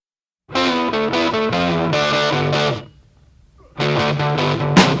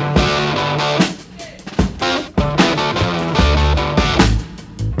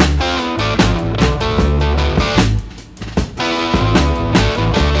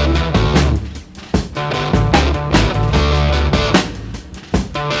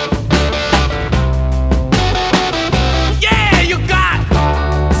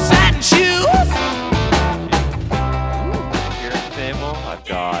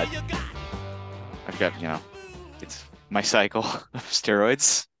I've got, it's my cycle of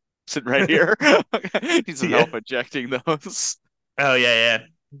steroids sitting right here. Need some Yeah. help injecting those. Oh yeah,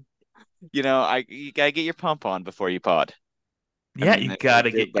 You gotta get your pump on before you pod. I yeah. mean, You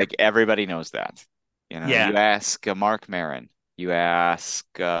gotta get your like everybody knows that. yeah. You ask Mark Maron, you ask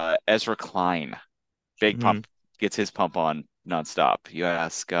Ezra Klein, big Mhm. pump gets his pump on nonstop. You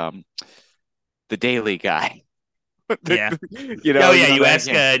ask the Daily guy, Yeah. Oh you yeah. know You that ask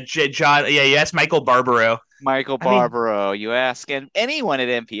yeah. John. Yeah, you ask Michael Barbaro. Michael I mean, Barbaro, you ask, and anyone at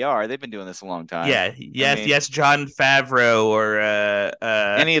NPR, they've been doing this a long time. yeah. I Yes, mean, yes. John Favreau or all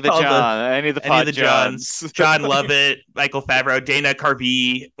the Any of the any of Pod the Johns. Johns, John Lovett, Michael Favreau, Dana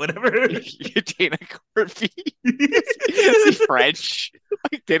Carvey, whatever. Dana Carvey. Is he French?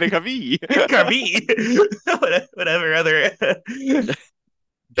 Like Dana Carvey. Carvey, whatever other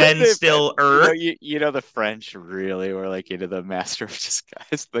Ben Stiller. The French really were like into the master of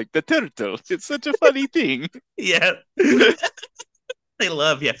disguise, like the turtle. It's such a funny thing. Yeah, they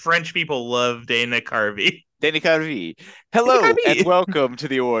love. Yeah, French people love Dana Carvey. Dana Carvey. Dana Hello and Carvey. welcome to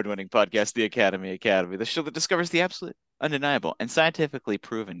the award-winning podcast, The Academy, the show that discovers the absolute, undeniable, and scientifically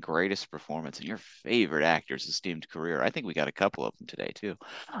proven greatest performance in your favorite actor's esteemed career. I think we got a couple of them today too.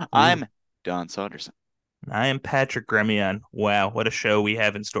 Ooh, I'm Don Saunderson. I am Patrick Gremion. Wow, what a show we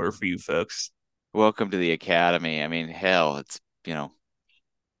have in store for you folks. Welcome to the Academy. I mean, hell, it's either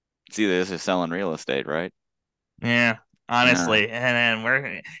this or selling real estate, right? Yeah, Yeah, honestly, and then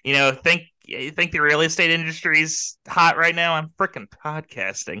we're think you think the real estate industry's hot right now. I'm freaking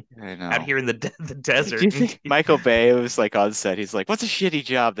podcasting I out know. here in the Do desert. you think Michael Bay was like on set? He's like, "What's a shitty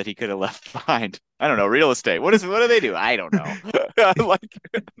job that he could have left behind?" I don't know. Real estate. What do they do? I don't know. Like,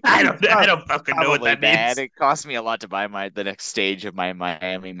 I don't fucking know what probably that bad. means. It cost me a lot to buy the next stage of my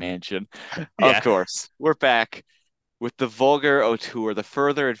Miami mansion. Of Yeah. course, we're back with the Vulgar Auteur, the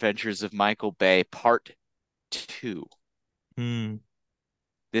further adventures of Michael Bay, Part Two. Hmm.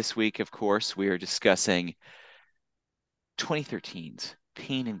 This week, of course, we are discussing 2013's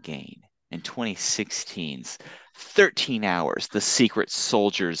Pain and Gain and 2016's 13 Hours, The Secret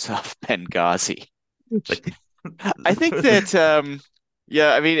Soldiers of Benghazi. Like I think that,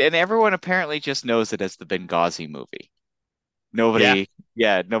 yeah, I mean, and everyone apparently just knows it as the Benghazi movie. yeah. Nobody,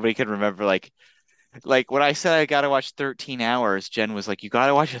 yeah, nobody can remember. Like when I said I got to watch 13 hours, Jen was like, "You got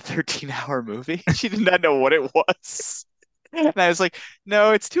to watch a 13-hour movie?" She did not know what it was. And I was like,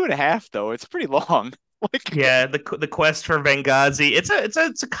 "No, it's 2.5, though. It's pretty long." Like, Yeah, the quest for Benghazi. It's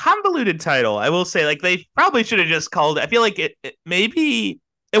a convoluted title. I will say, like they probably should have just called it. I feel like it maybe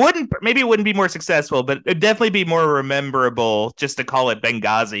it wouldn't be more successful, but it'd definitely be more memorable just to call it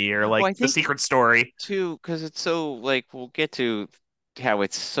Benghazi or well, like I the think secret story. too, because it's so like we'll get to how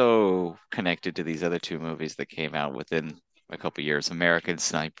it's so connected to these other two movies that came out within a couple years, American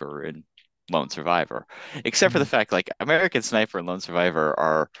Sniper and Lone Survivor. Except for the Mhm. fact like American Sniper and Lone Survivor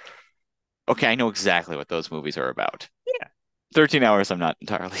are okay, I know exactly what those movies are about. Yeah, 13 Hours, I'm not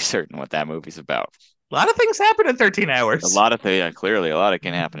entirely certain what that movie's about. a lot of things happen in 13 A hours. lot of things, yeah, clearly, a lot of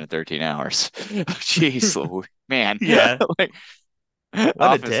can happen in 13 hours. Jeez, man. Yeah, Like, what a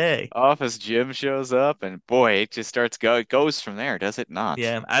Office day. Office Jim shows up, and boy, it just it goes from there, does it not?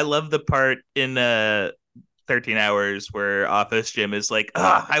 Yeah, I love the part in 13 hours where Office Jim is like,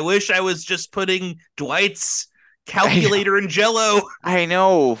 ah, I wish I was just putting Dwight's I calculator in Jello. I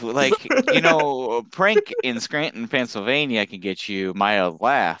know, like, a prank in Scranton, Pennsylvania can get you mild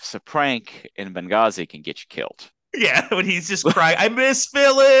laughs. A prank in Benghazi can get you killed. Yeah, when he's just crying, I miss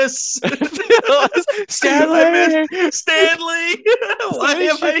Phyllis. I miss Stanley! Stanley. Why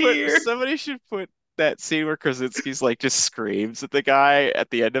am I here? Somebody should put that scene where Krasinski's like just screams at the guy at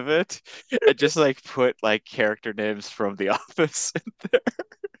the end of it and just like put like character names from The Office in there.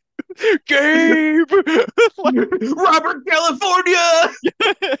 Gabe! Like, Robert California.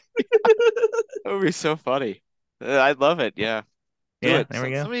 that would be so funny. I'd love it. Yeah. Do Yeah, it. there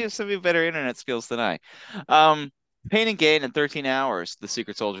we go. Somebody have better internet skills than I. Um, Pain and Gain and 13 Hours, The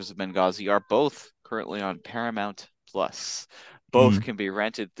Secret Soldiers of Benghazi are both currently on Paramount Plus. Both Mm. can be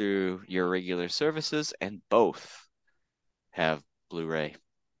rented through your regular services, and both have Blu-ray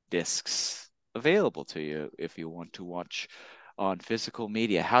discs available to you if you want to watch on physical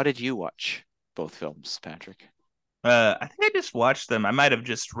media. How did you watch both films, Patrick? I think I just watched them. I might have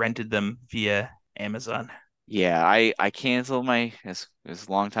just rented them via Amazon. Yeah, I canceled my as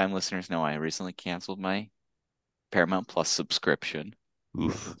longtime listeners know, I recently canceled my Paramount Plus subscription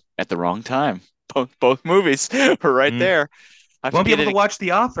Oof. at the wrong time. Both movies were right Mm. there. I have to Won't be get able to it. watch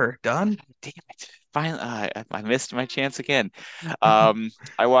The Author. Done. Damn it! Finally, I missed my chance again.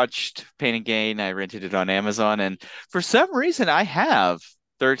 I watched Pain and Gain. I rented it on Amazon, and for some reason, I have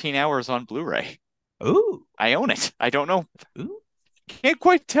 13 hours on Blu-ray. Ooh, I own it. I don't know. ooh. Can't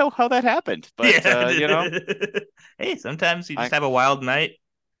quite tell how that happened, but Yeah. you know, Hey, sometimes you just I have a wild night.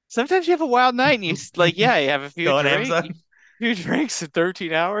 sometimes you have a wild night and like, yeah, you have Go on Amazon. few drinks in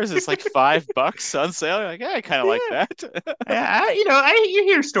 13 hours. It's like $5 on sale. You're like, yeah, I kind of like Yeah. that. You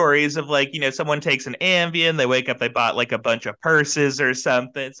hear stories of like, someone takes an Ambien, they wake up, they bought like a bunch of purses or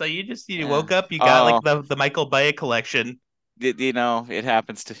something. So you Yeah. woke up, you got like Oh, the Michael Bay collection. it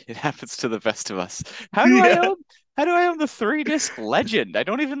happens to the best of us. How do I Yeah. own how do I own the 3-disc Legend? I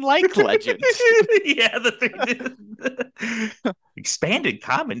don't even like Legend. Yeah, the thing. Expanded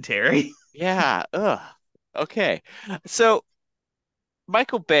commentary. Yeah, ugh. Okay. So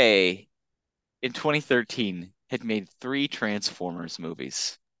Michael Bay in 2013 had made three Transformers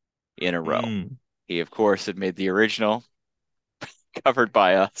movies in a row. Mm, He, of course, had made the original, covered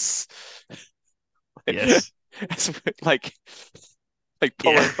by us. yes. Like like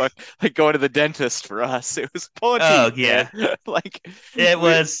Yeah. like going to the dentist for us. It was pulling Oh teeth, man. yeah. Like It we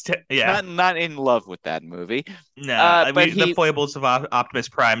was yeah. not in love with that movie. Nah, But the foibles of Optimus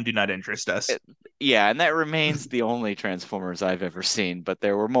Prime do not interest us. yeah, and that remains the only Transformers I've ever seen, but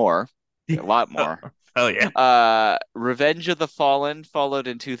there were more, a lot Oh, more. oh yeah. Revenge of the Fallen followed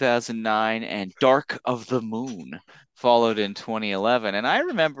in 2009, and Dark of the Moon followed in 2011. And I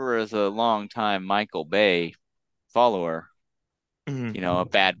remember as a long time Michael Bay follower, a Mm.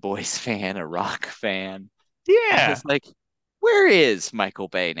 Bad Boys fan, a rock fan. I Yeah. was like, where is Michael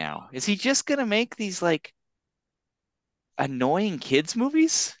Bay now? Is he just gonna make these like annoying kids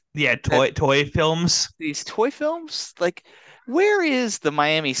movies? Yeah, That toy films. these toy films? Like, where is the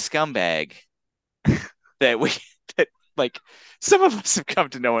Miami scumbag that we that like some of us have come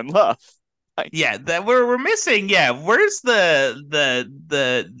to know and love? Like, Yeah, that we're missing. Yeah, where's the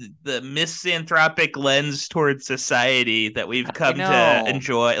misanthropic lens towards society that we've I come to know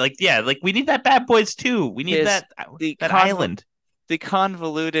enjoy? Like, yeah, like we need that Bad Boys too. We need this that the that convo island. the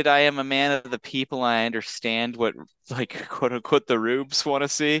convoluted I am a man of the people, I understand what like quote unquote the rubes want to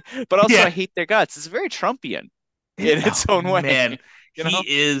see, but also I Yeah. hate their guts. It's very Trumpian in its Oh own way, man, you he know?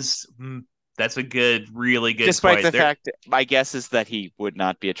 is. That's a really good Despite point. the There. fact my guess is that he would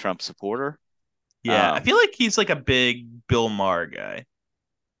not be a Trump supporter. Yeah, I Um, feel like he's like a big Bill Maher guy,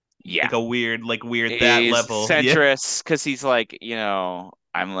 yeah, like a weird that he's level. Yeah, centrist because he's like,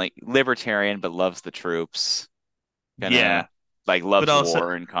 I'm like libertarian but loves the troops, kind of yeah, like but loves also,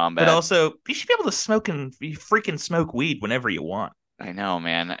 war and combat. you should be able to smoke and you freaking smoke weed whenever you want. I know,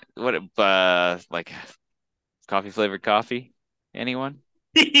 man. What like coffee flavored coffee? Anyone?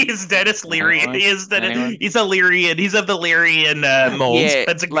 He's Dennis Leary. Anyone? Anyone? He's a Lyrian. He's of the Lyrian mold. Yeah,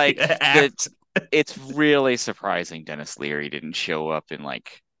 That's a good like apt. it's really surprising Dennis Leary didn't show up in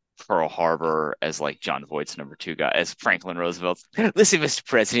like Pearl Harbor as like John Voight's number two guy, as Franklin Roosevelt. Listen, Mr.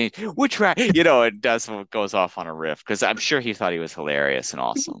 President, we're trying, and goes off on a riff because I'm sure he thought he was hilarious and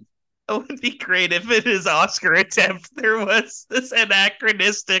awesome. It would be great if in his Oscar attempt there was this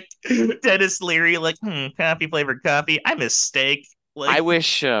anachronistic Dennis Leary, like, coffee flavored coffee. I mistake. I Like,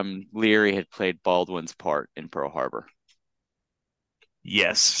 wish Leary had played Baldwin's part in Pearl Harbor.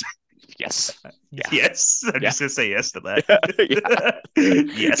 yes, Yes. Yeah. yes. I'm Yeah. just gonna say yes to Yeah. that.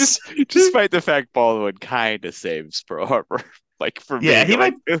 Yes. Despite the fact Baldwin kind of saves Pearl Harbor, like from Yeah, being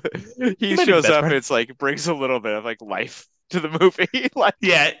like he he might be the shows best up, part. it's like brings a little bit of like life to the movie, like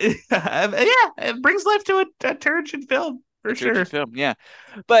Yeah, yeah. It brings life to a turgid film a for turgid sure. film. Yeah.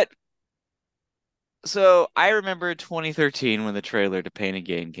 But so I remember 2013 when the trailer to Pain and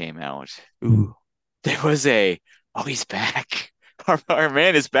Gain came out. Ooh. There was oh, he's back. Our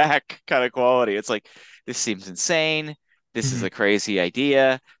man is back kind of quality. It's like, this seems insane. This is Mhm. a crazy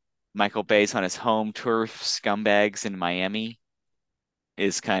idea. Michael Bay's on his home turf, scumbags in Miami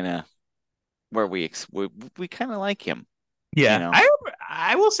is kind of where we kind of like him, you Yeah, know.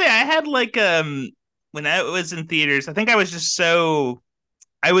 I will say I had like when I was in theaters, I think I was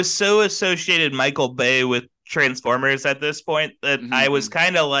so associated Michael Bay with Transformers at this point that I was Hmm.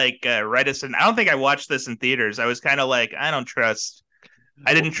 kind of like reticent. I don't think I watched this in theaters. I was kind of like, I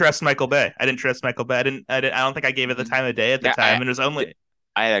didn't trust Michael Bay. I didn't trust Michael Bay. I don't think I gave it the time of day at the Yeah, time. And it was only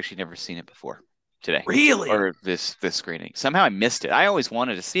I had actually never seen it before today really or this screening. Somehow I missed it. I always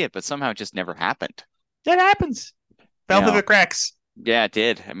wanted to see it, but somehow it just never happened. that happens. You Fell through the know, cracks. yeah, it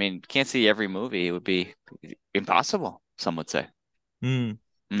did. I mean, can't see every movie. It would be impossible, some would say. Mm.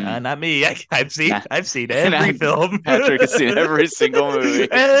 Mm. Not me. Nah. I've seen Nah, every film, Patrick has seen every single movie.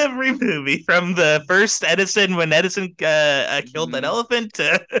 every movie from the first Edison when Edison killed that Hmm. elephant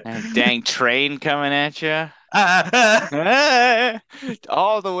to That dang train coming at you. uh,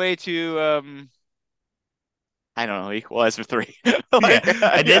 All the way to I don't know, Equalizer 3. Yeah, Like,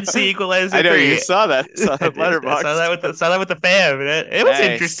 I yeah. did see I Equalizer know you 3. saw that. Saw I the did. I saw that letterbox. with the fam. It was Nice.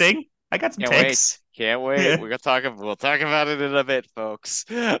 interesting. I got some Can't wait. takes. Can't wait. Yeah. We'll talk about it in a bit, folks.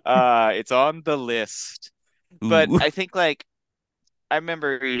 It's on the list. But Ooh. I think like I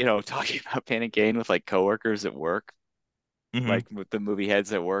remember, talking about Pain and Gain with like coworkers at work, Hmm. like with the movie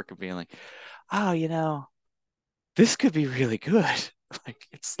heads at work and being like, oh, this could be really good. Like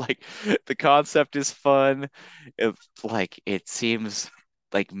it's like the concept is fun. It seems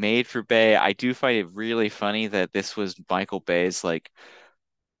like made for Bay. I do find it really funny that this was Michael Bay's like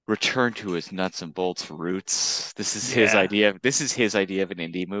return to his nuts and bolts roots. Yeah. This is his idea of an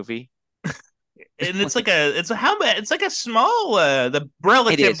indie movie. And it's Like like it's like a small the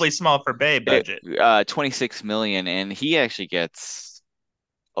it is. relatively small for Bay budget. 26 million, and he actually gets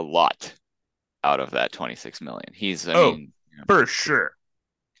a lot out of that 26 million. I Oh, mean, for sure.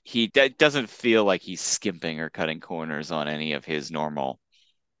 doesn't feel like he's skimping or cutting corners on any of his normal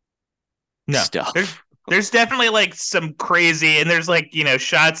No. There's stuff. there's definitely like some crazy and there's like,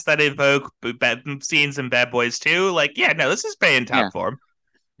 shots that evoke bad scenes in Bad Boys too. Like, yeah, no, this is Bay in Yeah. top form.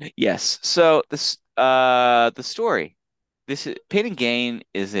 Yes. So the story. This is Pain and Gain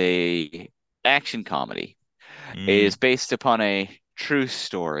is a action comedy. It is Mm. based upon a true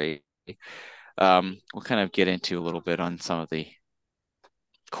story. We'll kind of get into a little bit on some of the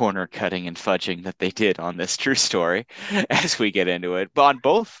corner cutting and fudging that they did on this true story as we get into it. But on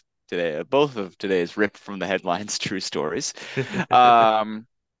both of today's ripped from the headlines true stories. Um,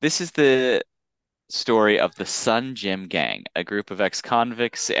 this is the story of the Sun Gym Gang, a group of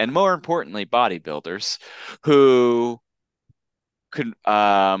ex-convicts and more importantly, bodybuilders who could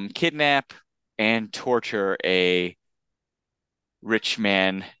kidnap and torture a rich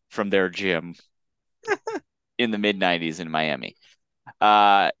man from their gym in the mid 90s in Miami.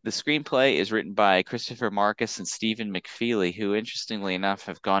 The screenplay is written by Christopher Marcus and Stephen McFeely, who, interestingly enough,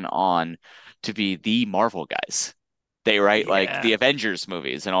 have gone on to be the Marvel guys. They write like Yeah. the Avengers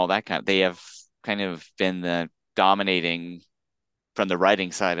movies and all that kind. They have kind of been the dominating from the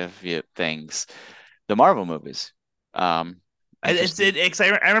writing side of things, the Marvel movies. Interesting.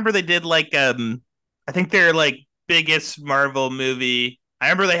 I remember they did like I think their like biggest Marvel movie. I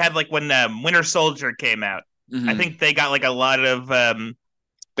remember they had like when Winter Soldier came out. I Mhm. think they got like a lot of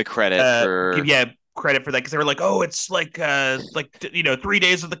The credit for yeah credit for that because they were like, oh, it's like 3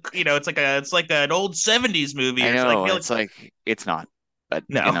 days of the it's like an old '70s movie I or something. I know feel like it's like it's not, but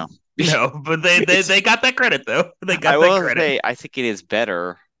no, no, but it's. they got that credit though. They I got that will credit. say I think it is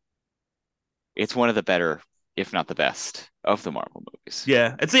better. It's one of the better, if not the best, of the Marvel movies.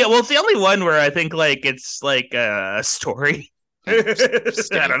 Yeah, it's the only one where I think like it's like a story.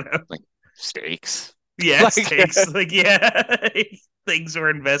 Yeah, I don't know. like stakes. Yeah, Like stakes. Like yeah, things were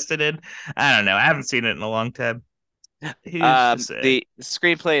invested in. I don't know. I haven't seen it in a long time. Who's to say? the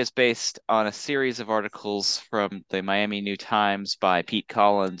screenplay is based on a series of articles from the Miami New Times by Pete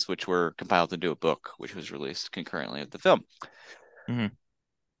Collins, which were compiled into a book, which was released concurrently with the film. Mm-hmm.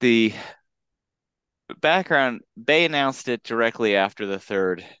 The background, Bay announced it directly after the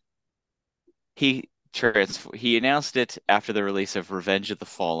third. He announced it after the release of Revenge of the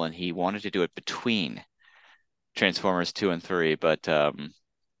Fallen. He wanted to do it between Transformers 2 and 3, but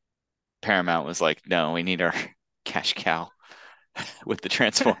Paramount was like, no, we need our cash cow with the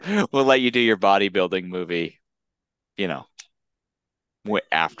Transform. We'll let you do your bodybuilding movie, you know,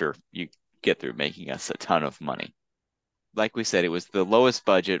 after you get through making us a ton of money. Like we said, it was the lowest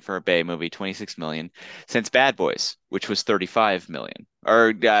budget for a Bay movie, 26 million, since Bad Boys, which was 35 million,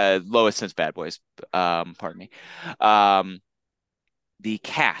 or lowest since Bad Boys. Pardon me. Um, the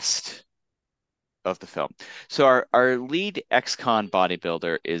cast of the film. So our lead ex-con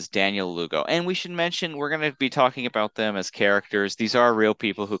bodybuilder is Daniel Lugo, and we should mention we're going to be talking about them as characters. These are real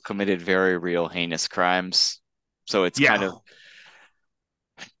people who committed very real heinous crimes. So it's kind Yeah, of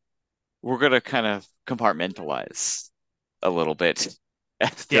we're going to kind of compartmentalize a little bit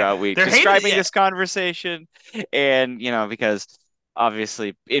yeah. throughout we They're hated. describing Yeah, this conversation, and because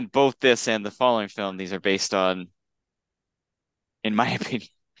obviously in both this and the following film, these are based on, in my opinion,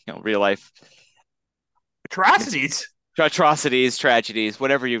 real life atrocities. atrocities, tragedies,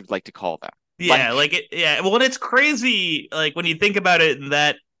 whatever you'd like to call them. Yeah, Like like it. Yeah, well, it's crazy. Like when you think about it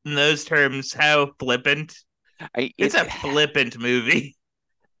in those terms, how flippant. I It's it a flippant movie.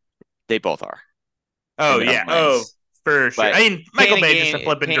 they both are in Oh their own yeah. Oh, ways. for sure. But I mean, Michael Bay is just a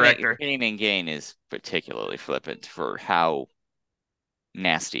flippant director. Pain and Gain is particularly flippant for how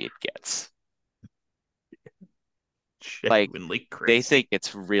nasty it gets. Like Genuinely they crazy. think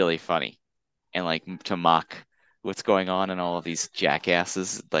it's really funny and like to mock what's going on and all of these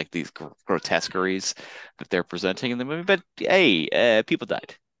jackasses, like these grotesqueries that they're presenting in the movie. But hey, people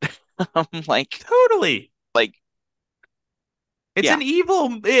died. Like, Totally. like, It's yeah, an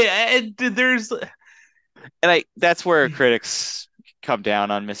evil. There's. and I that's where critics come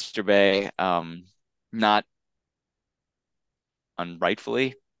down on Mr. Bay, not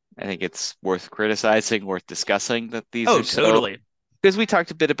unrightfully. I think it's worth criticizing, worth discussing that these Oh, are so, totally. because we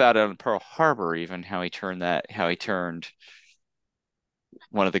talked a bit about it on Pearl Harbor, even how he turned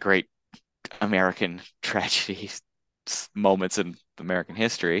one of the great American tragedy moments in American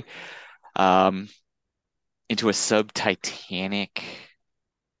history, um, into a sub-Titanic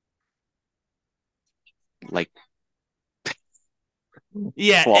like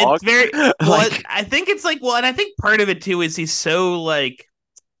Yeah, slog. it's very well. Like, I think it's like well, and I think part of it too is he's so like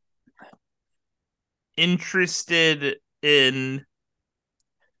interested in.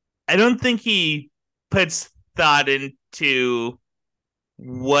 I don't think he puts thought into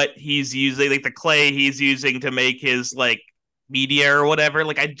what he's using, like the clay he's using to make his like media or whatever.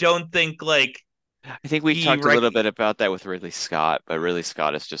 Like I don't think like I think we he talked a little bit about that with Ridley Scott, but Ridley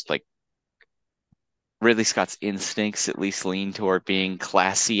Scott is just like Ridley Scott's instincts at least lean toward being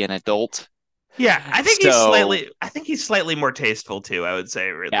classy and adult. yeah, So I think he's slightly more tasteful too, I would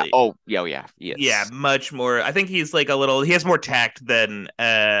say yeah, Ridley. oh yeah, oh, yeah, he Yeah, is. much more. I think he's like a little he has more tact than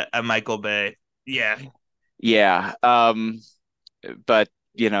a Michael Bay. Yeah. Yeah. But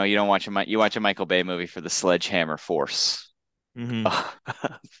you don't watch you watch a Michael Bay movie for the sledgehammer force. Mhm.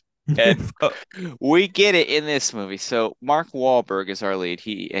 And we get it in this movie. So Mark Wahlberg is our lead.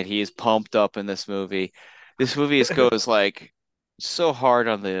 He is pumped up in this movie. This movie goes like so hard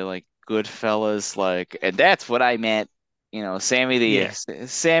on the like Goodfellas, like, and that's what I meant. Yeah.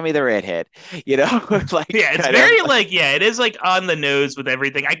 Sammy the redhead. You know, like Yeah, it's kind of. very like yeah, it is like on the nose with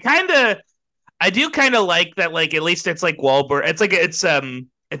everything. I do kind of like that like at least it's like Wahlberg. It's like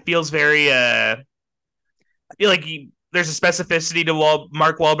it feels very I feel like there's a specificity to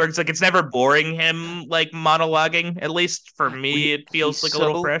Mark Wahlberg's like it's never boring him like monologuing. At least for me, it He's feels like a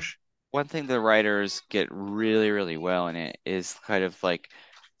little so fresh. One thing the writers get really, really well in it is kind of like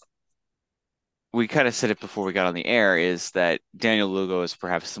we kind of said it before we got on the air, is that Daniel Lugo is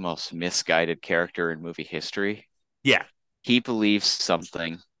perhaps the most misguided character in movie history. Yeah. He believes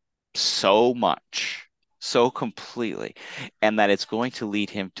something so much, so completely, and that it's going to lead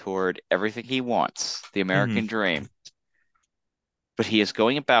him toward everything he wants, the Hmm. American dream. But he is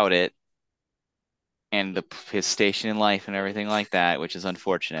going about it and his station in life and everything like that, which is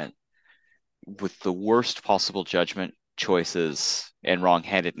unfortunate, with the worst possible judgment, choices, and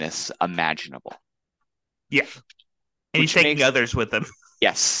wrongheadedness imaginable. Yeah, and he's Which taking makes others with him.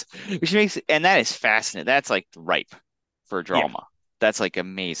 Yes, which makes and that is fascinating. That's like ripe for Yeah. drama. That's like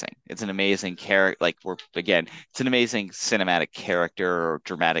amazing. It's an amazing character. Like we're again, it's an amazing cinematic character or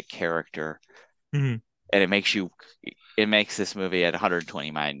dramatic character, Hmm. and it makes this movie at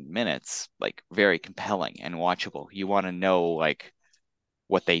 129 minutes like very compelling and watchable. You want to know like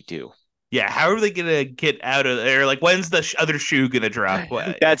what they do. Yeah, how are they gonna get out of there? Like, when's the other shoe gonna drop?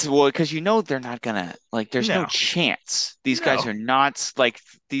 What? That's what, because they're not gonna like. There's no No, chance. These guys no. are not like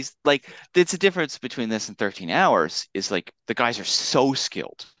these. Like, it's a difference between this and 13 hours. Is like the guys are so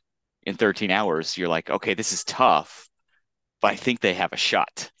skilled in 13 hours. You're like, okay, this is tough, but I think they have a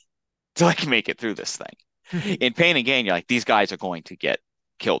shot to like make it through this thing. In Pain and Gain, you're like, these guys are going to get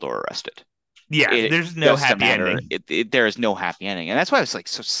killed or arrested. Yeah, It there's no just a happy matter. ending. There is no happy ending, and that's why I was like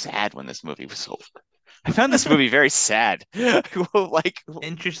so sad when this movie was over. I found this movie very sad. Like,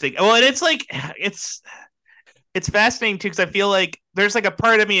 Interesting. Well, and it's like it's fascinating too because I feel like there's like a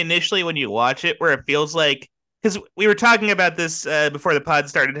part of me initially when you watch it where it feels like because we were talking about this before the pod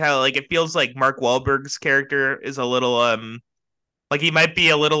started how like it feels like Mark Wahlberg's character is a little like he might be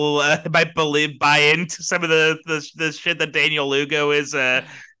a little might buy into some of the shit that Daniel Lugo is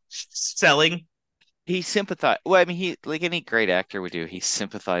selling. he sympathizes. Well, I mean, he like any great actor would do. He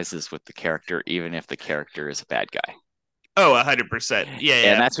sympathizes with the character, even if the character is a bad guy, Oh, 100%. Yeah,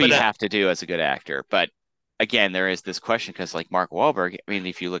 and yeah. that's what But you have to do as a good actor. But again, there is this question because, like Mark Wahlberg, I mean,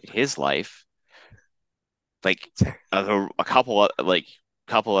 if you look at his life, like a couple of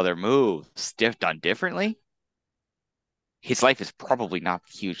couple other moves done differently, his life is probably not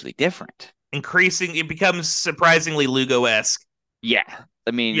hugely different. increasing, it becomes surprisingly Lugo esque. Yeah,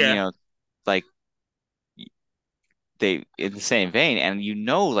 I mean, Yeah. like they in the same vein, and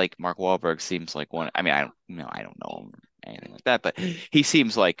like Mark Wahlberg seems like one. I mean, I don't know him or anything like that, but he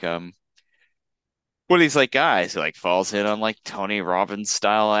seems like one of these like guys who like falls in on like Tony Robbins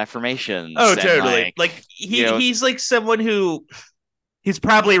style affirmations Oh, and totally. like Like he's like someone who he's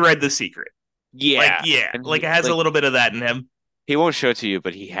probably read The Secret. Like, Yeah. yeah, And like he it has a like little bit of that in him. he won't show it to you,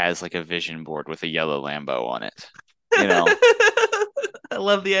 but he has like a vision board with a yellow Lambo on it. You know. I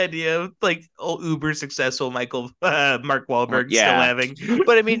love the idea of like old uber successful Mark Well, Wahlberg still yeah. having.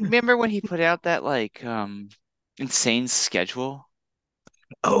 But I mean, remember when he put out that like insane schedule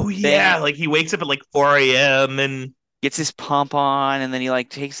Oh thing? yeah, like he wakes up at like 4 a.m. and Gets his pump on and then he like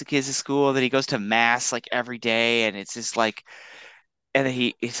takes the kids to school, then he goes to mass like every day and it's just like and then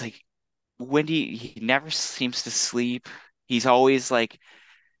he it's like he never seems to sleep. He's always like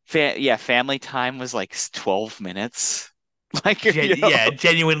yeah, family time was like 12 minutes. Like, yeah,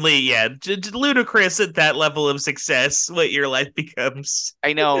 genuinely, yeah, ludicrous at that level of success. What your life becomes.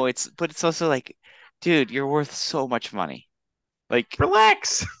 I know but it's also like, dude, you're worth so much money. Like,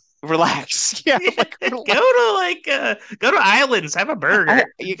 Relax. relax. Yeah, Yeah, like go relax. to go to islands, have a burger.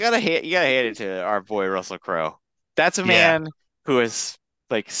 You gotta hand it to our boy Russell Crowe. That's a Yeah, man who has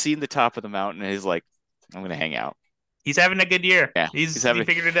like seen the top of the mountain and is like, I'm gonna hang out. he's having a good year. Yeah, He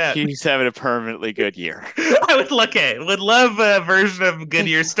figured it out. he's having a permanently good year. I would look at would love a version of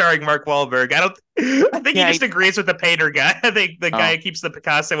Goodyear starring Mark Wahlberg. I think he Yeah, just agrees with the painter guy. I think the guy oh, who keeps the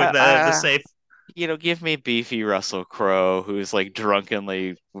Picasso in the uh, safe. give me beefy Russell Crowe, who's like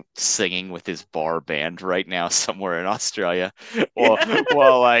drunkenly singing with his bar band right now somewhere in Australia, while Yeah.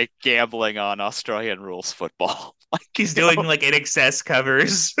 like gambling on Australian rules football. Like, He's doing like in excess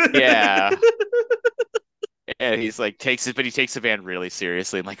covers. yeah. And he's like takes it, but he takes the band really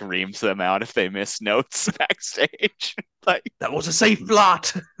seriously and like reams them out if they miss notes backstage. Like, That was a safe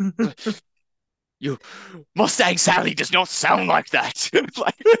lot. you Mustang Sally does not sound like that.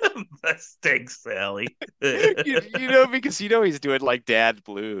 Like, Mustang Sally. because he's doing like dad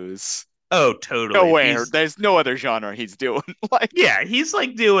blues. Oh, totally. Nowhere. There's no other genre he's doing. Like, Yeah, he's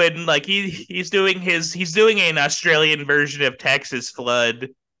like doing like he's doing an Australian version of Texas Flood,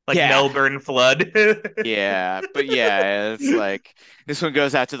 like yeah, Melbourne Flood. yeah, but yeah, it's like this one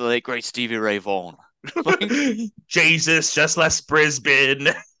goes out to the late great Stevie Ray Vaughan. Like, Jesus just left Brisbane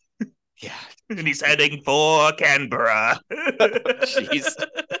yeah, and he's heading for Canberra. jeez,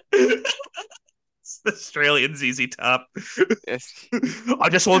 It's the Australian ZZ Top. It's- I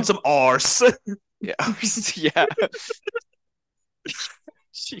just want some arse. yeah, yeah,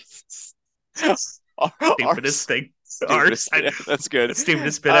 Jesus, Stupidest Arse, thing. Arse. stupidest. Yeah, that's good.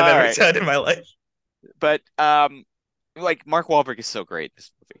 Stupidest bit I've All ever right, done in my life. but like Mark Wahlberg is so great in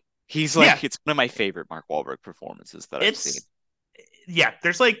this movie. He's Yeah, like it's one of my favorite Mark Wahlberg performances that I've seen. it's yeah,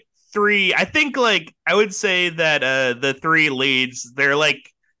 there's like three. I think like I would say that the three leads, they're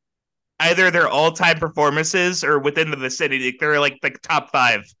like either their all-time performances or within the vicinity. They're like the top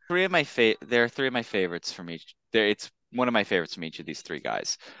five. There are three of my favorites from each. It's one of my favorites from each of these three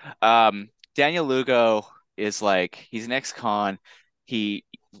guys. Daniel Lugo is like he's an ex-con. He,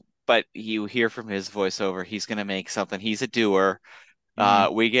 but you hear from his voiceover, he's gonna make something. He's a doer.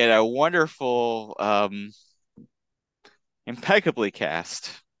 Mm. We get a wonderful, impeccably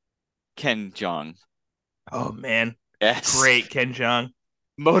cast Ken Jeong. Oh man, Yes, great Ken Jeong.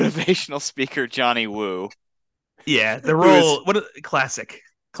 motivational speaker Johnny Woo, Yeah, the who is role, what classic.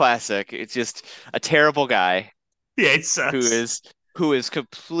 classic. It's just a terrible guy Yeah, it who sucks. is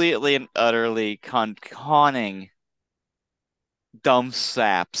completely and utterly conning dumb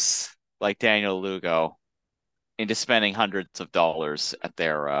saps like Daniel Lugo into spending hundreds of dollars at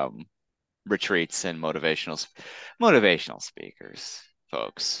their retreats and motivational speakers,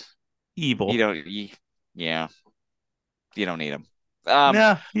 folks. You Evil. don't, you, yeah, you don't need them. Um,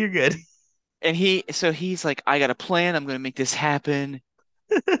 No, you're good. and he's like, I got a plan. I'm gonna make this happen.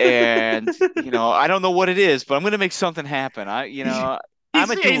 And I don't know what it is, but I'm gonna make something happen. I'm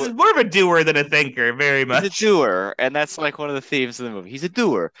a He's doer. more of a doer than a thinker, very He's a much. doer, and that's like one of the themes of the movie. He's a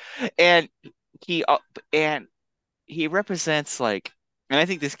doer, and he uh, and he represents like, and I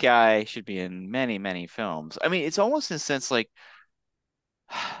think this guy should be in many, many films. I mean, it's almost in a sense like,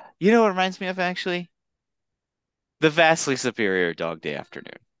 what it reminds me of actually? The vastly superior Dog Day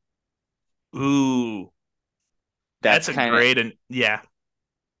Afternoon. Ooh, That's that's a kind of great and yeah.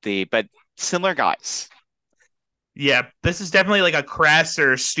 but similar guys. Yeah, this is definitely like a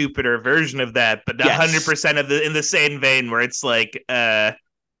crasser, stupider version of that, but Yes, 100% of the in the same vein where it's like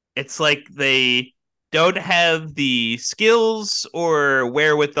they don't have the skills or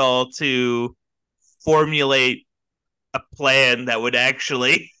wherewithal to formulate a plan that would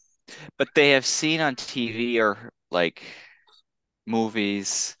actually. but they have seen on TV or like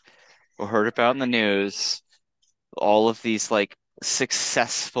movies or heard about in the news all of these like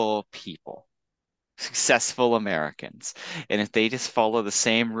successful people, successful Americans. And if they just follow the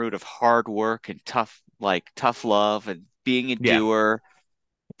same route of hard work and tough love and being a Yeah. doer,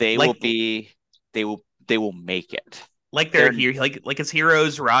 they will Like be. they will make it. Like They're they're here, like his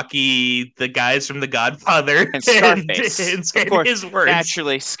heroes, Rocky, the guys from The Godfather, and and Scarface, of in course, his words,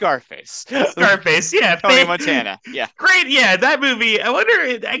 naturally Scarface, Scarface. Yeah, Tony Montana. Yeah, great. Yeah, that movie. I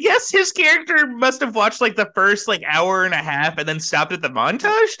wonder. I guess his character must have watched like the first like hour and a half and then stopped at the I,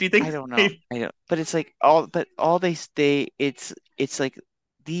 montage. Do you I think? don't know. I don't, but it's like all they it's like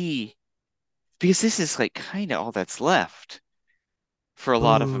the because this is like kind of all that's left for a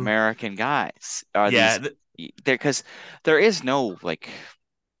lot of Ooh, American guys are yeah. these there because there is no like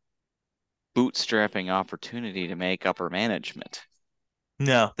bootstrapping opportunity to make upper management.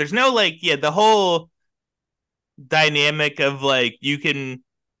 No, there's no like. Yeah, the whole dynamic of like you can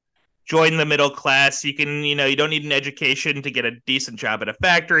join the middle class. You can, you don't need an education to get a decent job at a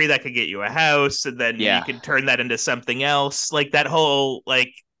factory that could get you a house, and then you Yeah, can turn that into something else. Like that whole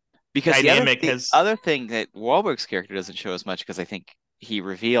like because dynamic the has. other thing that Wahlberg's character doesn't show as much because I think he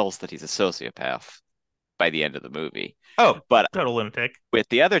reveals that he's a sociopath by the end of the movie. Oh, But total lunatic. with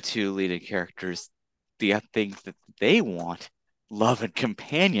the other two leading characters, the things that they want, love and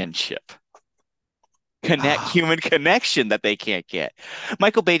companionship, Oh, human connection that they can't get.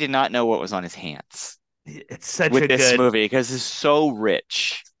 Michael Bay did not know what was on his hands it's such with a this good. movie because it's so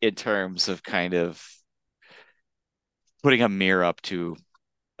rich in terms of kind of putting a mirror up to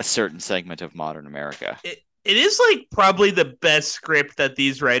a certain segment of modern America. It is like probably the best script that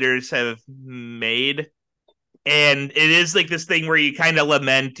these writers have made, and it is like this thing where you kind of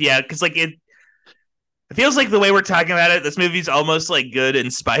lament, yeah, because like it feels like the way we're talking about it, this movie's almost like good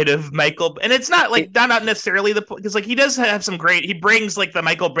in spite of Michael, and it's not It, like not necessarily the because like he does have some great. He brings like the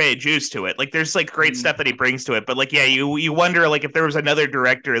Michael Bay juice to it. Like there's like great stuff that he brings to it, but like yeah, you wonder like if there was another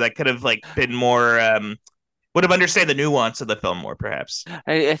director that could have like been more would have understood the nuance of the film more, perhaps.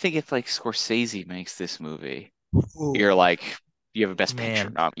 I think if like Scorsese makes this movie, Ooh, you're like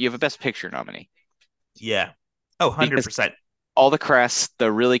man, you have a best picture nominee yeah, oh, 100 because percent. all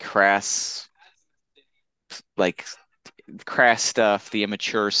the really crass like crass stuff, the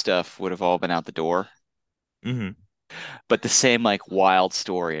immature stuff would have all been out the door. Mm-hmm. But the same like wild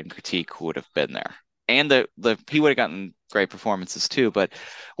story and critique would have been there. And the he would have gotten great performances too. But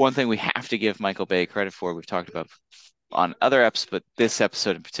one thing we have to give Michael Bay credit for, we've talked about on other episodes, but this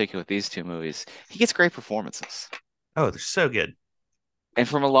episode in particular with these two movies, he gets great performances. Oh, they're so good. And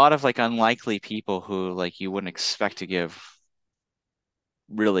from a lot of like unlikely people who like you wouldn't expect to give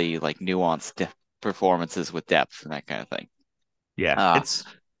really like nuanced performances with depth and that kind of thing. Yeah, Uh, it's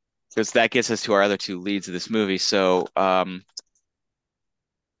because that gets us to our other two leads of this movie. So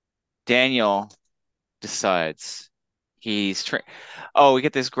Daniel decides oh, we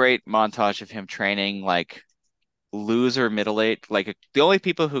get this great montage of him training like loser middle-aged like the only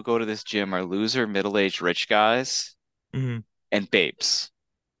people who go to this gym are loser middle-aged rich guys mhm. and babes.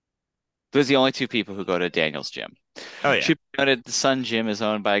 Those are the only two people who go to Daniel's gym. Oh yeah. Should be noted the Sun Gym is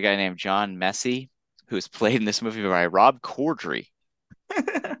owned by a guy named John Messi, who's played in this movie by Rob Corddry,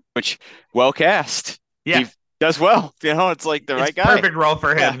 which well cast. Yeah, He does well. It's like the it's right guy. perfect role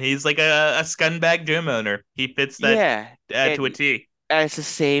for Yeah. him. He's like a scumbag gym owner. He fits that Yeah. to a And T. it's the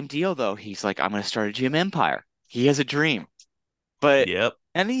same deal though. He's like, I'm gonna start a gym empire. He has a dream. But Yep.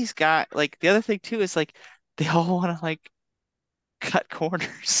 and he's got like the other thing too is like they all want to like cut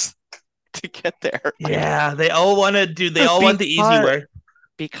corners to get there. Like Yeah, they all want to do. They all want the easy because way.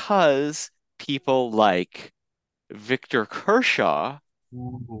 because people like Victor Kershaw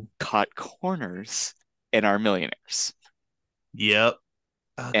Ooh. cut corners and are millionaires Yep.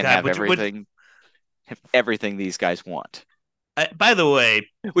 Oh and God, have would everything these guys want, by the way,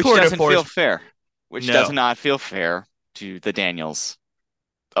 which tour de doesn't feel force. fair, which does No, not feel fair to the Daniels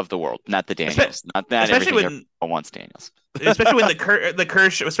of the world, not the Espe- Daniels, not especially everything everyone when wants Daniels. especially when the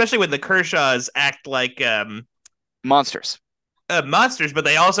Kershaw, especially when the Kershaws act like Monsters. monsters, but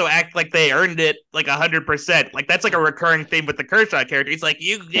they also act like they earned it like 100%. Like that's like a recurring theme with the Kershaw character. He's like,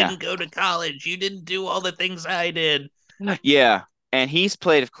 "You Yeah. didn't go to college. You didn't do all the things I did." Yeah. And he's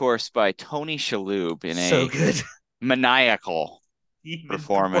played, of course, by Tony Shalhoub in So a good. maniacal Even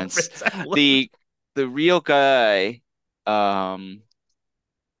performance. performance. I love it. The real guy, um,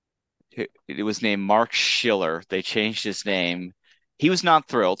 it was named Mark Schiller. They changed his name. He was not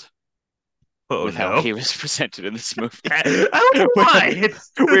thrilled Oh with how no. he was presented in this movie. I don't know why.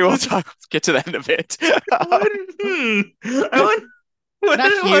 It's We will talk, get to that in a bit. what, I want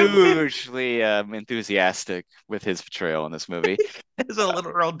Not what hugely enthusiastic with his portrayal in this movie. is a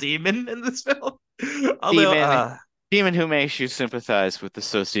literal demon in this film. Although Demon, demon who makes you sympathize with the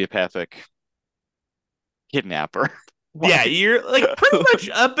sociopathic kidnapper. Yeah, Like, you're like pretty much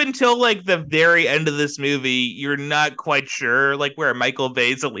up until like the very end of this movie, you're not quite sure like where Michael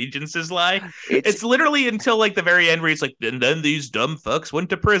Bay's allegiances lie. it's It's literally until like the very end where he's like, and then these dumb fucks went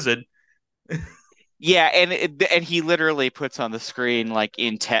to prison. yeah, and he literally puts on the screen like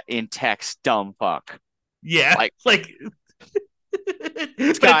in text, dumb fuck. Yeah, Like like,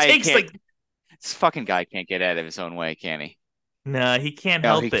 this but it guy takes can't, like, this fucking guy can't get out of his own way, can he? nah, he can't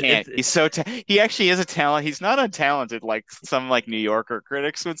No, he help it. can't. He's he actually is a talent. He's not untalented like some like New Yorker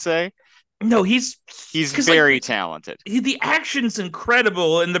critics would say. No, he's He's because like very talented. the action's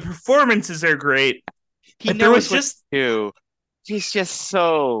incredible and the performances are great, He but there was knows what just to do. He's just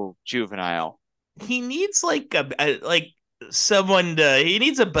so juvenile. he needs like like someone to he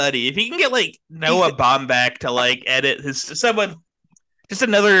needs a buddy. If he can get like He's Noah Baumbach to like edit his someone just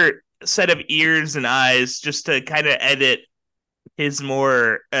another set of ears and eyes just to kind of edit his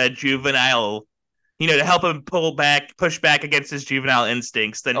more juvenile, to help him push back against his juvenile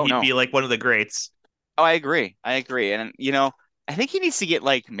instincts, then oh he'd no. be like one of the greats. Oh, I agree. I agree. And I think he needs to get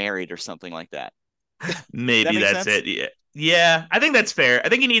like married or something like that. That Maybe makes that's sense. it. Yeah. Yeah, I think that's fair. I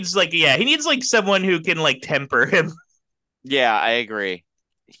think he needs like he needs like someone who can like temper him. Yeah, I agree.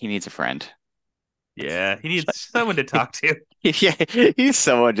 He needs a friend. Yeah, he needs someone to talk to. Yeah, he's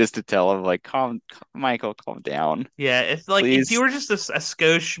someone just to tell him like, Michael, calm down, Yeah, if he please. were just a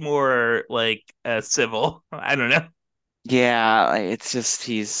skosh more like civil, I don't know. Yeah, it's just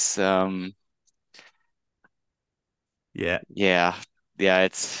Yeah. yeah. Yeah,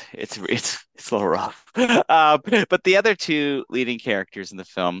 it's a little rough. But the other two leading characters in the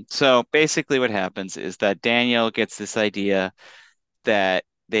film. So basically what happens is that Daniel gets this idea that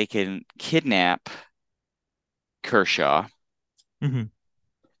they can kidnap Kershaw, Hmm.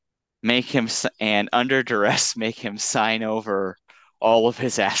 make him and under duress make him sign over all of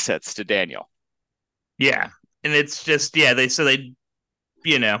his assets to Daniel. Yeah, and it's just they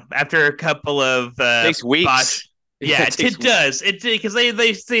after a couple of Takes weeks. botch. Yeah, Yeah, it takes it does. It because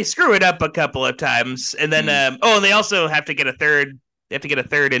they screw it up a couple of times, and then mm. and they also have to get a third. They have to get a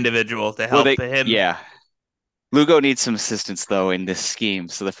third individual to Well, help him. yeah. Lugo needs some assistance though in this scheme.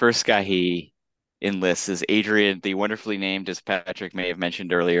 So the first guy he enlists is Adrian, the wonderfully named, as Patrick may have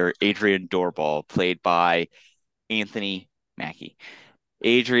mentioned earlier, Adrian Doorball, played by Anthony Mackie.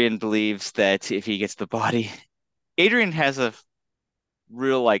 Adrian believes that if he gets the body, Adrian has a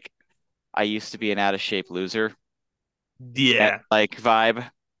real like I used to be an out of shape loser Yeah, like vibe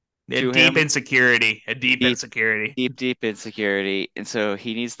a to deep him. insecurity, a deep Deep, insecurity. deep insecurity, and so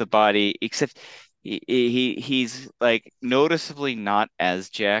he needs the body. Except he's like noticeably not as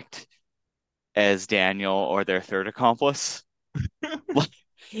jacked as Daniel or their third accomplice. Like,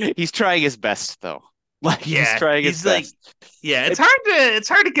 he's trying his best though. Like he's Yeah, trying his he's like, best. yeah, It, it's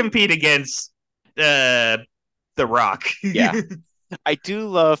hard to compete against uh the Rock. yeah, I do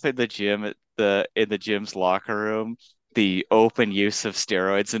love in the gym in the gym's locker room the open use of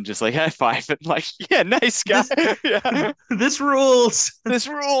steroids and just like high five and like yeah, nice guy. this Yeah, this rules. this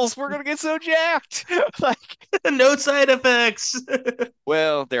rules. We're gonna get so jacked. Like, No side effects.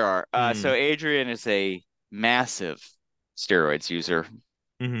 well, there are. So Mm. Adrian is a massive steroids user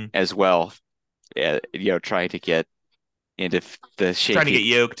Hmm. as well. Trying to get into the Trying shape to get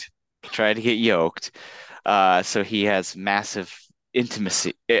he yoked. trying to get yoked. So he has massive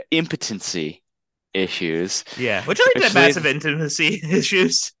impotency issues, Yeah, which leads to which massive leads intimacy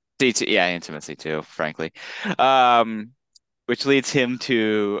issues. yeah, intimacy too, frankly. Um, which leads him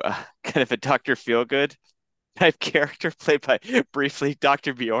to kind of a Dr. Feelgood type character played by briefly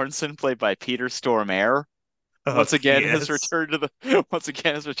Dr. Bjornsson, played by Peter Stormare. Oh yes. Once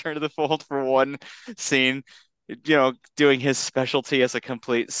again his return to the fold for one scene, doing his specialty as a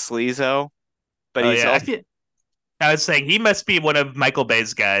complete sleazo. But Oh he's yeah. also I was saying he must be one of Michael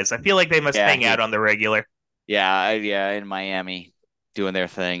Bay's guys. I feel like they must yeah, hang out on the regular. yeah, in Miami doing their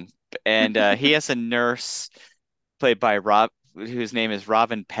thing. And he has a nurse played by whose name is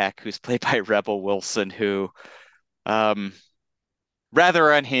Robin Peck, who's played by Rebel Wilson, who um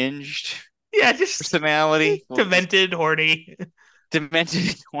rather unhinged Yeah, just personality. Well, just demented, horny. demented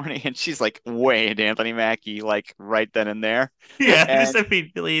and horny, and she's like way into Anthony Mackie, like right then and there. Yeah, just And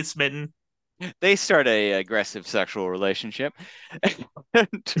immediately smitten. they start a aggressive sexual relationship.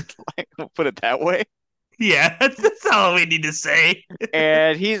 Like, we'll put it that way. Yeah, that's all we need to say.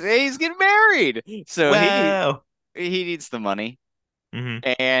 And he's getting married. So Wow. he needs the money. Hmm.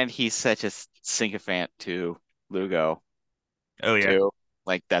 And he's such a sycophant to Lugo Oh yeah. too.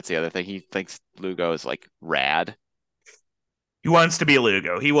 Like that's the other thing. He thinks Lugo is like rad. He wants to be a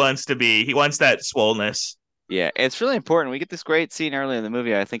Lugo. He wants that swollenness. Yeah, it's really important. We get this great scene early in the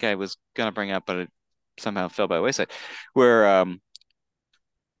movie. I think I was gonna bring up, but somehow fell by the wayside, where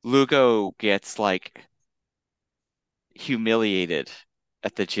Lugo gets like humiliated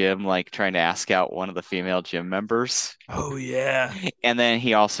at the gym, like trying to ask out one of the female gym members. Oh yeah. And then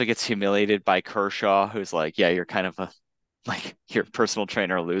he also gets humiliated by Kershaw, who's like, yeah, you're kind of a like your personal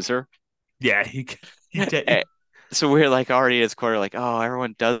trainer loser. Yeah, Eh, So we're like already as quarter, like, oh,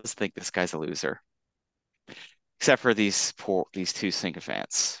 everyone does think this guy's a loser, except for these two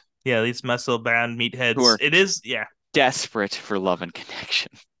sycophants yeah, these muscle bound who meatheads. are It is, yeah. desperate for love and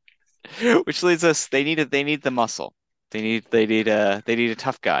connection. Which leads us, they need the muscle. They need a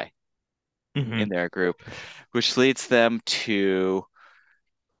tough guy in Hmm. their group, which leads them to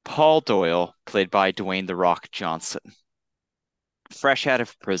Paul Doyle, played by Dwayne The Rock Johnson. Fresh out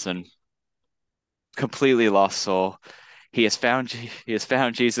of prison, completely lost soul. He has found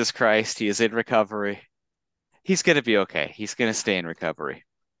Jesus Christ. He is in recovery. He's gonna be okay. He's gonna stay in recovery.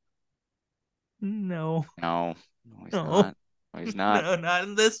 No, No, no, he's no, not. No, he's not. no, not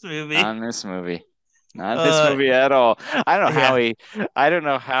in this Not movie. in this movie. Not in this Uh, movie at all. yeah, I don't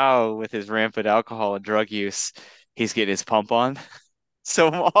know how with his rampant alcohol and drug use, he's getting his pump on so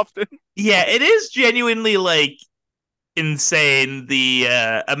often. yeah, it is genuinely like insane the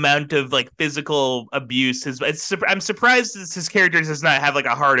amount of like physical abuse. I'm surprised his character does not have like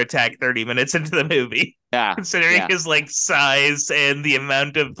a heart attack 30 minutes into the movie, Yeah, considering yeah, his like size and the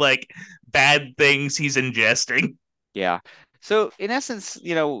amount of like bad things he's ingesting. yeah. So in essence,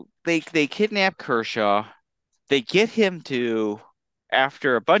 they kidnap Kershaw. They get him to,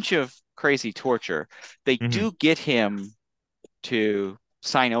 after a bunch of crazy torture, they Hmm. do get him to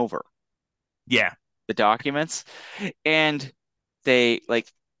sign over Yeah, the documents. And they like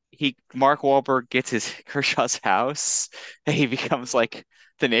Mark Wahlberg gets his Kershaw's house and he becomes like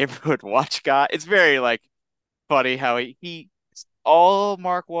the neighborhood watch guy. It's very like funny how he all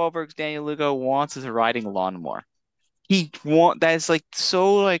Mark Wahlberg's Daniel Lugo wants is a riding lawnmower. That is like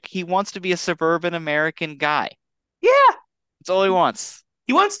so like he wants to be a suburban American guy. yeah. That's all he wants.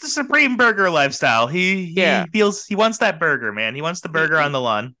 He wants the supreme burger lifestyle. Yeah. He feels he wants that burger, man. He wants the He burger on the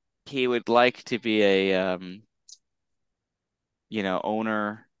lawn. he would like to be a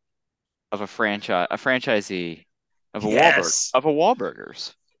owner of a franchisee Yes. of a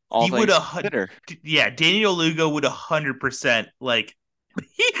Wahlburgers. All He would things have, considered. yeah, Daniel Lugo would 100% like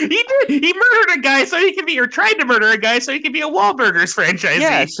he murdered a guy so he could be, or tried to murder a guy so he could be a Wahlburgers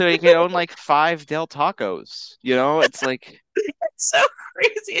Yeah, franchisee. so he could own like five Del Tacos. It's like, It's so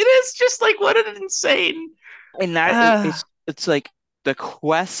crazy. It is just like what an insane. and that Uh, it's like the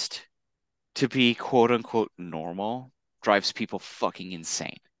quest to be quote unquote normal drives people fucking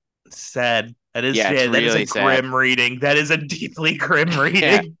insane. sad. That is, Yeah, it's yeah, that is a really sad. grim reading. That is a deeply grim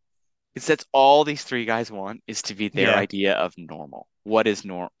Yeah, reading. it's that's all these three guys want is to be their Yeah. idea of normal. What is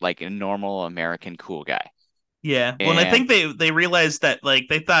like a normal American cool guy? Yeah. Well, and I And think they realized that like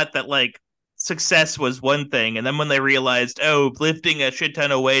they thought that like success was one thing, and then when they realized, oh, lifting a shit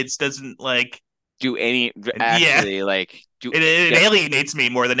ton of weights doesn't like, do any yeah, actually like do it that alienates me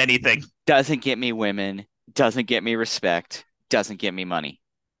more than anything. doesn't get me women, doesn't get me respect, doesn't get me money.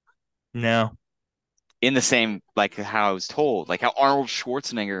 No. In the same like how I was told, like how Arnold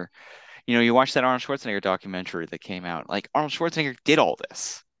Schwarzenegger, you watch that Arnold Schwarzenegger documentary that came out. Like Arnold Schwarzenegger did all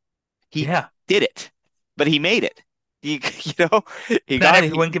this. He Yeah. did it, but he made it. He, you know, he Not got it.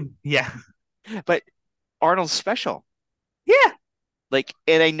 everyone can. Yeah. But Arnold's special. Yeah. Like,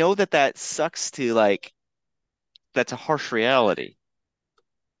 and I know that that sucks to like, that's a harsh reality.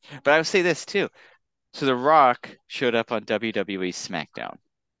 But I would say this too. So The Rock showed up on WWE SmackDown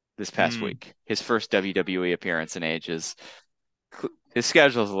this past Mm, week. His first WWE appearance in ages. His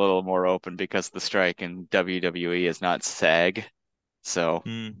schedule is a little more open because of the strike, and WWE is not SAG. So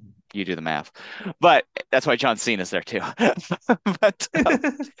mm. you do the math. But that's why John Cena's there too. But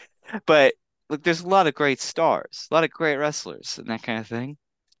but look, there's a lot of great stars, a lot of great wrestlers, and that kind of thing.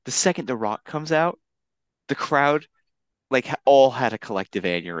 The second The Rock comes out, the crowd like all had a collective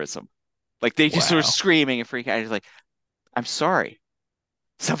aneurysm. Like they just were Wow. screaming and freaking out. I was like, I'm sorry.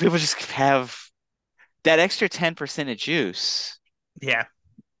 Some people just have that extra 10% of juice Yeah.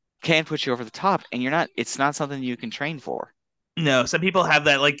 can put you over the top, and it's not something you can train for. No, some people have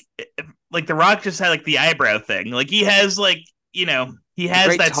that like The Rock just had like the eyebrow thing. Like he has like, he He's a has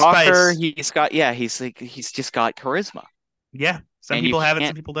great that talker. spice. He's got, yeah, he's just got charisma. Yeah. Some And you people have it, can't,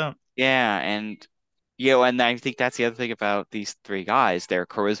 some people don't. yeah, and I think that's the other thing about these three guys. They're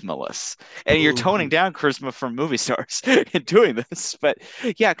charismaless. And you're toning Ooh. down charisma from movie stars in doing this. But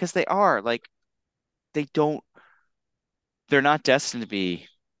yeah, because they are like they don't they're not destined to be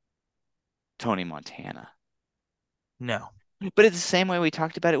Tony Montana. No. But it's the same way we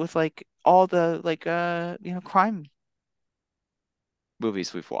talked about it with like all the like crime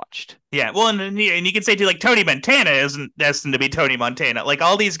movies we've watched. Yeah, well, and you can say too, like Tony Montana isn't destined to be Tony Montana. Like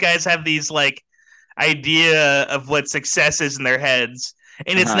all these guys have these like idea of what success is in their heads,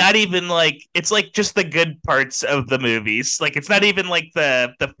 and it's Uh-huh. not even like it's like just the good parts of the movies. Like it's not even like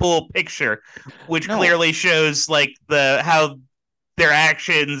the full picture, which No. clearly shows like the how their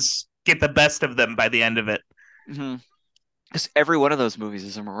actions get the best of them by the end of it. Hmm. Because every one of those movies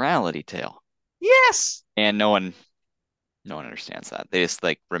is a morality tale, Yes. and no one understands that. They just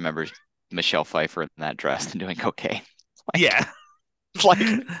like remember Michelle Pfeiffer in that dress and doing cocaine. Like, Yeah.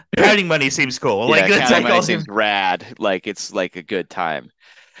 like, Counting money seems cool. Like yeah, that's counting like money all. seems rad. Like it's like a good time.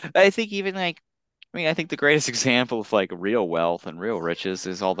 I think even like, I mean, I think the greatest example of like real wealth and real riches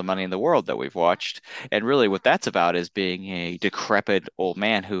is All the Money in the World that we've watched. And really what that's about is being a decrepit old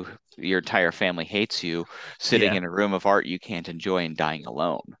man who your entire family hates you, sitting Yeah. in a room of art you can't enjoy and dying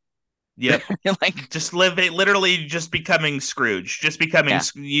alone. Yep. Like, Just live it, literally just becoming Scrooge, just becoming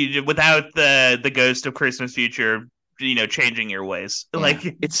yeah, without the ghost of Christmas future, changing your ways. yeah. Like,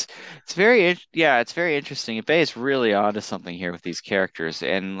 Yeah, it's very interesting. Bay is really onto something here with these characters.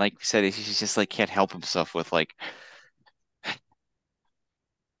 And like we said, he's just like can't help himself with like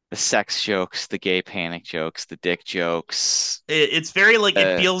the sex jokes, the gay panic jokes, the dick jokes. it's very like Uh,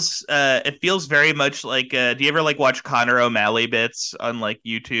 it feels very much like do you ever like watch Connor O'Malley bits on like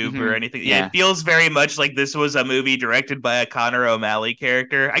YouTube or anything? Yeah, it yeah. feels very much like this was a movie directed by a Connor O'Malley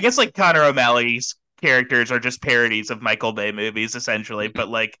character. I guess like Connor O'Malley's characters are just parodies of Michael Bay movies essentially, but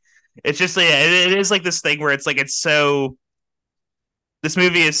like it's just yeah, it is like this thing where it's like it's so this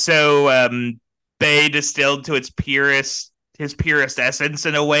movie is so Bay distilled to its purest his purest essence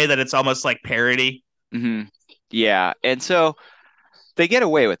in a way that it's almost like parody. Hmm. Yeah, and so they get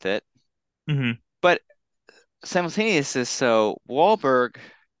away with it, Mm-hmm. but simultaneously, so Wahlberg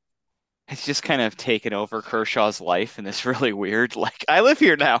has just kind of taken over Kershaw's life in this really weird, like, I live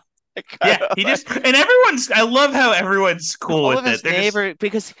here now. Like, kind Yeah, of he just like and everyone's. I love how everyone's cool all of with it. his They're just neighbor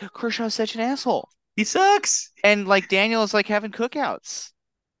because Kershaw's such an asshole, he sucks. and like Daniel is like having cookouts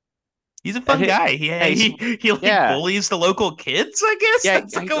He's a at fun it. guy. Yeah, he's He like yeah, bullies the local kids. I guess yeah,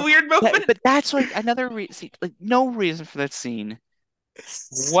 that's like a weird moment. but that's like another reason, like no reason for that scene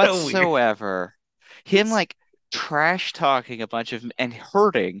It's so weird. whatsoever. Him It's like trash talking a bunch of and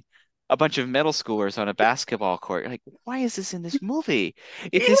hurting a bunch of middle schoolers on a basketball court. You're like, why is this in this movie?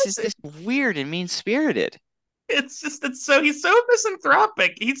 This is yes. just weird and mean-spirited. It's just it's so he's so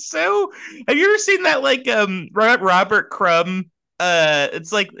misanthropic. He's so. Have you ever seen that like Robert Crumb?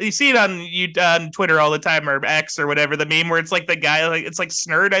 It's like you see it on Twitter all the time or X or whatever the meme where it's like the guy like it's like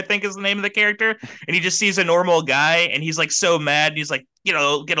Snurd I think is the name of the character and he just sees a normal guy and he's like so mad and he's like get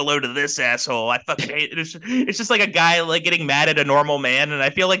a load of this asshole I fucking hate it. It's just like a guy like getting mad at a normal man and I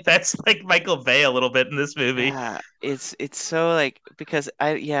feel like that's like Michael Bay a little bit in this movie. Yeah, it's so like because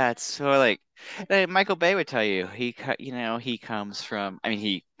it's so like Michael Bay would tell you he comes from, I mean,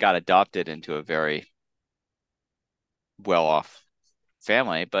 he got adopted into a very well-off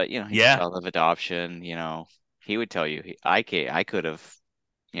family, but he's a Yeah. child of adoption, he would tell you I could have,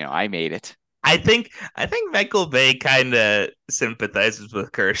 I made it. I think Michael Bay kind of sympathizes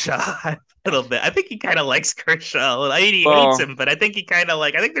with Kershaw a little bit. I think he kind of likes Kershaw. I mean, he hates Well, him, but I think he kind of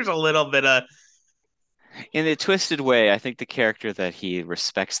like. I think there's a little bit of in a twisted way, I think the character that he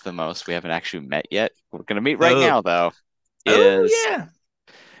respects the most, we haven't actually met yet. We're gonna meet right oh now, though, is yeah.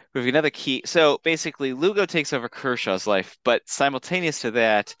 we have another key. So basically, Lugo takes over Kershaw's life, but simultaneous to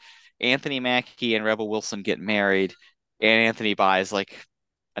that, Anthony Mackie and Rebel Wilson get married, and Anthony buys like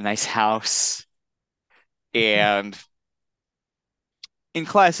a nice house, and in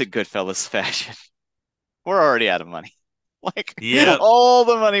classic Goodfellas fashion, we're already out of money. Like Yep. all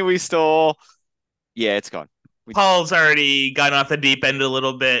the money we stole, yeah, it's gone. We Paul's already gone off the deep end a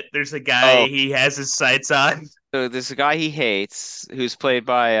little bit. There's a guy oh, he has his sights on. so there's a guy he hates who's played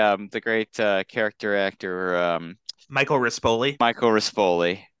by the great character actor Michael Rispoli. Michael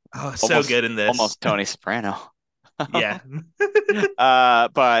Rispoli, Oh, so almost good in this. almost Tony Soprano. Yeah.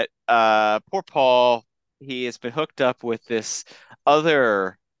 But poor Paul, he has been hooked up with this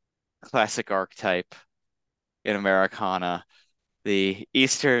other classic archetype in Americana, the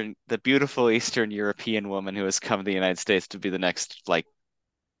beautiful Eastern European woman who has come to the United States to be the next like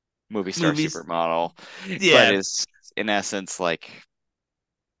movie star Movies. supermodel, but Yeah. is in essence like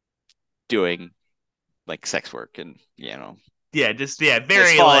doing like sex work and Yeah. Just yeah. has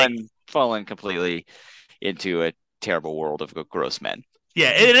Very like fallen completely into a terrible world of gross men.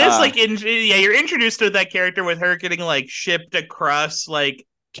 yeah, it is Uh, like yeah, you're introduced to that character with her getting like shipped across like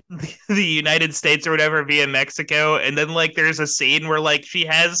the United States or whatever via Mexico, and then like there's a scene where like she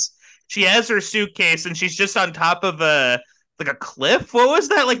has her suitcase and she's just on top of a like a cliff. What was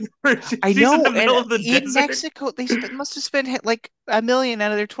that? Like I she's in the know, and middle of the in desert. Mexico, must have spent like 1 million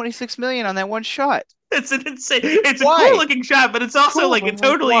out of their 26 million on that one shot. It's an insane. It's a cool Why? looking shot, but it's It's also cool, like but it like,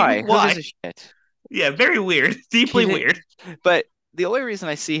 totally why? Who gives why. a shit? Yeah, very weird, deeply She's a, weird. but the only reason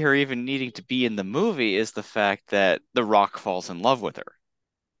I see her even needing to be in the movie is the fact that The Rock falls in love with her.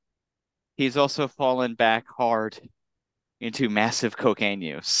 He's also fallen back hard into massive cocaine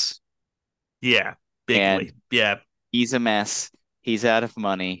use, Yeah, and bigly. Yeah. he's a mess. He's out of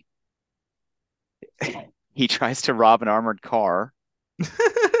money. He tries to rob an armored car,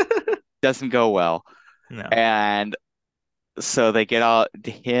 doesn't go well, No. and so they get all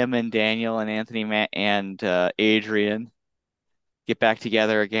him and Daniel and Anthony and Adrian get back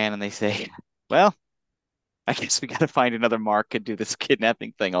together again, and they say, "Well, I guess we got to find another mark and do this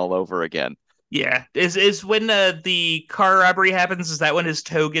kidnapping thing all over again." Yeah. Is when the car robbery happens, is that when his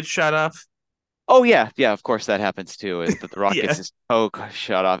toe gets shot off? Oh yeah, yeah, of course that happens too. Is that the Rock gets Yeah. his toe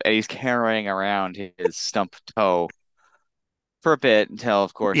shut off, and he's carrying around his stump toe for a bit until,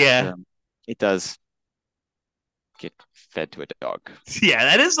 of course, Yeah. it does get fed to a dog. Yeah,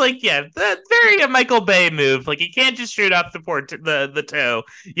 that is like yeah, that very a Michael Bay move. Like you can't just shoot off the toe.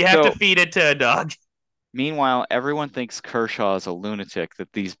 You have to So feed it to a dog. meanwhile, everyone thinks Kershaw is a lunatic,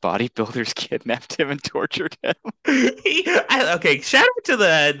 that these bodybuilders kidnapped him and tortured him. Okay, shout out to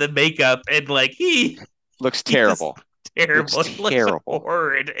the makeup and like Looks he is terrible. Looks terrible. It looks terrible.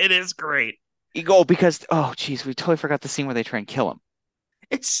 horrid. It is great. You go because oh geez, we totally forgot the scene where they try and kill him.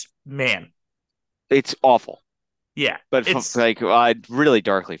 It's man. It's awful, Yeah. but It's like really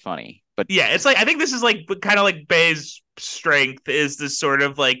darkly funny. But yeah, it's like I think this is like kind of like Bay's strength is this sort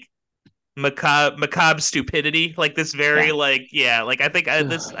of like macabre stupidity, like this very yeah, like yeah, like I think I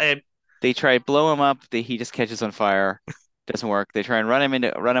they try to blow him up. He just catches on fire. Doesn't work. They try and run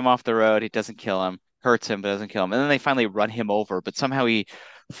him off the road. It doesn't kill him. Hurts him, but doesn't kill him. And then they finally run him over, but somehow he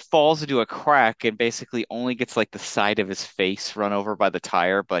falls into a crack and basically only gets like the side of his face run over by the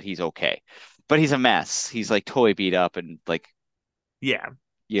tire, but he's okay. But he's a mess. He's like totally beat up and like, yeah,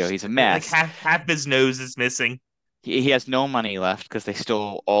 he's a like mess. half his nose is missing. He has no money left because they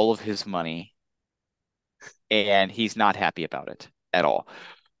stole all of his money, and he's not happy about it at all.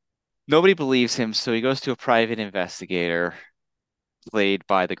 Nobody believes him, so he goes to a private investigator played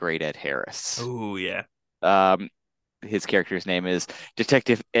by the great Ed Harris. Oh yeah. Um, his character's name is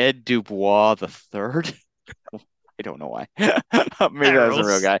Detective Ed Dubois the Third. I don't know why. Maybe That that was a real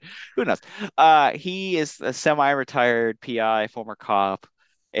rules. guy. Who knows? He is a semi-retired PI, former cop,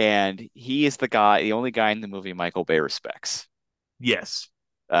 and he is the only guy in the movie Michael Bay respects. Yes.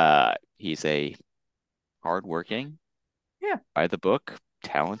 He's a hardworking, Yeah. by the book,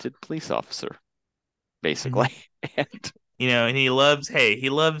 talented police officer, Mhm. basically. And And he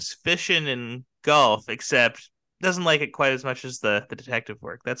loves fishing and golf, except doesn't like it quite as much as the detective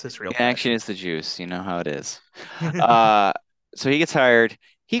work. That's his real action passion. is the juice, you know how it is. Uh, so he gets hired.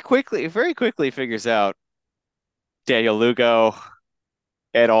 Very quickly figures out Daniel Lugo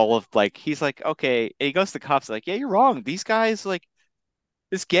and all of like he's like, okay, and he goes to the cops like, yeah, you're wrong. These guys like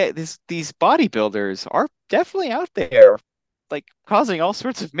these bodybuilders are definitely out there like causing all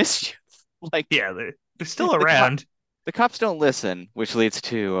sorts of mischief. Like Yeah, they're still the cop around. the cops don't listen, which leads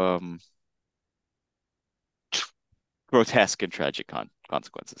to grotesque and tragic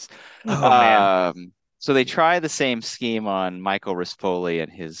consequences. Oh man. So they try the same scheme on Michael Rispoli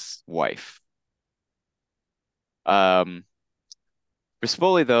and his wife. Um,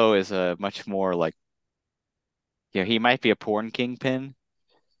 Rispoli, though, is a much more like, he might be a porn kingpin,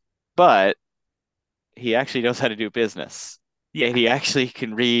 but he actually knows how to do business. And Yeah. he actually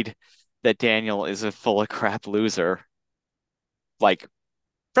can read that Daniel is a full of crap loser, like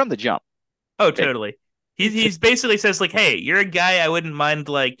from the jump. Oh, And totally. He's basically says like, "Hey, you're a guy I wouldn't mind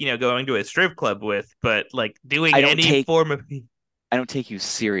like going to a strip club with, but like I doing don't any take form of I don't take you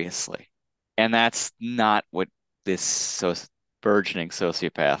seriously. And that's not what this burgeoning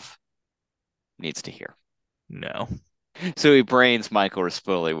sociopath needs to hear. no." So he brains Michael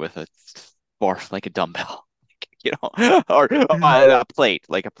Rispoli with a barf like a dumbbell, or a plate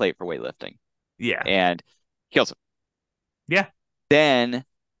for weightlifting, Yeah. and kills him. Yeah. Then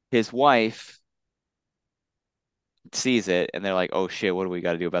his wife sees it, and they're like, "Oh shit, what do we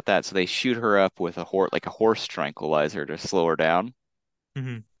got to do about that?" So they shoot her up with a horse tranquilizer to slow her down.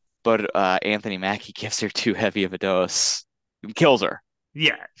 Hmm. But Anthony Mackie gives her too heavy of a dose and kills her.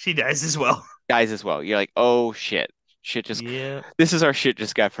 Yeah. She dies as well. Dies as well. You're like, "Oh shit." Shit just Yeah. this is our shit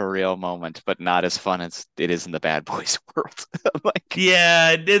just got for real moment, but not as fun as it is in the Bad Boys world. Like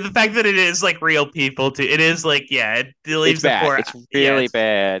Yeah, the fact that it is like real people too. It is like yeah, it it's leaves the bad. poor. It's Yeah, really it's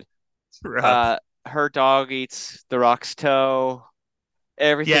bad. rough. Her dog eats the Rock's toe.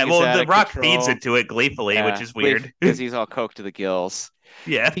 Yeah, Everything is well, out the of Rock feeds control. it to it gleefully, which Yeah, is Leaf weird. because he's all coked to the gills.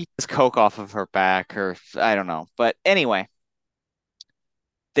 Yeah, He has coke off of her back, or I don't know. But anyway,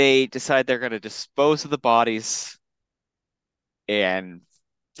 they decide they're going to dispose of the bodies and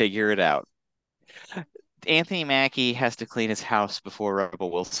figure it out. Anthony Mackie has to clean his house before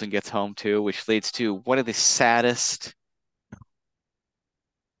Rebel Wilson gets home too, which leads to one of the saddest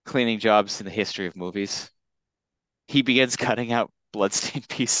cleaning jobs in the history of movies. He begins cutting out bloodstained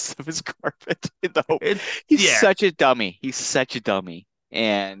pieces of his carpet in the hope. it He's yeah such a dummy. He's such a dummy.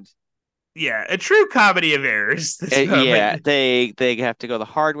 And yeah a true comedy of errors. This yeah, moment. they have to go to the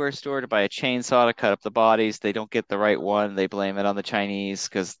hardware store to buy a chainsaw to cut up the bodies. They don't get the right one. They blame it on the Chinese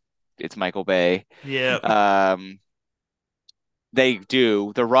because it's Michael Bay. Yeah, Um, they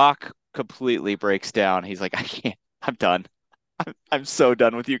do. The Rock completely breaks down. He's like, I can't. I'm done. I'm so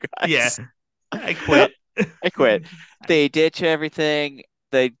done with you yeah. guys. I quit. I quit. They ditch everything.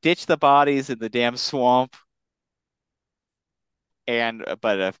 They ditch the bodies in the damn swamp. And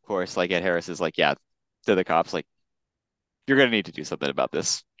but of course, like Ed Harris is like, yeah, to the cops, like, you're gonna need to do something about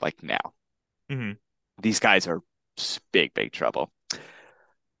this, like now. Mhm. These guys are big, big trouble.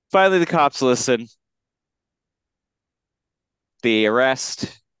 Finally, the cops listen. They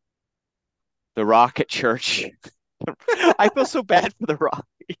arrest the Rock at church. I feel so bad for the Rock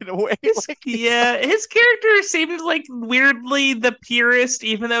in a way. His Like yeah, his character seemed like weirdly the purest,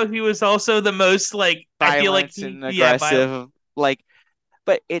 even though he was also the most like I feel like violence he and yeah, violent. aggressive. Like,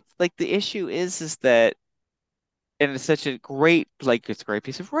 but it's like the issue is that, and it's such a great, like, it's a great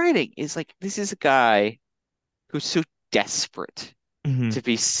piece of writing. Is like this is a guy who's so desperate Mhm. to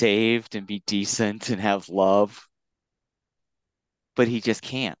be saved and be decent and have love, but he just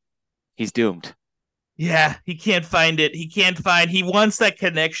can't. He's doomed. Yeah, he can't find it. He can't find. He wants that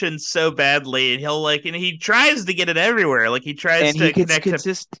connection so badly, and he'll like, and he tries to get it everywhere. Like he tries And he to gets connect to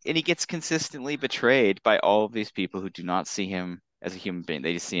consist and he gets consistently betrayed by all of these people who do not see him as a human being.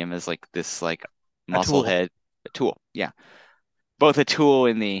 They just see him as like this like a muscle tool. head, a tool. Yeah. Both a tool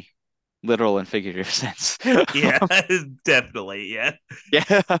in the literal and figurative sense. Yeah, definitely. Yeah.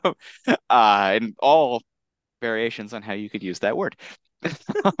 Yeah. And all variations on how you could use that word.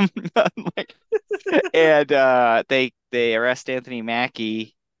 Um, like, and they arrest Anthony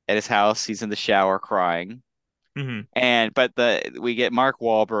Mackie at his house. He's in the shower crying. Hmm. And but the we get Mark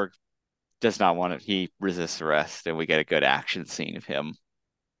Wahlberg does not want it. He resists arrest, and we get a good action scene of him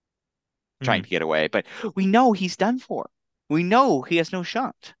trying Hmm. to get away. But we know he's done for. We know he has no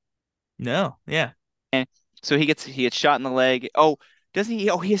shot. No. Yeah. And so he gets shot in the leg. Oh, doesn't he?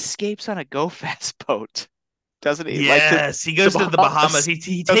 Oh, he escapes on a go fast boat, doesn't he? Like to Yes, he the goes to the Bahamas. Bahamas.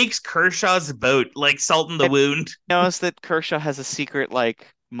 He And takes Kershaw's boat, like salt in the and wound. knows that Kershaw has a secret like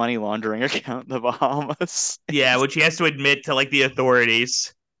money laundering account in the Bahamas. Yeah, which he has to admit to like the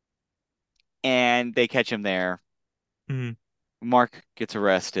authorities. And they catch him there. Mhm. Mark gets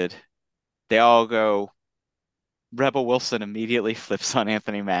arrested. They all go. Rebel Wilson immediately flips on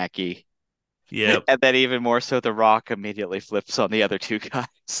Anthony Mackie. Yep. And then even more so, The Rock immediately flips on the other two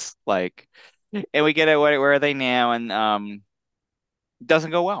guys. Like, and we get it. Where are they now? And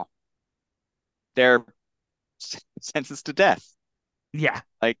doesn't go well. They're sentenced to death. Yeah.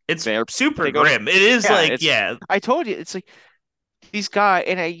 Like It's they're super they go to grim. It is yeah. like It's yeah, I told you it's like these guys,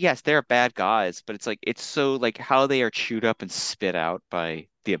 and yes, they're bad guys, but it's like it's so like how they are chewed up and spit out by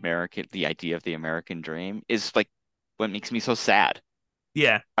the idea of the American dream is like what makes me so sad,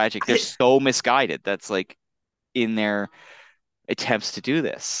 yeah. tragic. They're I, so misguided. That's like in their attempts to do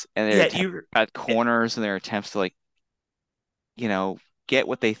this and their yeah, attempts you at corners and their attempts to like, you know, get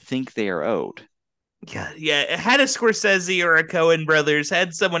what they think they are owed. yeah, yeah. Had a Scorsese or a Cohen brothers,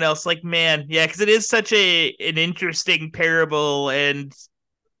 had someone else like man, yeah, because it is such a an interesting parable and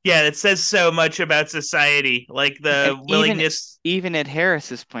yeah, it says so much about society, like And the willingness. even Ed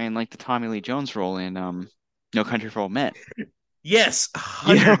Harris is playing like the Tommy Lee Jones role in No Country for Old Men. Yes,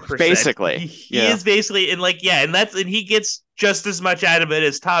 You know, 100%. basically. He Yeah. is basically and like yeah, and that's and he gets just as much out of it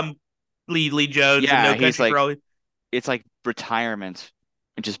as Tom Lee Jones in Yeah, No he's Country for like Old. it's like retirement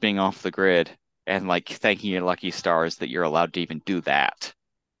and just being off the grid and like thanking your lucky stars that you're allowed to even do that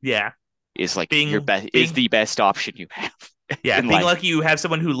Yeah, is like your being best is being the best option you have yeah, in being life. lucky you have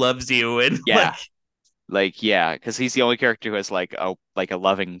someone who loves you and Yeah. like Like, yeah, because he's the only character who has like a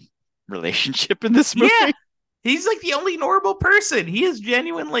loving relationship in this yeah, movie. He's like the only normal person. He is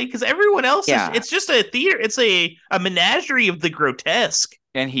genuinely because everyone else is. Yeah, It's just a theater. It's a menagerie of the grotesque.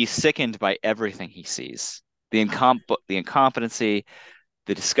 and he's sickened by everything he sees. The incompetency,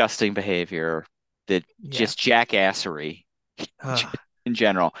 the disgusting behavior, the Yeah. just jackassery in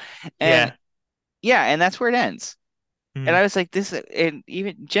general. And Yeah. yeah, and that's where it ends. And Mm-hmm. I was like, this, and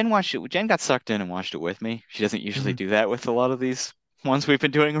even Jen watched it. Jen got sucked in and watched it with me. She doesn't usually do that with a lot of these ones we've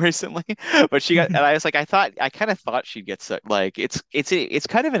been doing recently, but she got, Mm-hmm. and I was like, I kind of thought she'd get sucked. Like, it's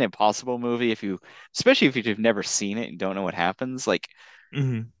kind of an impossible movie if you, especially if you've never seen it and don't know what happens, like,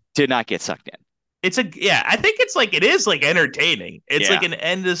 Mm-hmm. to not get sucked in. It's a yeah. I think it's like it is like entertaining. It's like Yeah. an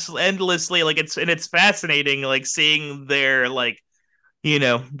endlessly like it's fascinating like seeing their like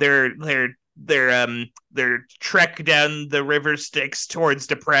their trek down the river Styx towards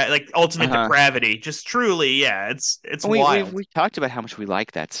like ultimate Uh-huh. depravity. Just truly, yeah, it's And we've wild. we talked about how much we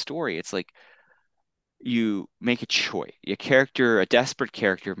like that story. It's like you make a choice. A desperate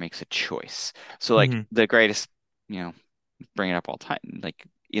character makes a choice. So like Mm-hmm. the greatest, you know, bring it up all the time, like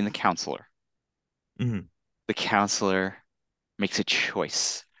in The Counselor. Mm-hmm. The counselor makes a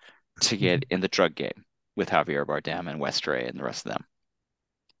choice to get in the drug game with Javier Bardem and Westray and the rest of them,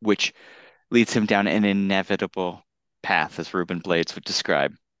 which leads him down an inevitable path, as Ruben Blades would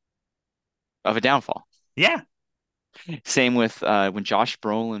describe, of a downfall. Yeah. Same with when Josh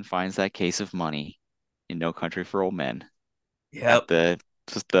Brolin finds that case of money in No Country for Old Men at Yep.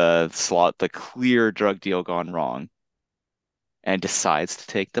 the clear drug deal gone wrong and decides to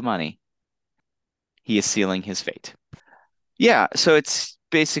take the money. He is sealing his fate. Yeah, so it's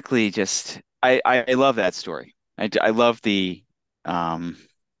basically just I love that story. I love the um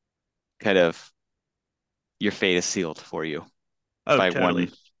kind of your fate is sealed for you Oh, by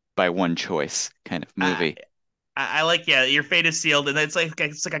totally. one choice kind of I movie. I like yeah. Your fate is sealed, and it's like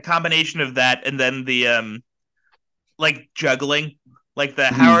a combination of that, and then the like juggling like the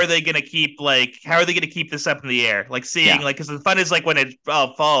Mhm. how are they gonna keep this up in the air like seeing Yeah. like because the fun is like when it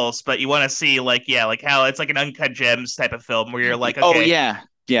falls but you want to see like yeah like how it's like an uncut gems type of film where you're like Oh okay yeah.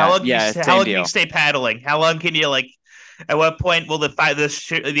 Yeah. Yeah. how Same long can you deal. stay paddling how long can you like at what point will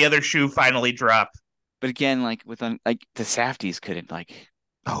the other shoe finally drop. But again, like like the Safdies could have like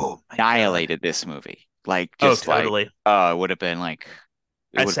Oh my god. annihilated this movie. Like Oh just like totally. it would have been like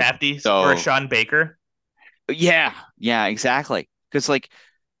it A would have been Safdie's or a so Sean Baker. yeah. Yeah, exactly. Because like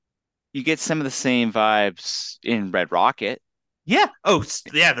you get some of the same vibes in Red Rocket, Yeah, oh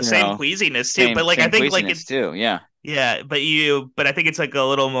yeah, the you same know, queasiness too but like I same think like queasiness it's too. Yeah. yeah, but I think it's like a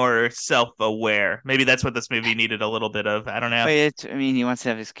little more self-aware. Maybe that's what this movie needed a little bit of. I don't know. But I mean, he wants to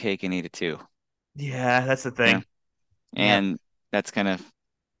have his cake and eat it too, Yeah, that's the you know? thing. Yeah. And that's kind of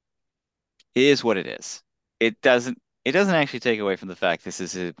it is what it is. It doesn't actually take away from the fact this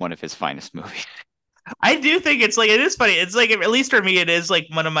is one of his finest movies. I do think it's like it is funny. It's like at least for me it is like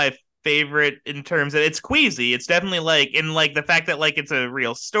one of my favorite in terms of it's queasy. It's definitely like in like the fact that like it's a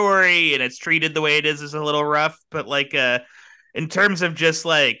real story and it's treated the way it is a little rough, but like in terms of just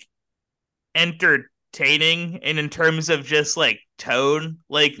like entertaining and in terms of just like tone,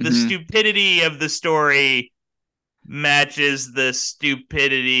 like the Hmm. stupidity of the story matches the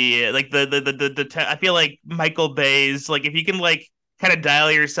stupidity like I feel like Michael Bay's like if you can like kind of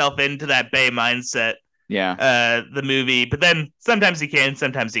dial yourself into that Bay mindset Yeah. the movie but then sometimes he can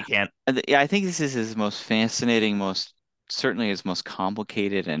sometimes he can't. Yeah, I think this is his most fascinating, most certainly his most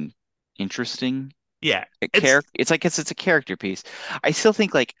complicated and interesting Yeah, it's character. It's a character piece. I still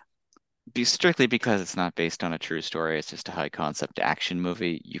think like strictly because it's not based on a true story, it's just a high concept action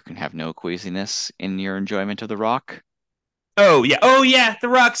movie. You can have no queasiness in your enjoyment of The Rock. oh yeah The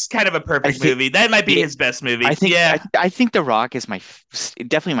Rock's kind of a I perfect think movie that might be it, his best movie. Yeah. I think The Rock is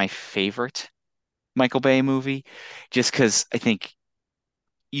definitely my favorite Michael Bay movie, just because I think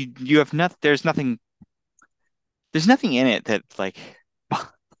you have not there's nothing in it that like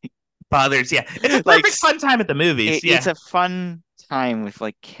Bothers, yeah, it's a like perfect fun time at the movies. it's Yeah. a fun time with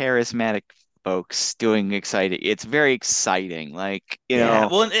like charismatic folks doing exciting. It's very exciting, like Yeah,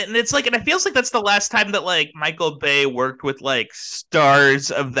 well, and it's like, and it feels like that's the last time that like Michael Bay worked with like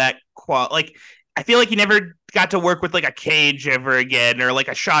stars of that qual. Like, I feel like he never got to work with like a Cage ever again, or like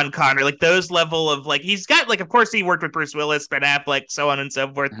a Sean Connery, like those level of like he's got like, of course, he worked with Bruce Willis, Ben Affleck, so on and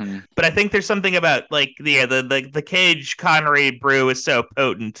so forth. mhm. But I think there's something about like the Cage Connery brew is so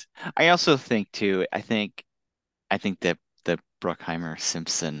potent. I also think too. I think that the Bruckheimer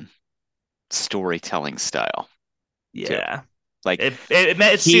Simpson storytelling style too. Yeah, Like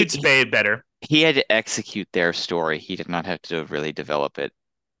it suits he Bay better. he had to execute their story. He did not have to really develop it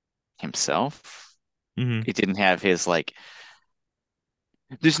himself. Mm-hmm. He didn't have his like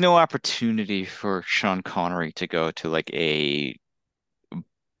There's no opportunity for Sean Connery to go to like a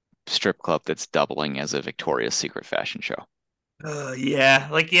strip club that's doubling as a Victoria's Secret fashion show. Yeah,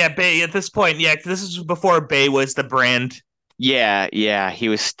 like yeah, Bay at this point, yeah, this is before Bay was the brand. Yeah, yeah, he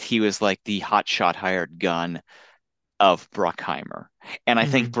was like the hotshot hired gun of Bruckheimer. And I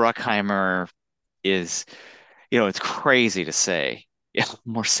think Hmm. Bruckheimer is, it's crazy to say, yeah,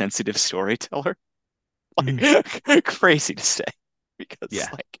 more sensitive storyteller. Hmm. Like crazy to say because Yeah.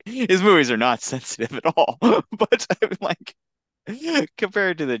 like his movies are not sensitive at all. But I'm like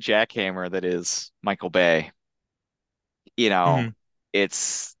compared to the jackhammer that is Michael Bay, you know, Hmm.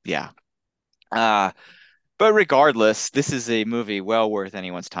 it's yeah. Uh, but regardless, this is a movie well worth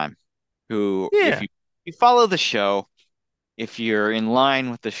anyone's time. Who, if Yeah. you follow the show, if you're in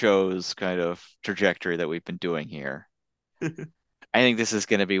line with the show's kind of trajectory that we've been doing here, I think this is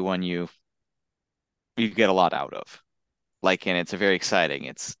going to be one you get a lot out of. Like, and it's a very exciting.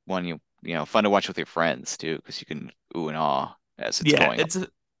 It's one fun to watch with your friends too, because you can ooh and ah as it's Yeah, going.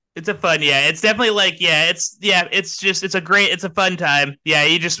 it's a fun, yeah. It's definitely like, it's just it's a fun time. Yeah,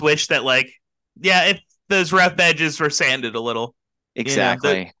 you just wish that like yeah, if those rough edges were sanded a little, you know,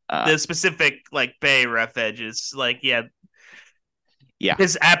 Exactly. the specific like Bay rough edges, like yeah, Yeah,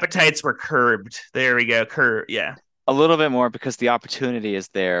 his appetites were curbed. There we go. Yeah. a little bit more because the opportunity is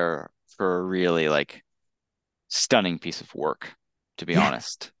there for a really like stunning piece of work, to be Yeah.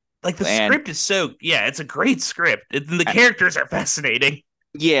 honest. Like the And script is so yeah, it's a great script. The uh, characters are fascinating.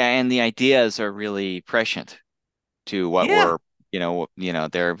 yeah, and the ideas are really prescient to what Yeah. we're,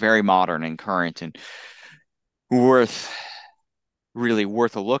 they're very modern and current and worth really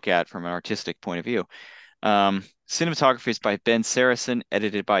worth a look at from an artistic point of view. Cinematography is by Ben Saracen,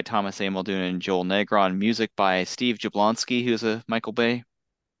 edited by Thomas A. Muldoon and Joel Negron, music by Steve Jablonsky, who's a Michael Bay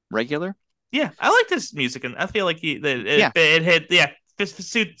regular. Yeah, I like this music, and I feel like Yeah, it hit yeah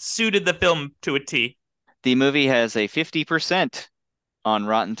suited the film to a T. the movie has a 50% on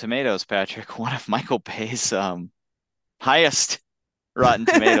Rotten Tomatoes, Patrick, one of Michael Bay's highest Rotten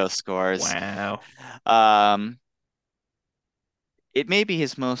Tomatoes scores. Wow. Um, it may be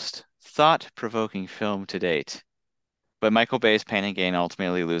his most thought-provoking film to date, but Michael Bay's Pain and Gain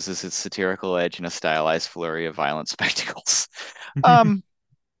ultimately loses its satirical edge in a stylized flurry of violent spectacles. Um,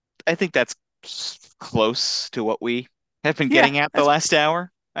 I think that's close to what we have been Yeah, getting at the last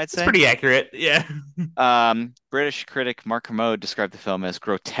hour, I'd that's say. pretty accurate. Yeah. British critic Mark Kermode described the film as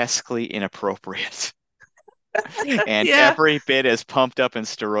grotesquely inappropriate and Yeah. every bit as pumped up and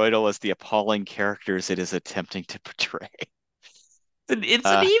steroidal as the appalling characters it is attempting to portray. It's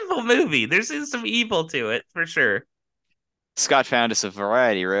an Uh, evil movie. There's some evil to it for sure. Scott Foundas of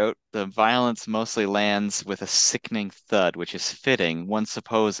Variety wrote, the violence mostly lands with a sickening thud, which is fitting, one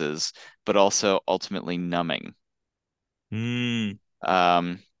supposes, but also ultimately numbing. Hmm.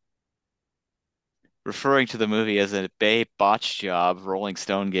 Um, Referring to the movie as a Bay botch job, Rolling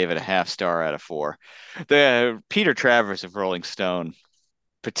Stone gave it a half star out of four. The Peter Travers of Rolling Stone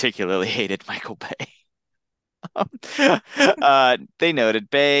particularly hated Michael Bay. They noted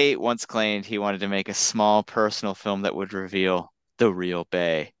Bay once claimed he wanted to make a small personal film that would reveal the real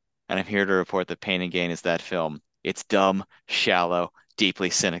Bay. And I'm here to report that Pain and Gain is that film. It's dumb, shallow,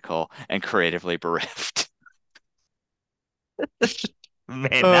 deeply cynical, and creatively bereft.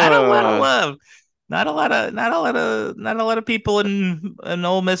 Man, not a lot of Uh, love. Not a lot of people in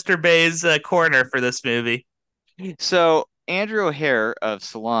old Mr. Bay's corner for this movie. so Andrew O'Hare of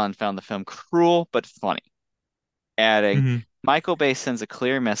Salon found the film cruel but funny, adding, Hmm. Michael Bay sends a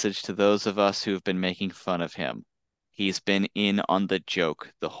clear message to those of us who've been making fun of him. He's been in on the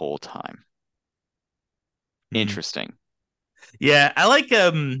joke the whole time. Interesting. Yeah, I like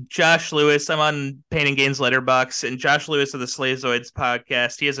Josh Lewis. I'm on Pain and Gains Letterbox, and Josh Lewis of the Slazoids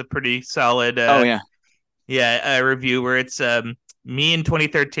podcast. He has a pretty solid Oh yeah. review where it's me in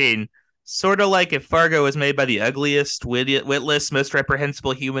 2013. Sort of like if Fargo was made by the ugliest, witless, most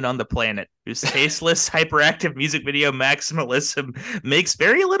reprehensible human on the planet, whose tasteless, hyperactive music video maximalism makes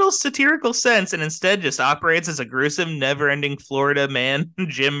very little satirical sense and instead just operates as a gruesome, never ending Florida man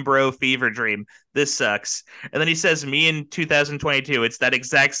Jim Bro fever dream. This sucks. And then he says, me in 2022, it's that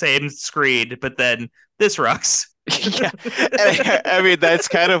exact same screed, but then this rocks. Yeah. And I mean, that's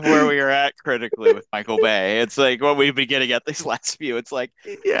kind of where we are at critically with Michael Bay. It's like what we've been getting at these last few. It's like,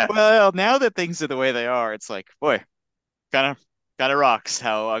 Yeah. well, now that things are the way they are, it's like, boy, kind of kind of rocks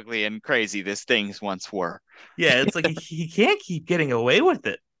how ugly and crazy these things once were. Yeah, it's like he can't keep getting away with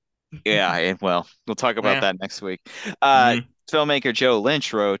it. Yeah, well, we'll talk about Yeah. that next week. Uh, Mm-hmm. Filmmaker Joe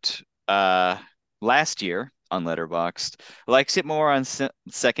Lynch wrote last year on Letterboxd, likes it more on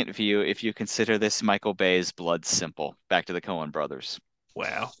second view if you consider this Michael Bay's Blood Simple, back to the Coen brothers.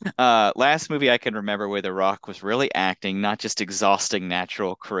 Wow. Last movie I can remember where The Rock was really acting, not just exhausting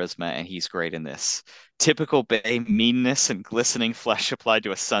natural charisma, and he's great in this. Typical Bay meanness and glistening flesh applied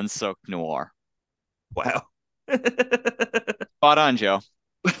to a sun-soaked noir. Wow. Spot on, Joe.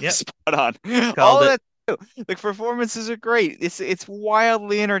 Yep. Spot on. Called All of it. that too. The performances are great. It's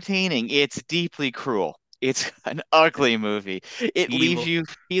wildly entertaining. It's deeply cruel. It's an ugly movie. It leaves Evil. you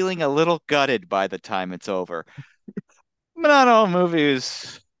feeling a little gutted by the time it's over. But not all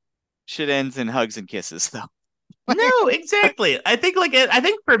movies should end in hugs and kisses, though. No, exactly. I think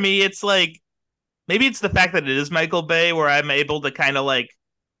for me it's like maybe it's the fact that it is Michael Bay where I'm able to kind of like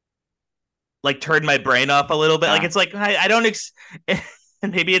turn my brain off a little bit. Like Yeah. it's like I don't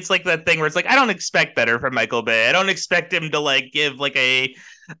and maybe it's like that thing where it's like I don't expect better from Michael Bay. I don't expect him to like give like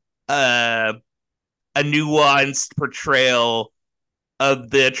uh a nuanced portrayal of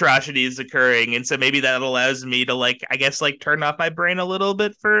the atrocities occurring, and so maybe that allows me to like I guess like turn off my brain a little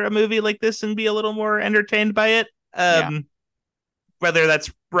bit for a movie like this and be a little more entertained by it. Yeah. Whether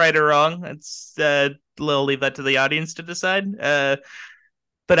that's right or wrong, it's we'll leave that to the audience to decide.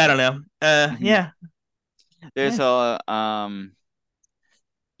 But I don't know. Mhm. Yeah, There's yeah. a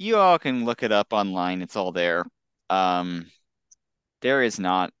you all can look it up online. It's all there. Um, there is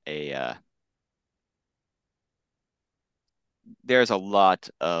not a there's a lot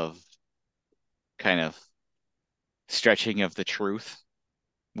of kind of stretching of the truth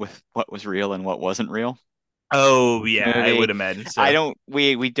with what was real and what wasn't real. Oh yeah, I would Movie. imagine I so. don't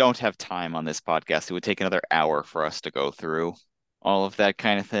we don't have time on this podcast. It would take another hour for us to go through all of that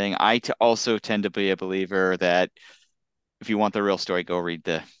kind of thing. Also tend to be a believer that if you want the real story, go read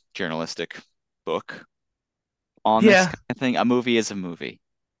the journalistic book on this Yeah, kind of thing. A movie is a movie.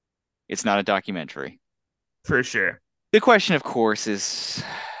 It's not a documentary. for sure. The question, of course, is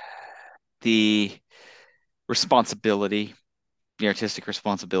the responsibility, the artistic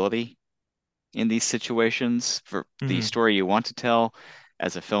responsibility in these situations for the Hmm. story you want to tell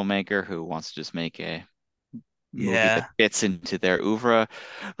as a filmmaker who wants to just make a movie that Yeah. fits into their oeuvre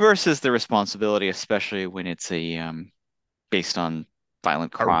versus the responsibility, especially when it's a based on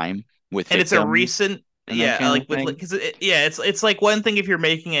violent A- crime with and it's a victims recent, and that yeah, kind of like with thing. because yeah, it's like one thing if you're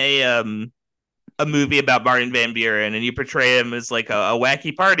making a movie about Martin Van Buren and you portray him as like a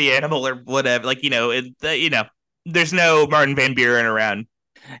wacky party animal or whatever, like there's no Martin Van Buren around.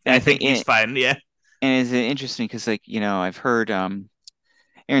 And I I think think he's fine. Yeah, and it's interesting because like, I've heard Aaron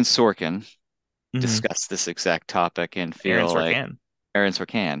Sorkin hmm. discuss this exact topic and Aaron feel like Sorkin. Aaron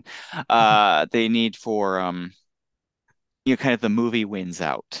Sorkin, they need for kind of the movie wins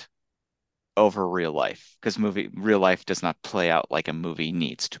out over real life because movie real life does not play out like a movie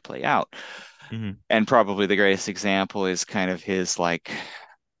needs to play out. Hmm. And probably the greatest example is kind of his like,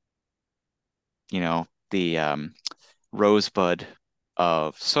 the Rosebud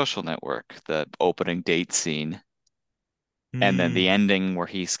of Social Network, the opening date scene, and then the Mm. ending where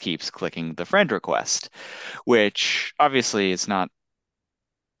he keeps clicking the friend request, which obviously is not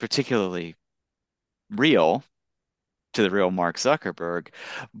particularly real to the real Mark Zuckerberg,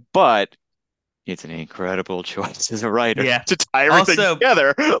 but it's an incredible choice as a writer Yeah. to tie everything Also,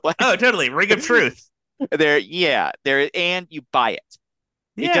 together. Like oh, totally. Ring of Truth. and you buy it.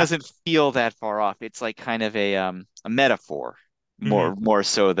 It Yeah. doesn't feel that far off. It's like kind of a metaphor Hmm. more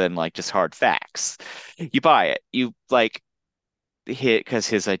so than like just hard facts. You buy it. You like hit because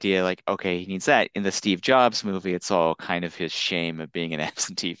his idea, like, okay, he needs that. In the Steve Jobs movie, it's all kind of his shame of being an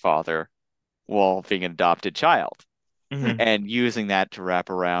absentee father while being an adopted child Hmm. and using that to wrap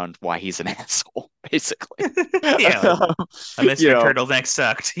around why he's an asshole, basically. Yeah, like a You Mr. know, Turtleneck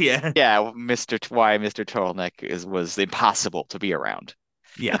sucked. Yeah. yeah, why Mr. Turtleneck was impossible to be around.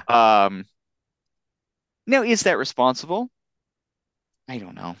 Yeah. Um, Now, is that responsible? I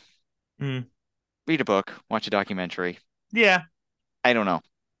don't know. Mm. Read a book, watch a documentary. Yeah. I don't know.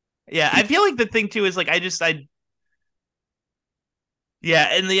 Yeah. I feel like the thing too is like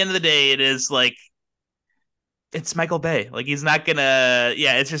yeah, in the end of the day, it is like it's Michael Bay. Like he's not gonna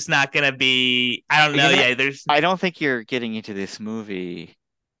yeah, it's just not gonna be I don't know. You're not, Yeah, there's I don't think you're getting into this movie.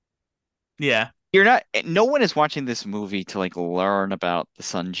 yeah. You're not, no one is watching this movie to like learn about the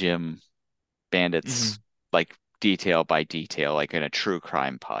Sun Jim bandits, Hmm. like detail by detail, like in a true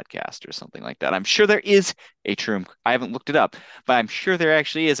crime podcast or something like that. I'm sure there is I haven't looked it up, but I'm sure there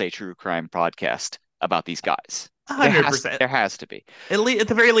actually is a true crime podcast about these guys. There has, 100%. there has to be. At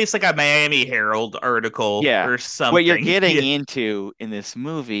the very least like a Miami Herald article Yeah. or What you're something. getting Yeah. into in this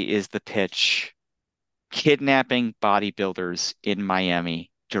movie is the pitch kidnapping bodybuilders in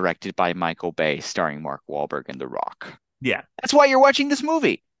Miami, directed by Michael Bay, starring Mark Wahlberg and The Rock. Yeah. That's why you're watching this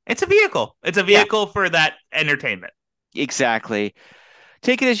movie. It's a vehicle. It's a Yeah, vehicle for that entertainment. exactly.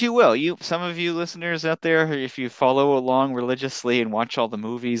 take it as you will. Some of you listeners out there, if you follow along religiously and watch all the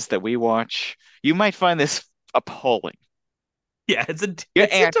movies that we watch, you might find this appalling. Yeah, Yeah,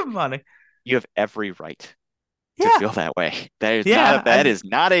 it's a and demonic. you have every right to Yeah, feel that way. yeah. That is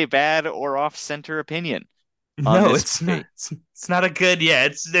not a bad or off-center opinion on No, this it's not. movie. It's not a good. Yeah,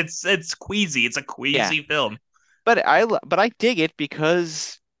 it's queasy. It's a Yeah, queasy film. but I dig it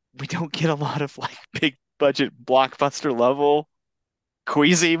because we don't get a lot of like big budget blockbuster level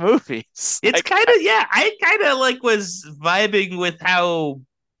queasy movies. It's Like kind of yeah. I kind of like was vibing with how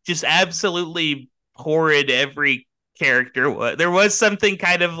just absolutely horrid every character was. There was something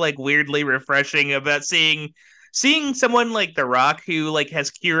kind of like weirdly refreshing about seeing someone like The Rock who like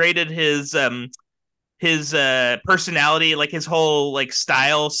has curated his personality, like his whole like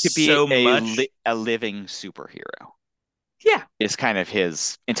style to be so much. a living superhero Yeah, is kind of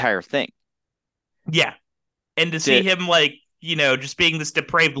his entire thing. yeah. And to see To him like just being this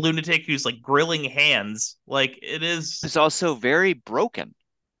depraved lunatic who's like grilling hands, like it is. It's also very broken,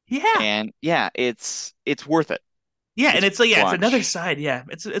 Yeah, and yeah, it's worth it. yeah, and It's it's like yeah, it's another watch. side. Yeah,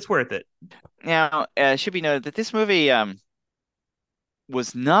 it's worth it. Now, it should be noted that this movie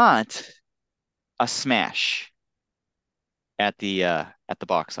was not a smash at the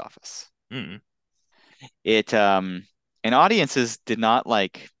box office. Mm. It and audiences did not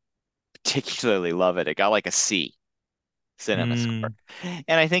like particularly love it. It got like a C cinema score. Mm.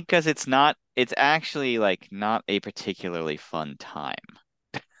 And I think because it's actually like not a particularly fun time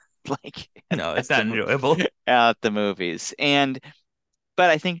like No, it's not enjoyable. at the movies. But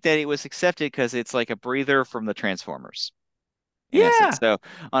I think that it was accepted because it's like a breather from the Transformers in essence. Yeah, So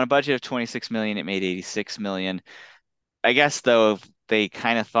on a budget of 26 million, it made 86 million. I guess though they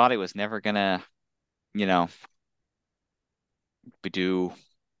kind of thought it was never gonna, you know, do,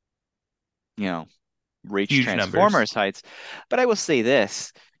 you know, reach huge numbers. Transformers heights. But I will say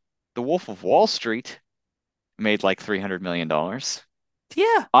this, The Wolf of Wall Street made like $300 million.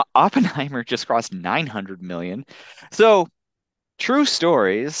 Yeah, Oppenheimer just crossed 900 million. So true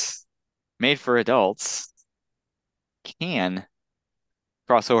stories made for adults can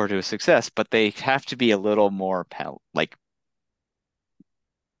cross over to a success, but they have to be a little more palatable,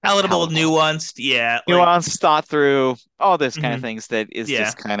 palatable, nuanced. Yeah, like nuanced, thought through, all those kind of mhm. things that is Yeah,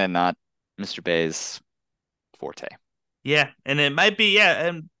 just kind of not Mr. Bay's forte. yeah, and it might be yeah,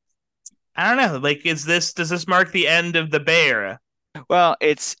 and I don't know. Like, does this mark the end of the Bay era? Well,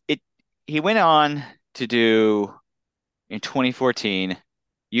 he went on to do in 2014,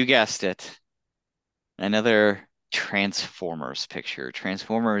 you guessed it, another Transformers picture,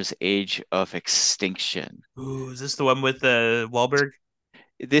 Transformers Age of Extinction. Ooh, is this the one with Wahlberg?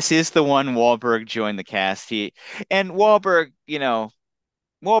 This is the one Wahlberg joined the cast. He and Wahlberg,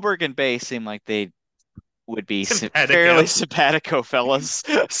 Wahlberg and Bay seem like they would be fairly Simpatico. simpatico fellas.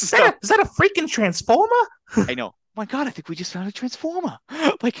 So Is that a freaking transformer? I know. Oh my God, I think we just found a Transformer.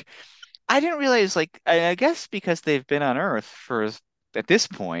 Like I didn't realize. Like I guess because they've been on Earth for at this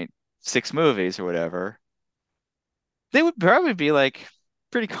point 6 movies or whatever, they would probably be like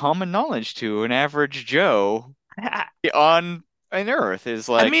pretty common knowledge to an average Joe I, on Earth. Is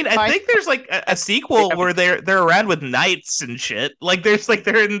I like mean, I I think there's like a they sequel have a where they're around with knights and shit. Like there's like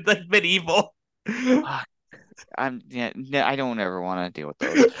they're in like medieval. ah, I'm yeah, I don't ever want to deal with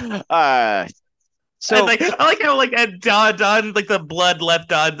those. Uh, And so like I like how like Don like the blood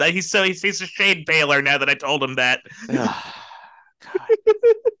left on. He's a shade paler now that I told him that. God.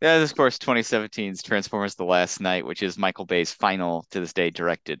 Yeah, this is, of course, 2017's Transformers: The Last Knight, which is Michael Bay's final, to this day,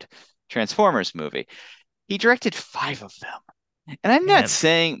 directed Transformers movie. He directed 5 of them. And I'm not Man,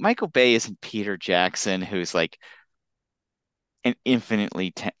 saying Michael Bay isn't Peter Jackson, who's like an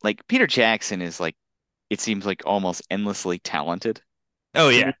like Peter Jackson is like it seems like almost endlessly talented oh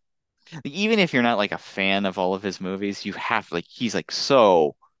to me. yeah, Like, even if you're not like a fan of all of his movies, you have like he's like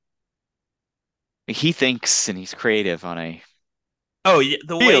so he thinks and he's creative on a oh yeah.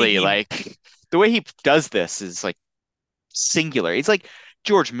 The way really he, like the way he does this is like singular. He's like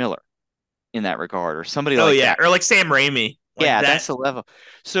George Miller in that regard, or somebody oh like yeah, that. or like Sam Raimi, like Yeah, that. that's the level.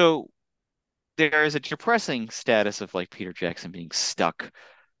 So there is a depressing status of like Peter Jackson being stuck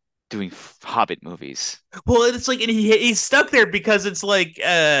doing Hobbit movies. Well, it's like and he's stuck there because it's like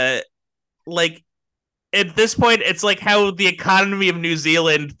at this point, it's like how the economy of New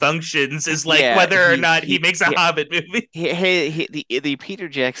Zealand functions is like Yeah, whether or not he makes a Hobbit movie. the Peter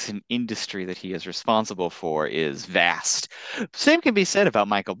Jackson industry that he is responsible for is vast. Same can be said about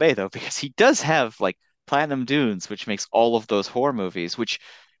Michael Bay though, because he does have like Platinum Dunes, which makes all of those horror movies, which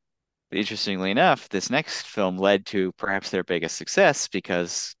interestingly enough, this next film led to perhaps their biggest success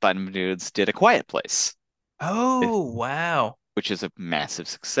because Platinum Dunes did A Quiet Place. Oh wow. which is a massive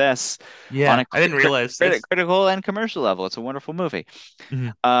success on Yeah, a I didn't realize this. critical and commercial level. It's a wonderful movie.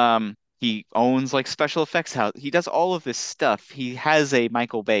 Mhm. He owns like special effects house. He does all of this stuff. He has a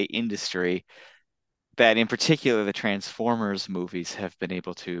Michael Bay industry that, in particular, the Transformers movies have been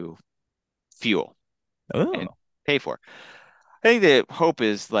able to fuel and Oh. pay for. I think the hope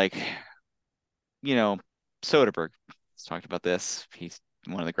is like, you know, Soderbergh has talked about this. He's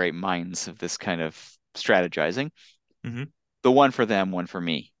one of the great minds of this kind of strategizing. Hmm. The one for them, one for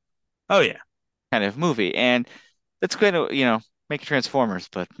me Oh yeah. kind of movie. And that's going to, make a Transformers,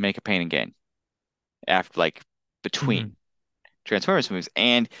 but make a Pain and Gain after like between Hmm. Transformers movies.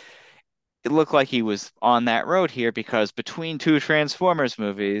 And it looked like he was on that road here because between two Transformers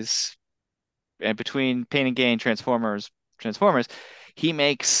movies and between Pain and Gain, Transformers, he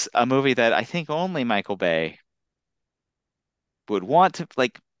makes a movie that I think only Michael Bay would want to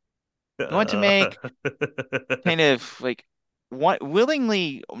make, kind of like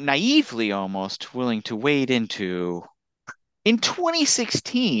willingly, naively almost willing to wade into in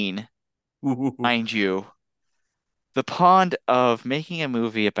 2016, mind you, the pond of making a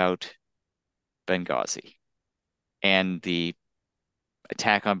movie about Benghazi and the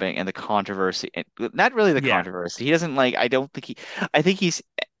attack on Beng and the controversy, and not really the Yeah. controversy. He doesn't like, I don't think I think he's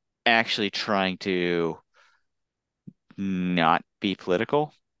actually trying to not be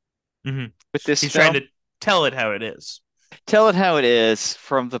political Hmm. with this He's trying film. to tell it how it is. Tell it how it is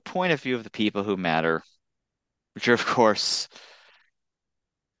from the point of view of the people who matter, which are, of course,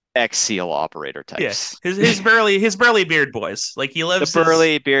 ex-SEAL operator Yeah. types. His burly beard boys. Like he The loves his.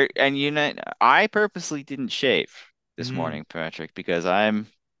 burly beard, and I purposely didn't shave this Mhm. morning, Patrick, because I in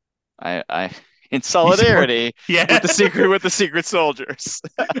You support. solidarity Yeah. with the secret soldiers.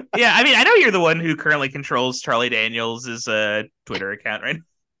 Yeah. I mean, I know you're the one who currently controls Charlie Daniels' Twitter account, right?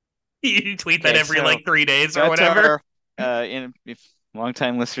 You tweet that Okay, every so like 3 days or that's whatever. our in if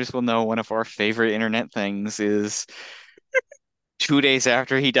longtime listeners will know, one of our favorite internet things is 2 days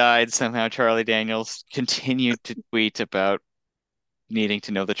after he died, somehow Charlie Daniels continued to tweet about needing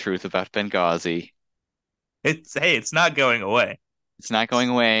to know the truth about Benghazi. It's not going away. It's not going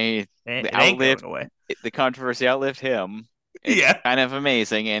away. The It ain't going outlived away. the controversy outlived him. It's Yeah. kind of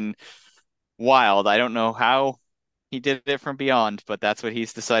amazing and wild. I don't know how he did it from beyond, but that's what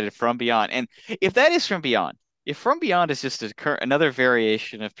he's decided from beyond. And if that is from beyond, if from beyond is just another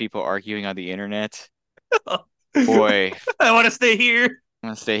variation of people arguing on the internet, boy, I want to stay here. I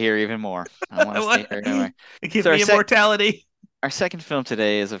want to stay here even more. I want I to stay want here even more. give So me immortality. our second film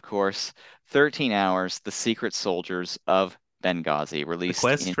today is, of course, 13 Hours: The Secret Soldiers of Benghazi, The released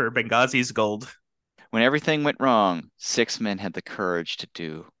quest in for Benghazi's gold. when everything went wrong. Six men had the courage to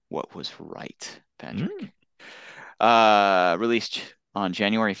do what was right. Mm. Patrick. Released on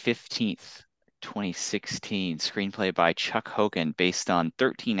January 15th, 2016. Screenplay by Chuck Hogan, based on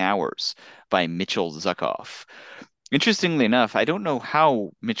 13 Hours by Mitchell Zuckoff. Interestingly enough, I don't know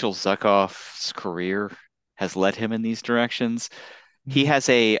how Mitchell Zuckoff's career has led him in these directions. He Mm. has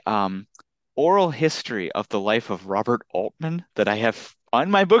a oral history of the life of Robert Altman that I have on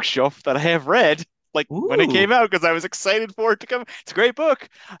my bookshelf that I have read like when it came Ooh. out because I was excited for it to come. It's a great book.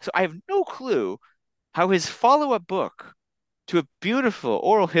 So I have no clue how his follow-up book to a beautiful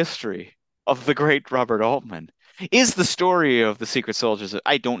oral history of the great Robert Altman is the story of the Secret Soldiers.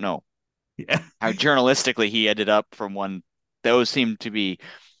 I don't know Yeah. how journalistically he ended up from one. Those seem to be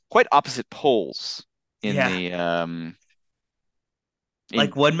quite opposite poles in Yeah. the Like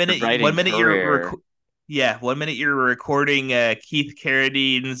in the one writing minute career. yeah, 1 minute you're recording Keith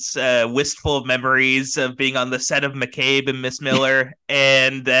Carradine's wistful memories of being on the set of McCabe and Miss Miller,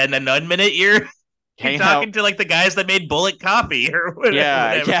 and then another minute you're Hanging out. talking to like the guys that made Bullet Coffee or Yeah,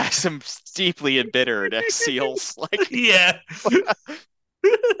 whatever. yeah, some deeply embittered ex-SEALs. Like, Yeah.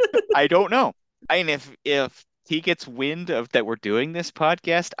 I don't know. I mean, if he gets wind of that we're doing this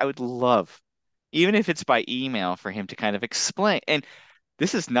podcast, I would love, even if it's by email, for him to kind of explain. And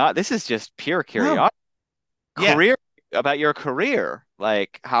this is just pure No. curiosity. Yeah. Career about your career,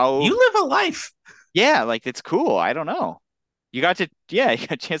 like how, You live a life. yeah, like it's cool. I don't know. Yeah, you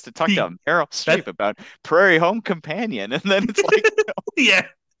got a chance to talk to Meryl Streep That about Prairie Home Companion, and then it's like, yeah.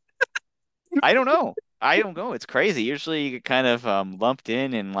 I don't know. I don't know. It's crazy. Usually you get kind of lumped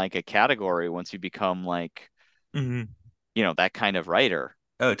in like a category once you become like, Hmm. that kind of writer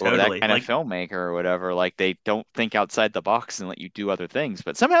Oh, or that totally. kind of Like filmmaker or whatever. Like they don't think outside the box and let you do other things.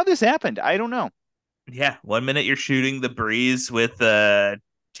 But somehow this happened. I don't know. yeah, 1 minute you're shooting the breeze with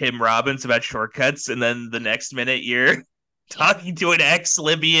Tim Robbins about shortcuts, and then the next minute you're Yeah. talking to an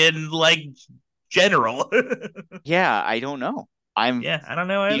ex-Libyan like general. Yeah, I don't know. I'm Yeah, I don't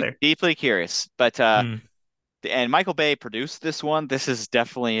know either. deeply curious. But Mm. and Michael Bay produced this one. This is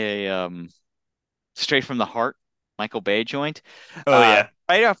definitely a straight from the heart Michael Bay joint. Oh yeah.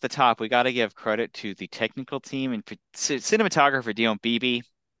 Right off the top, we got to give credit to the technical team and cinematographer Dion Beebe,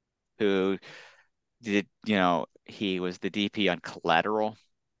 who did, he was the DP on Collateral,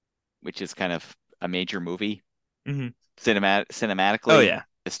 which is kind of a major movie Hmm. Oh cinematically, yeah.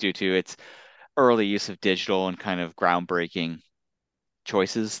 just due to its early use of digital and kind of groundbreaking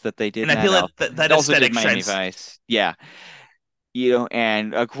choices that they did And in I feel that. that It also did aesthetic Miami shines. Vice. Yeah.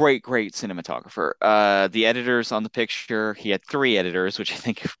 And a great cinematographer. The editors on the picture, he had three editors, which I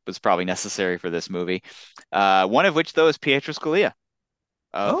think was probably necessary for this movie. One of which, though, is Pietro Scalia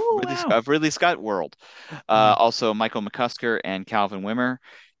Oh wow. of Ridley Scott World. Hmm. Also Michael McCusker and Calvin Wimmer,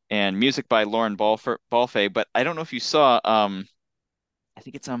 and music by Lauren Balfe. But I don't know if you saw. I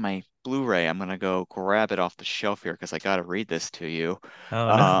think it's on my Blu-ray. I'm gonna go grab it off the shelf here because I gotta read this to you.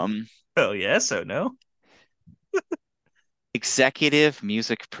 Oh no. Um, Oh yes. Oh no. Executive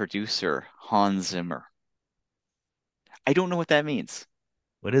music producer Hans Zimmer. I don't know what that means.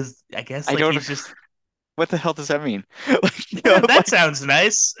 What is? I guess I like don't. he's just. What the hell does that mean? That sounds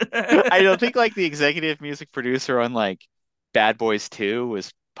nice. I don't think like the executive music producer on like Bad Boys 2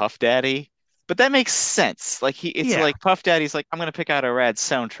 was Puff Daddy, but that makes sense. It's Yeah. like Puff Daddy's like, I'm gonna pick out a rad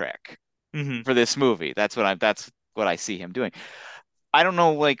soundtrack Hmm. for this movie. That's what I see him doing. I don't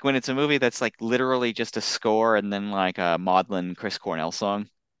know, like when it's a movie that's like literally just a score and then like a maudlin Chris Cornell song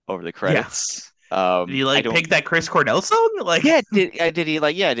over the Yeah. credits. Did you I like don't. pick that Chris Cornell song? Like, Yeah, did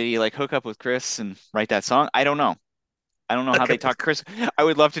he like hook up with Chris and write that song? I don't know. I don't know how okay. they talked Chris. I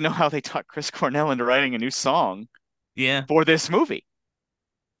would love to know how they talked Chris Cornell into writing a new song Yeah. for this movie.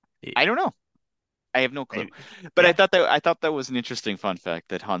 Y- I don't know. I have no clue. Maybe. But Yeah. I thought that was an interesting fun fact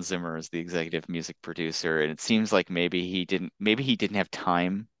that Hans Zimmer is the executive music producer, and it seems like maybe he didn't have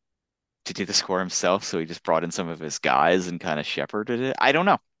time to do the score himself, so he just brought in some of his guys and kind of shepherded it. I don't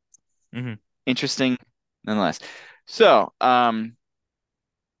know. Hmm. Interesting nonetheless. So,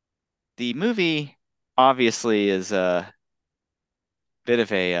 the movie obviously is a bit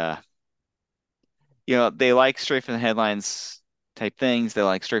of a they like straight from the headlines type things. They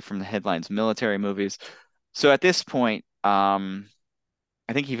like straight from the headlines military movies. So at this point,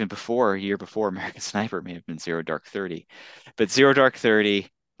 I think even before, a year before, American Sniper may have been Zero Dark 30. But Zero Dark 30,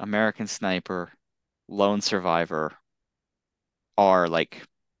 American Sniper, Lone Survivor are like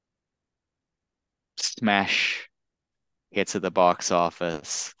smash hits at the box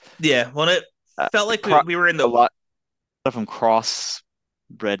office. Yeah. Well, it felt like Cro we were in a the. lot of them cross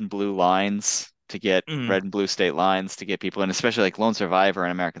red and blue lines to get Mm. red and blue state lines to get people, and especially like Lone Survivor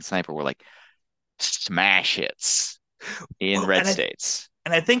and American Sniper were like smash hits in Well, red states.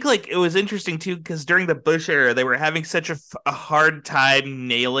 and I think like it was interesting too because during the Bush era they were having such a hard time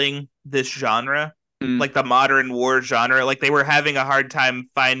nailing this genre, Mm, like the modern war genre. Like they were having a hard time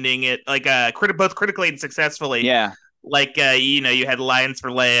finding it, like both critically and successfully. yeah, Like you had Lions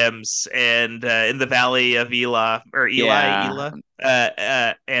for Lambs and In the Valley of Elah or yeah. Elah,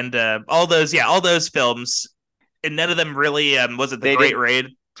 and all those films, and none of them really was it the They Great didn't Raid?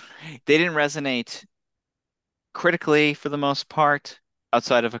 they didn't resonate critically for the most part,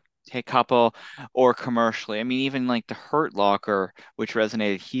 outside of a couple, or commercially. I mean, even like The Hurt Locker, which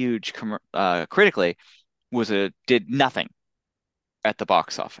resonated huge critically, was a did nothing at the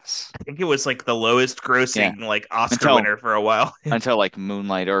box office. I think it was like the lowest Yeah, grossing like Oscar until winner for a while. like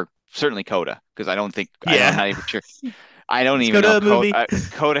Moonlight or certainly Coda, because I'm Yeah, not even sure. I don't let's go even to know a movie.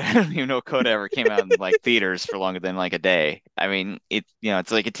 Coda. I don't even know Coda ever came out in like theaters for longer than like a day. I mean,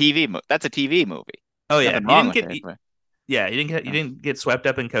 it's like a TV movie. That's a TV movie. Oh yeah, Nothing wrong with it, you uh, didn't get swept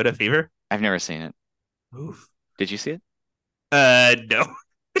up in Coda Fever. I've never seen it. Oof. Did you see it? No,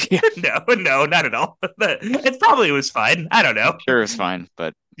 Yeah, no, not at all. It probably was fine. I don't know. sure, it's fine,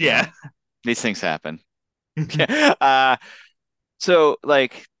 but Yeah. these things happen. Yeah. So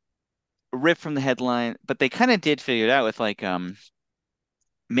like rip from the headline, but they kind of did figure it out with like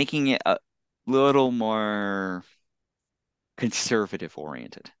making it a little more conservative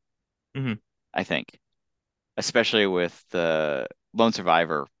oriented, Hmm. I think, especially with the Lone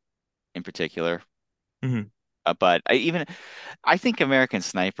Survivor in particular. Hmm. But I think American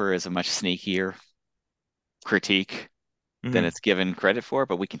Sniper is a much sneakier critique than Hmm. it's given credit for,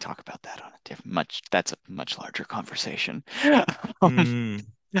 but we can talk about that on a different that's a much larger conversation. Um, Hmm.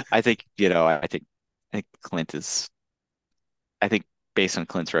 I think, I think Clint is I think based on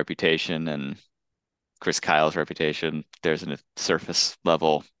Clint's reputation and Chris Kyle's reputation, there's a surface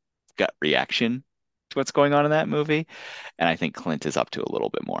level gut reaction to what's going on in that movie. And I think Clint is up to a little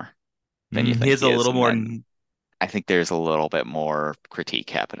bit more than you He think is he a is. little And more. then I think there's a little bit more critique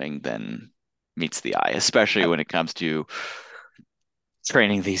happening than. meets the eye, especially when it comes to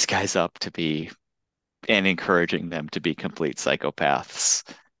training these guys up to be and encouraging them to be complete psychopaths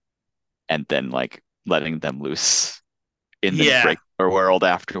and then like letting them loose in the Yeah, regular world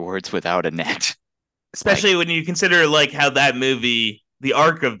afterwards without a net. especially Like when you consider like how that movie, the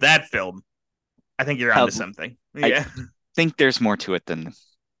arc of that film. I think you're how onto something. I Yeah. think there's more to it than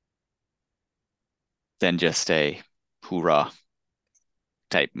just a hoorah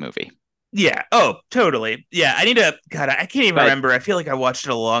type movie. Yeah. Oh, totally. Yeah. I need to. God, I can't even But remember. I feel like I watched it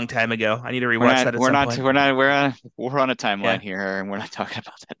a long time ago. I need to rewatch that at some point. we're on a timeline Yeah. here and we're not talking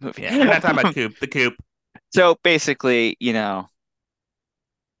about that movie. Yeah. We're not talking about Coop. The Coop. So basically,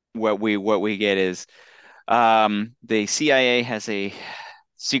 what we get is the CIA has a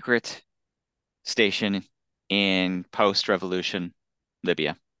secret station in post-revolution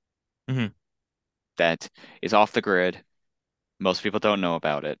Libya Hmm. that is off the grid. Most people don't know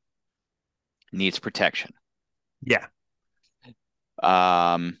about it. Needs protection. Yeah.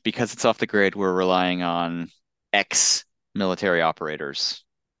 Because it's off the grid, we're relying on ex-military operators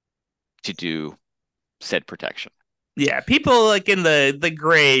to do said protection. Yeah. People like in the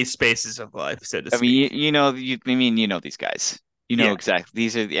gray spaces of life, so to I mean, speak. you know these guys. You know Yeah. exactly.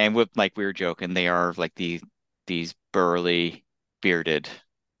 These are, and with like we were joking, they are like these burly, bearded,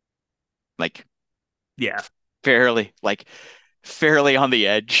 like Yeah. fairly on the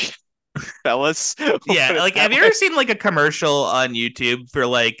edge fellas. We'll Yeah. put it Like, that have you way. ever seen like a commercial on YouTube for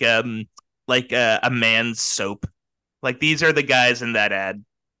like a man's soap? Like these are the guys in that ad.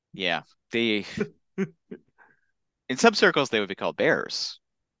 Yeah, they in some circles they would be called bears,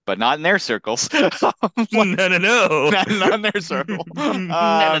 but not in their circles. No, no, no. Not in their circle.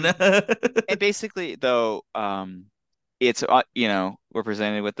 No, no, no. And basically, though, it's we're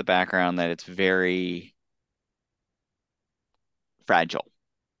presented with the background that it's very fragile,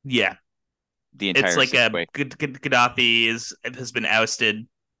 Yeah. the It's entire like a situation. Gaddafi has been ousted.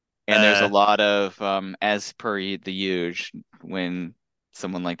 And there's a Uh, lot of, as per the usual, when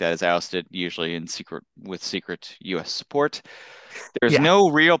someone like that is ousted, usually in secret with secret U.S. support, there's yeah, no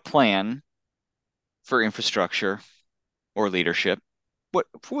real plan for infrastructure or leadership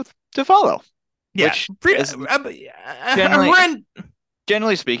to follow, yeah, which is a generally horrend,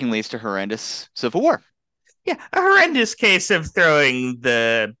 generally speaking leads to horrendous civil war. yeah, a horrendous case of throwing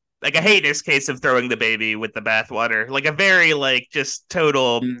the like a heinous case of throwing the baby with the bathwater, like a very like just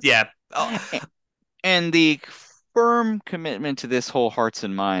total, Mm. yeah, oh, And the firm commitment to this whole hearts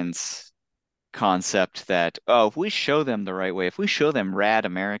and minds concept that, oh, if we show them the right way, if we show them rad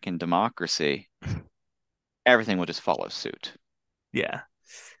American democracy, everything will just follow suit. yeah.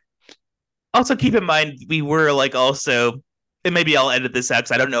 Also, keep in mind we were like also, and maybe I'll edit this out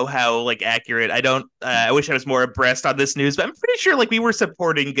because I don't know how like accurate. I don't. I wish I was more abreast on this news, but I'm pretty sure like we were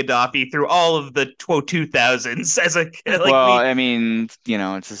supporting Gaddafi through all of the 2000s as a like Well, we. I mean,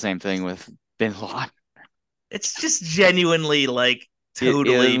 it's the same thing with Bin Laden. It's just genuinely like It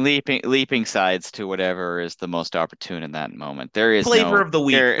totally leaping sides to whatever is the most opportune in that moment. There is flavor no of the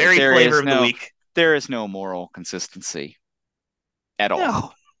week. there Very there flavor is of the no week. there is no moral consistency at all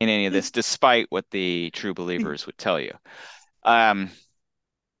No, in any of this, despite what the true believers would tell you. Um,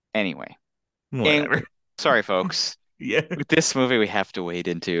 anyway, and whatever. sorry, folks, Yeah, with this movie we have to wade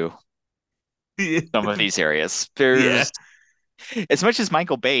into some of these areas. yeah, There's as much as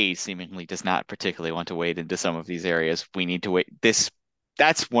Michael Bay seemingly does not particularly want to wade into some of these areas, we need to wait.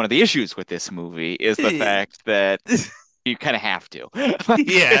 That's one of the issues with this movie is the fact that you kind of have to.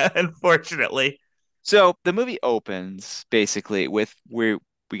 yeah. Unfortunately, So the movie opens basically with we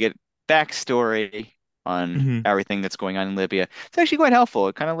get backstory on hmm everything that's going on in Libya. It's actually quite helpful.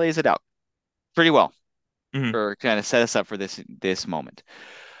 It kind of lays it out pretty well hmm for kind of set us up for this moment.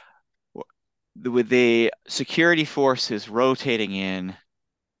 With the security forces rotating in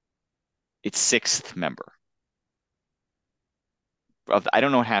its sixth member I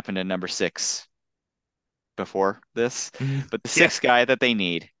don't know what happened to number six before this, hmm but the yeah, sixth guy that they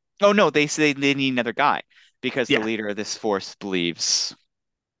need. Oh no, they say they need another guy because the yeah. leader of this force believes,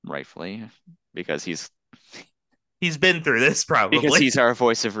 rightfully, because He's been through this because probably. he's our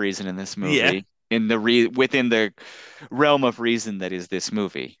voice of reason in this Yeah, movie, within the realm of reason that is this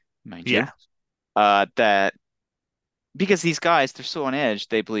movie, mind you. yeah. That because these guys, they're so on edge,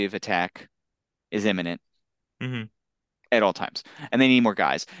 they believe attack is imminent Hmm. at all times, and they need more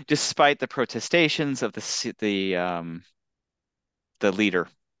guys, despite the protestations of the leader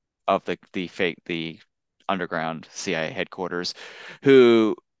of the underground CIA headquarters,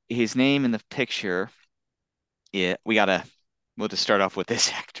 who his name in the picture, yeah, we'll just start off with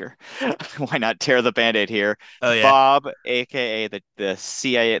this actor. Why not tear the band-aid here? Oh yeah. Bob, aka the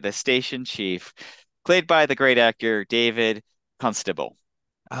CIA, the station chief, played by the great actor David Constable.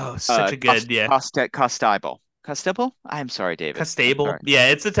 Oh, such a good, yeah. Constable. Constable? I'm sorry, David. I'm Castable. sorry. Yeah,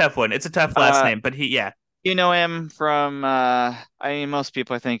 it's a tough one. It's a tough last Uh, name, but he, yeah. you know him from I mean most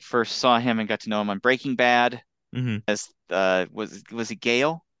people I think first saw him and got to know him on Breaking Bad Hmm. as was he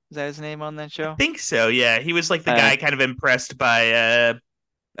Gale? Is that his name on that I show? think so. Yeah, he was like the Uh guy kind of impressed by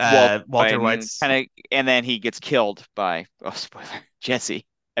Walt Walter and White's. kind of and then he gets killed by oh spoiler Jesse,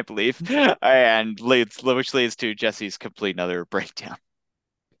 I believe. And which leads to Jesse's complete another breakdown.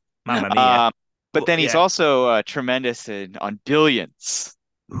 Mamma mia. Um but then he's Yeah. also tremendous on Billions.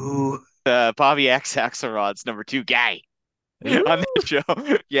 Ooh. Bobby X Axelrod's number two guy on Ooh. that show.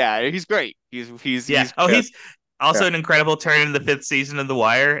 Yeah, he's great. Yeah. He's Oh, he's yeah. also an incredible turn in the fifth season of The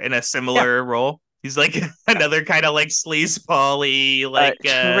Wire in a Yeah. similar role. He's like another kind of like sleazeball-y,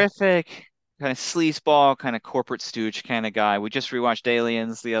 Terrific kind of sleazeball, kind of corporate stooge kind of guy. We just rewatched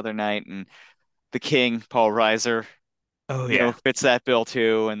Aliens the other night, and the King, Paul Reiser, oh yeah. fits that bill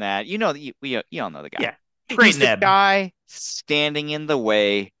too. And that you all know the guy. Yeah. Great He's the Neb. guy standing in the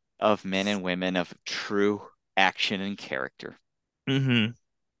way of men and women of true action and character. Mm-hmm.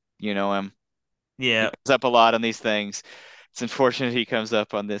 You know him. He Yeah. comes up a lot on these things. It's unfortunate he comes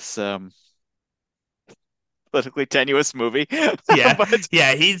up on this politically tenuous movie, Yeah. but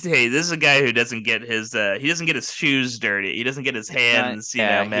Yeah, he's hey, this is a guy who doesn't get his he doesn't get his shoes dirty. He doesn't get his not, hands,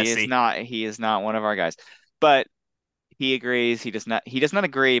 yeah, messy. he is not one of our guys. But he agrees. He does not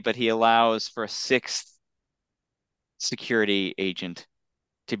agree, but he allows for a sixth security agent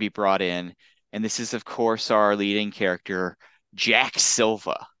to be brought in. And this is, of course, our leading character, Jack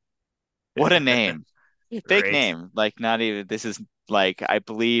Silva. What a name. Fake Right. name. Like, not even, this is like, I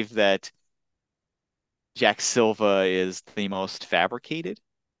believe that Jack Silva is the most fabricated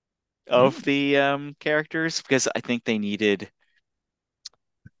of Mm. the characters because I think they needed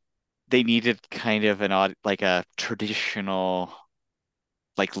kind of an odd, like a traditional,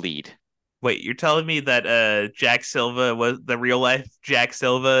 like lead. Wait, you're telling me that Jack Silva was the real life Jack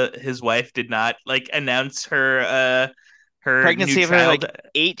Silva, his wife did not like announce her new Pregnancy of her child? like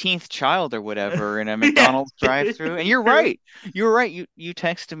 18th child or whatever in a Yeah. McDonald's drive-through. And you're right. You're right. You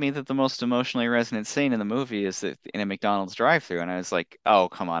texted me that the most emotionally resonant scene in the movie is that in a McDonald's drive-through, and I was like, "Oh,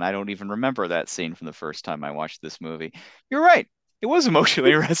 come on. I don't even remember that scene from the first time I watched this movie." You're right. It was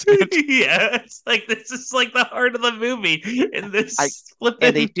emotionally resonant. Yeah, it's like this is like the heart of the movie in I this and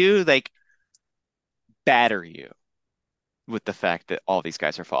they flipping. do like batter you with the fact that all these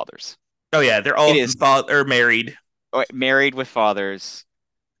guys are fathers. Oh yeah, they're It all is father or married. married with fathers,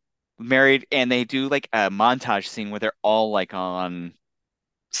 married, and they do like a montage scene where they're all like on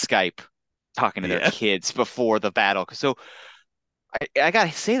Skype talking to their Yeah. kids before the battle. So I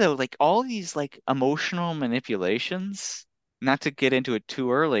gotta say though, like all these like emotional manipulations, not to get into it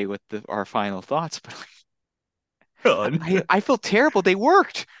too early with our final thoughts, but God. I feel terrible. They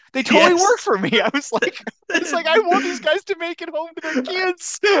worked. They totally worked Yes. for me. I was like, I want these guys to make it home to their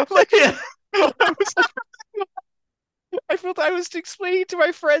kids. Like Yeah. I was like, I felt I was explaining to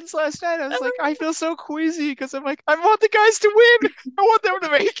my friends last night. I was like, I feel so queasy because I'm like, I want the guys to win. I want them to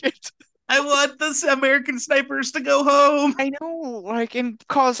make it. I want the American snipers to go home. I know, like, and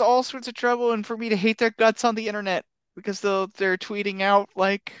cause all sorts of trouble, and for me to hate their guts on the internet because they're tweeting out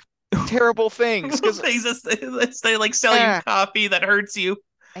like terrible things. Because Things that they like sell you yeah, coffee that hurts you.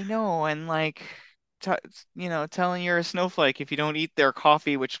 I know, and like, t telling you're a snowflake if you don't eat their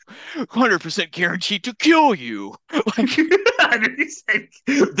coffee, which 100% guaranteed to kill you. Like,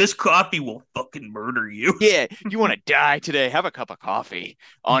 This coffee will fucking murder you. yeah, you want to die today? Have a cup of coffee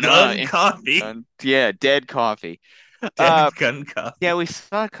on Gun coffee. yeah, dead coffee. Uh, Dead gun yeah, coffee. we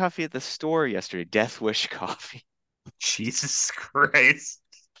saw coffee at the store yesterday. Death Wish coffee. Jesus Christ.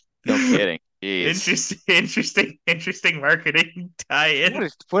 No kidding. Jeez. Interesting marketing tie-in.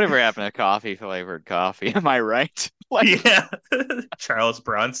 Whatever happened to coffee flavored coffee? Am I right? Like, Yeah. Charles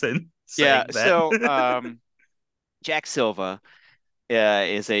Bronson yeah. saying that. So, Jack Silva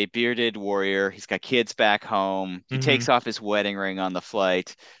is a bearded warrior. He's got kids back home. He Hmm. takes off his wedding ring on the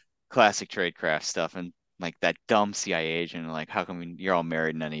flight. Classic tradecraft stuff. And like that dumb CIA agent, like, how come you're all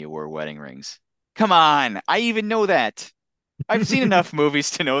married and none of you wore wedding rings? Come on. I even know that. I've seen enough movies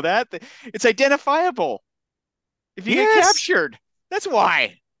to know that. It's identifiable if you get Yes. captured. That's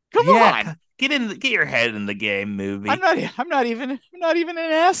why. Come Yeah. on. Get your head in the game, movie. I'm not even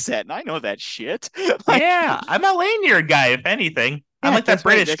an asset, and I know that shit. Like, Yeah. I'm a lanyard guy, if anything. I'm yeah, like that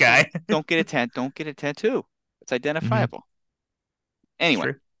British that's right. guy. Don't get a tattoo. It's Hmm. identifiable. It's Anyway,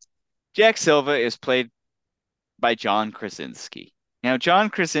 true. Jack Silva is played by John Krasinski. Now, John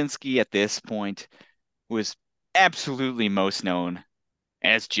Krasinski at this point was absolutely most known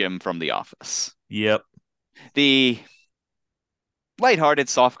as Jim from The Office, Yep. the lighthearted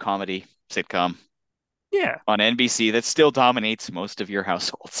soft comedy sitcom Yeah. on NBC that still dominates most of your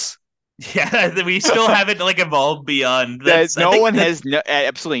households. Yeah, we still haven't like evolved beyond. That That's I no think one that's has no,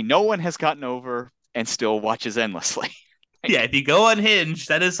 absolutely no one has gotten over and still watches endlessly. yeah, Like, if you go unhinged,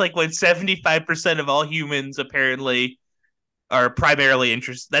 that is like what 75% of all humans apparently are primarily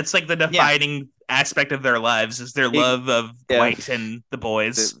interested. That's like the yeah, defining aspect of their lives is their it, love of Dwight if and the the,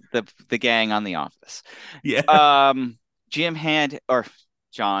 boys. the gang on The Office. Yeah. Um, Jim had or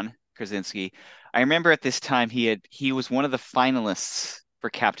John Krasinski. I remember at this time he was one of the finalists for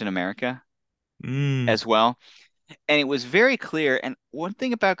Captain America Mm, as well, and it was very clear. And one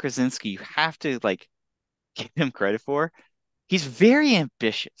thing about Krasinski, you have to like give him credit for. He's very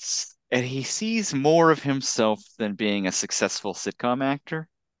ambitious, and he sees more of himself than being a successful sitcom actor.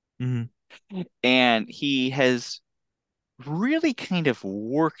 mm, And he has really kind of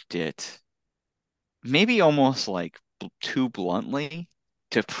worked it, maybe almost like too bluntly,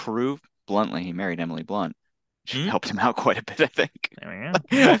 to prove bluntly he married Emily Blunt, which mm. helped him out quite a bit, I think. There we go.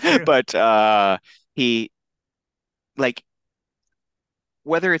 Yeah, it's true. But he like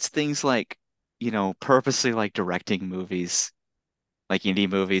whether it's things like, purposely like directing movies, like indie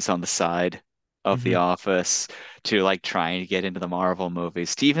movies on the side of The Hmm. Office, to like trying to get into the Marvel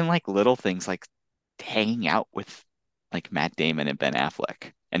movies, to even like little things like hanging out with like Matt Damon and Ben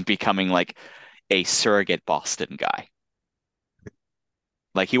Affleck and becoming like a surrogate Boston guy.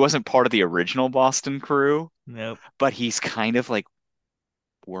 Like he wasn't part of the original Boston crew, Nope. but he's kind of like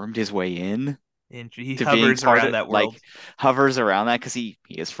wormed his way in And he to being hovers part around of that world. like hovers around that because he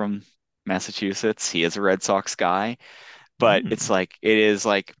is from Massachusetts. He is a Red Sox guy, but it's Mm. like it is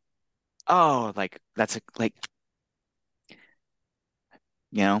like, oh, like that's a like,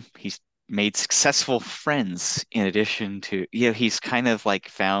 he's made successful friends in addition to, he's kind of like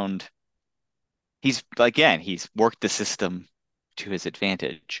found he's worked the system to his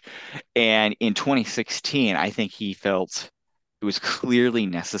advantage. And in 2016, I think he felt it was clearly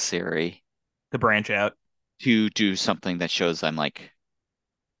necessary To branch out. to do something that shows I'm like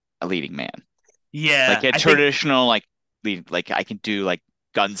a leading man. Like Yeah, a I think traditional like lead, like I can do like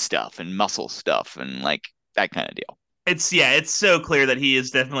gun stuff and muscle stuff and like that kind of deal. it's so clear that he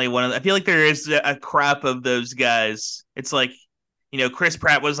is definitely one of the, I feel like there is a crop of those guys. It's like, Chris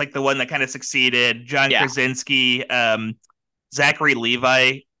Pratt was like the one that kind of succeeded. John Yeah. Krasinski, Zachary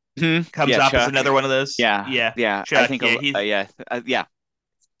Levi comes Yeah, up as Chuck. another one of those. Yeah. Yeah. Yeah. I Chuck, think yeah, he yeah. Yeah.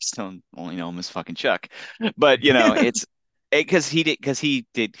 Still only know him as fucking Chuck. But it's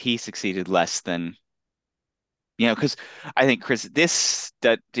he succeeded less than, because I think Chris this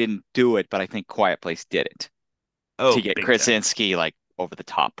that didn't do it, but I think Quiet Place did it to oh, get big time. Krasinski like over the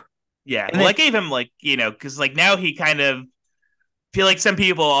top. Yeah. And Well, then that gave him like, because like now he kind of feel like some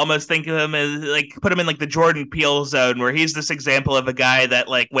people almost think of him as like put him in like the Jordan Peele zone where he's this example of a guy that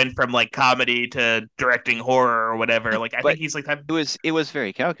like went from like comedy to directing horror or whatever. Like I but think he's like that. it was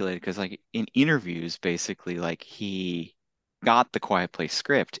very calculated because like in interviews basically like he got the Quiet Place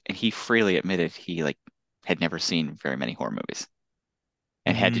script and he freely admitted he like had never seen very many horror movies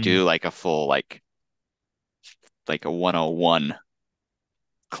and had to Mm. do like a full like a 101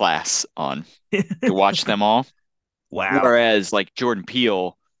 class on to watch them all. Wow. Whereas like Jordan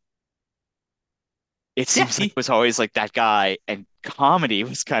Peele, it Yeah, seems like was always like that guy, and comedy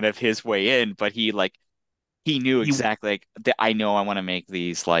was kind of his way in, but he knew he exactly like that I know I want to make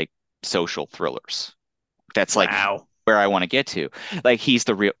these like social thrillers. That's like wow. where I want to get to. Like he's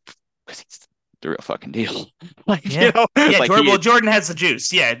the real 'cause he's the real fucking deal. Like, Yeah. Yeah, like Jordan well Jordan has the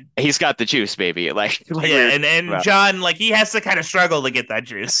juice. Yeah. he's got the juice, baby. Like we Yeah, were and talking about. John like he has to kind of struggle to get that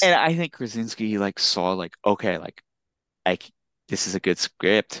juice. And I think Krasinski like saw like, okay, like this is a good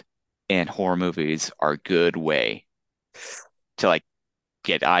script and horror movies are a good way to like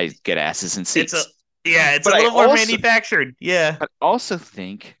get asses in It's a seats. yeah, it's But a I little more also manufactured. Yeah. but also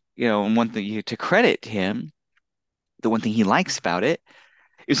think, and one thing to credit him, the one thing he likes about it,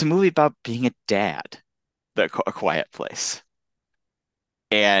 is a movie about being a dad, A Quiet Place.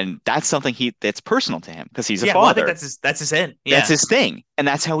 And that's something that's personal to him because he's a Yeah, well I think father. that's his end. That's Yeah. his thing. And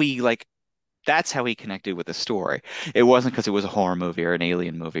that's how he connected with the story. It wasn't because it was a horror movie or an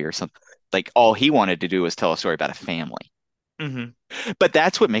alien movie or something. Like all he wanted to do was tell a story about a family. Hmm. But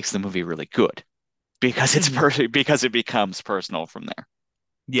that's what makes the movie really good because it's Hmm. perfect because it becomes personal from there.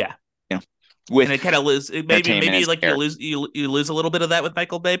 Yeah. You know, And with it kind of lose maybe entertainment maybe as like care. you lose a little bit of that with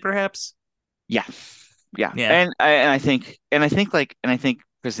Michael Bay perhaps. Yeah, yeah. Yeah. And I think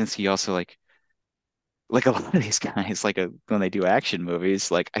Krasinski also like like a lot of these guys, when they do action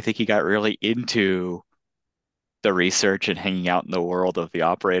movies, like I think he got really into the research and hanging out in the world of the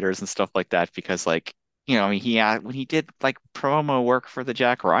operators and stuff like that because I mean when he did like promo work for the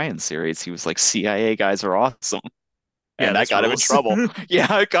Jack Ryan series, he was like CIA guys are awesome. Yeah, And that this got him in rules. trouble.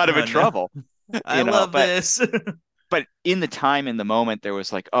 Yeah, it got him in Oh no. trouble. I love But this. in the time in the moment there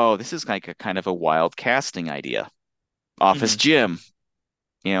was like, oh, this is like a kind of a wild casting idea. Office Mhm. Jim,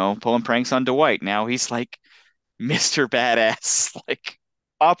 pulling pranks on Dwight. Now he's like Mr. Badass, like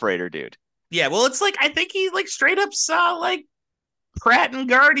operator dude. Yeah, well, it's like I think he like straight up saw like Pratt and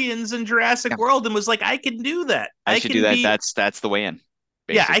Guardians and Jurassic Yeah, World and was like, I can do that. I I should do can that. be That's the way in,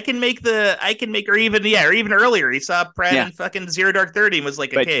 yeah, basically. I can make or even yeah, or even earlier he saw Pratt Yeah, in fucking Zero Dark 30 and was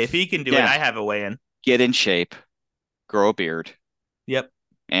like, but okay, if he can do it, yeah, I have a way in. get in shape, grow a beard, Yep.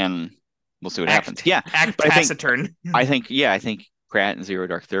 and we'll see what happens. Yeah, Act but taciturn. I think Pratt and Zero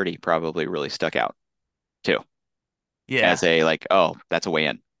Dark 30 probably really stuck out too Yeah. as a like, oh, that's a way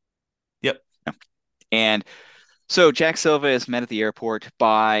in. Yep. Yeah. And so Jack Silva is met at the airport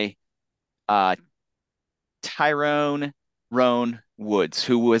by uh, Tyrone Roan Woods,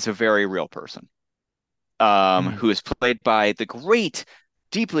 who was a very real person, Mhm. who is played by the great,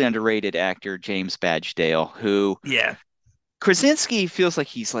 deeply underrated actor James Badge Dale, who Yeah. Krasinski feels like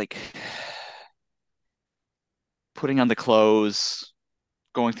he's like putting on the clothes,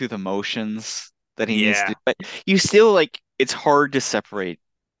 going through the motions that he needs to, Yeah. but you still like it's hard to separate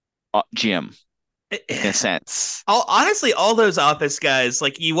Jim in a sense. Honestly, all those Office guys,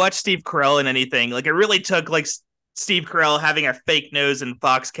 like you watch Steve Carell and anything, like it really took like Steve Carell having a fake nose and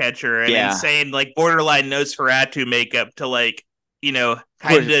Foxcatcher and Yeah. insane like borderline Nosferatu makeup to like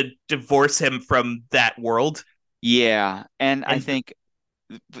Push. kind of divorce him from that world. Yeah. And I And think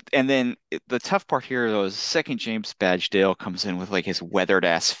and then the tough part here though is second James Badgedale comes in with like his weathered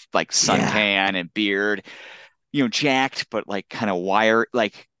ass like yeah, suntan and beard, jacked but like kind of wire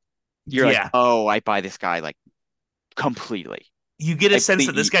like you're like, yeah, oh, I buy this guy like completely. you get a Like sense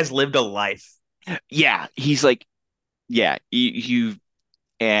that this guy's lived a life. yeah, he's like yeah,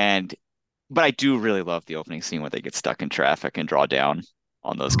 and but I do really love the opening scene where they get stuck in traffic and draw down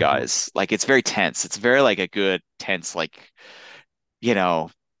on those Ooh. guys. Like it's very tense. It's very like a good tense like, you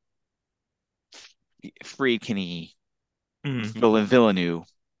know, Friedkin-y Mm. Villeneuve,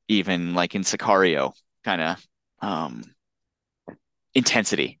 even like in Sicario, kind of um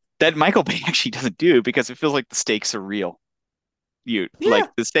intensity that Michael Bay actually doesn't do because it feels like the stakes are real. You like Yeah,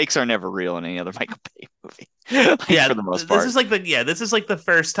 the stakes are never real in any other Michael Bay movie, like yeah. for the most part. This is like the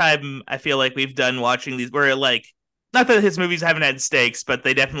first time I feel like we've done watching these where like not that his movies haven't had stakes, but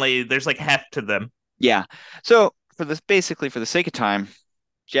they definitely there's like heft to them. Yeah. So basically for the sake of time,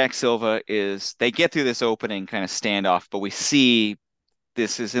 Jack Silva is they get through this opening kind of standoff, but we see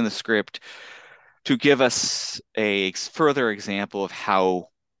this is in the script to give us a further example of how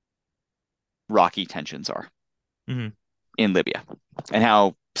rocky tensions are Mm-hmm. in Libya and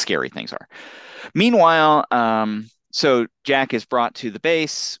how scary things are. Meanwhile, so Jack is brought to the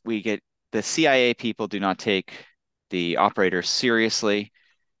base. We get the CIA people do not take the operators seriously.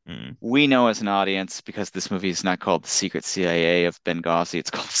 Mm. We know as an audience, because this movie is not called the Secret CIA of Benghazi,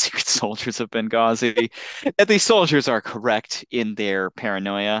 it's called the Secret Soldiers of Benghazi, that these soldiers are correct in their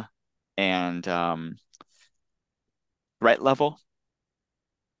paranoia and threat level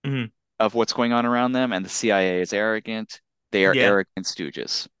Mm-hmm. of what's going on around them, and the CIA is arrogant. They are Yeah. arrogant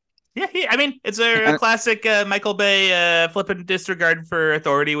stooges. Yeah, I mean, it's a And classic Michael Bay flippant disregard for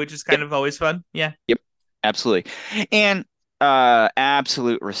authority, which is yep, kind of always fun. Yeah. yep, absolutely. And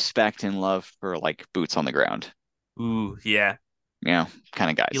absolute respect and love for like boots on the ground, Ooh, yeah. kind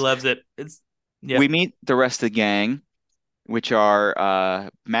of He guys. loves it. It's We yep. meet the rest of the gang, which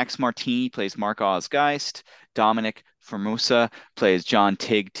are Max Martini plays Mark Osgeist, Dominic Formosa plays John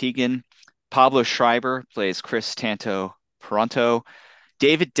Tig Teagan, Pablo Schreiber plays Chris Tanto Peranto,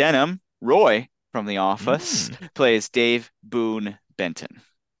 David Denham, Roy from The Office, Mm, plays Dave Boone Benton.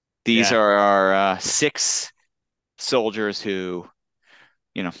 These yeah. are our six soldiers who,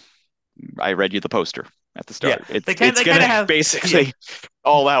 you know, I read you the poster at the Yeah. start. It's They kind gonna of have yeah. basically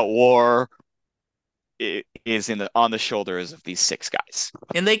all out war is on the shoulders of these six guys.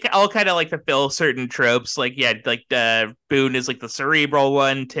 And they all kind of like to fill certain tropes. Like, yeah, like Boone is like the cerebral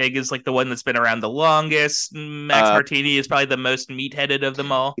one. Tig is like the one that's been around the longest. Max Uh, Martini is probably the most meat-headed of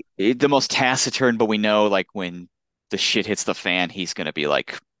them all. the most taciturn, but we know like when the shit hits the fan, he's gonna be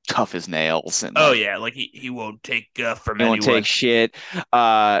like tough as nails and Oh like yeah, like he won't take guff from he won't take anyone. shit.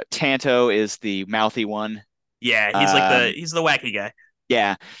 Tanto is the mouthy one. Yeah, Um, he's the wacky guy.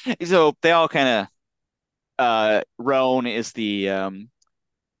 yeah. So they all kind of Roan is the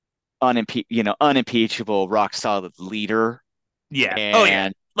unimpeachable, rock solid leader, Yeah. Oh yeah.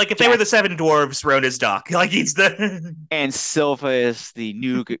 and Like if they were Jack the seven dwarves, Rona's Doc. Like he's the and Silva is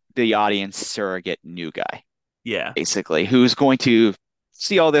the audience surrogate new guy, Yeah. basically, who's going to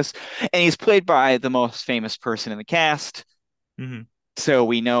see all this, and he's played by the most famous person in the cast, Hmm. so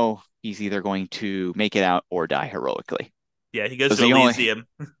we know he's either going to make it out or die heroically. Yeah, he goes Those to are the only, Elysium.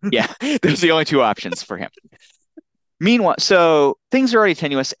 yeah, those are the only two options for him. Meanwhile, so things are already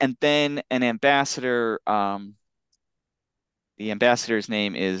tenuous, and then an ambassador, the ambassador's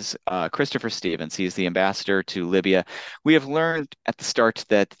name is Christopher Stevens. He's the ambassador to Libya. We have learned at the start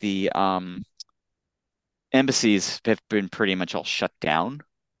that the embassies have been pretty much all shut down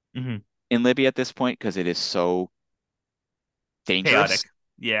Hmm. in Libya at this point because it is so dangerous. Chaotic.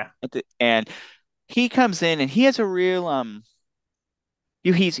 Yeah. And he comes in and he has a real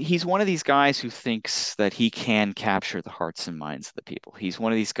he's one of these guys who thinks that he can capture the hearts and minds of the people. He's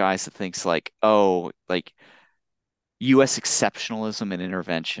one of these guys that thinks like, oh, like US exceptionalism and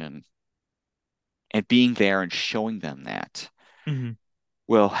intervention and being there and showing them that Hmm.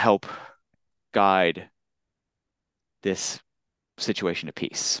 will help guide this situation to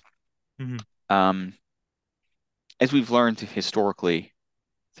peace. Hmm. Um, as we've learned historically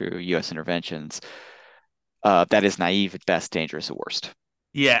through US interventions, that is naive at best, dangerous at worst.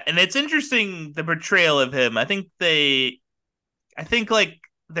 Yeah, and it's interesting the portrayal of him. I think like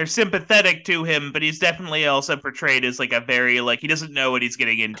they're sympathetic to him, but he's definitely also portrayed as like a very like he doesn't know what he's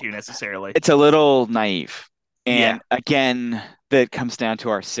getting into necessarily. It's a little naive. Yeah. And again, that comes down to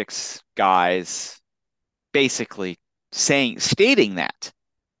our six guys basically stating that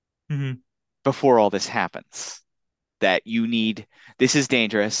Hmm. before all this happens, that this is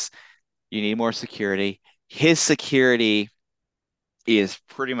dangerous, you need more security. His security is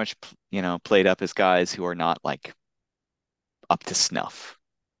pretty much, played up as guys who are not like up to snuff.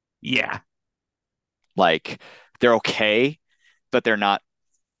 Yeah. Like they're okay, but They're not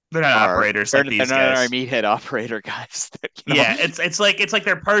operators like they're these not our guys. meathead operator guys Yeah, it's like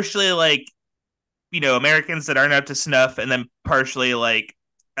they're partially like Americans that aren't up to snuff, and then partially like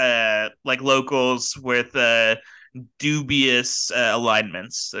locals with dubious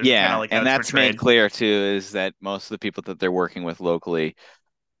alignments. That's kind of Yeah, like how and it's that's made portrayed. clear too, is that most of the people that they're working with locally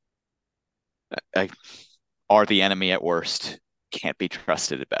uh, are the enemy at worst, can't be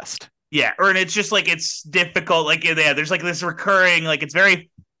trusted at best. Yeah, or and it's just like it's difficult. Like yeah, there's like this recurring like it's very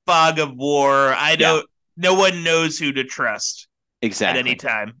fog of war. I Yeah, don't. No one knows who to trust at any exactly.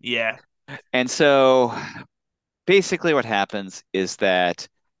 time. Yeah. And so basically what happens is that,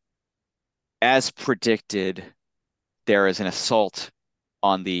 as predicted, there is an assault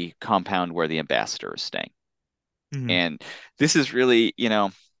on the compound where the ambassador is staying. Hmm. And this is really,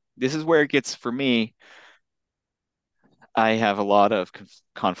 this is where it gets for me. I have a lot of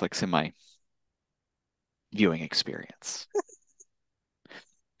conflicts in my viewing experience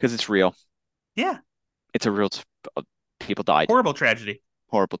because it's real. Yeah. It's a real, uh, people died, Horrible tragedy.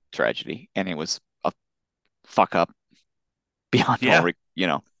 horrible tragedy, and it was a fuck up beyond all,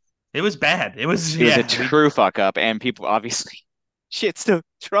 Yeah. It was bad. It was it was a yeah. We true fuck up, and people obviously, shit, still,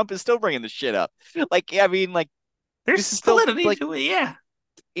 Trump is still bringing the shit up. Like, I mean, like, this is there's still validity like, to it. Yeah.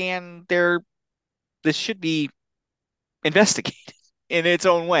 and this should be investigated in its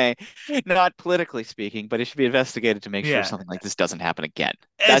own way, not politically speaking, but it should be investigated to make sure Yeah. something like this doesn't happen again.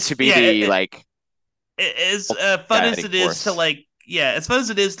 That As should be yeah, the like as fun as guiding it is to force. like yeah, as fun as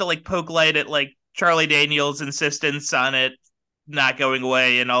it is to like poke light at like Charlie Daniels' insistence on it not going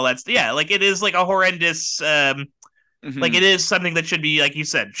away and all that. Yeah, like it is like a horrendous like Hmm. it is something that should be like you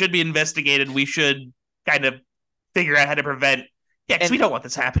said should be investigated. We should kind of figure out how to prevent. Yeah, because we And don't want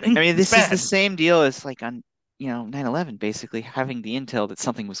this I happening. mean, It's this is the bad. same deal as like on, 9/11, basically having the intel that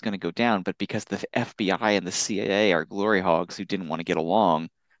something was going to go down, but because the FBI and the CIA are glory hogs who didn't want to get along,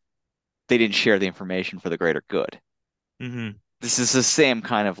 they didn't share the information for the greater good. Hmm. This is the same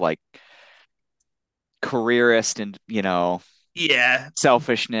kind of like careerist and, Yeah,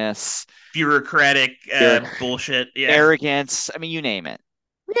 selfishness, bureaucratic ar- bullshit. Yeah, arrogance. I mean, you name it,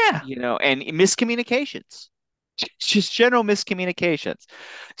 yeah, and miscommunications, just general miscommunications.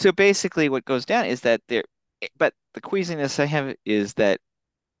 So basically, what goes down is that but the queasiness I have is that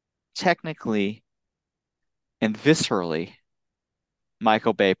technically and viscerally,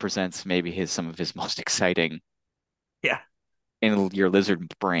 Michael Bay presents maybe some of his most exciting yeah, in your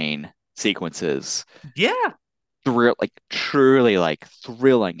lizard brain sequences. yeah, Like truly like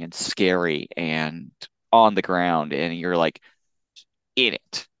thrilling and scary and on the ground, and you're like in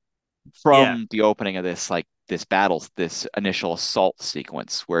it yeah. from the opening of this initial assault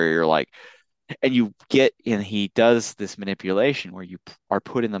sequence where you're like, And you get, and he does this manipulation where you are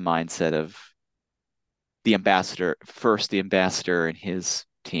put in the mindset of the ambassador, first the ambassador and his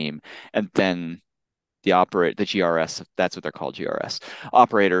team, and then the GRS, that's what they're called, GRS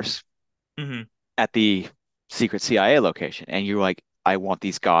operators Hmm. at the secret CIA location. And you're like, I want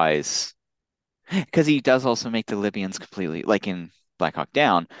these guys because he does also make the Libyans completely, like in Black Hawk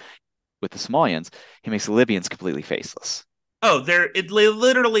Down with the Somalians, he makes the Libyans completely faceless. Oh,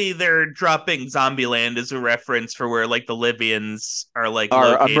 literally they're dropping Zombieland as a reference for where like the Libyans are like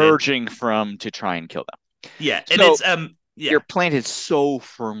Are located. emerging from to try and kill them. Yeah, and So it's you're yeah. planted so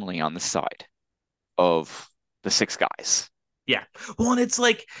firmly on the side of the six guys. Yeah. Well, and it's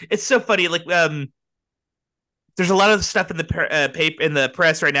like it's so funny. Like, there's a lot of stuff in the paper in the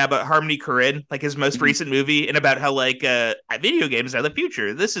press right now about Harmony Korine, like his most Mhm. recent movie, and about how like video games are the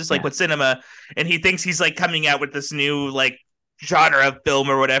future. This is like Yeah. what cinema, and he thinks he's like coming out with this new like genre of film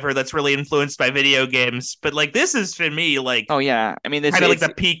or whatever that's really influenced by video games. But like this is for me like Oh yeah. I mean, kind of like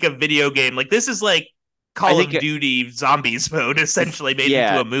the peak of video game. Like this is like I Call think of Duty zombies mode essentially made into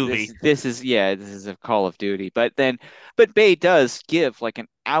yeah, a movie. this is a Call of Duty. But Bay does give like an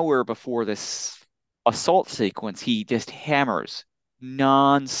hour before this assault sequence, he just hammers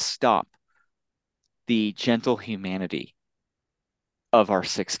non-stop the gentle humanity of our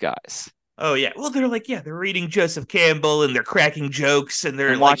six guys. Oh yeah. Well, they're like, yeah, they're reading Joseph Campbell and they're cracking jokes and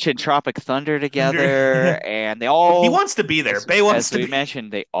they're And like watching Tropic Thunder under. together, and they He all, wants to be there. Bay wants as to we be.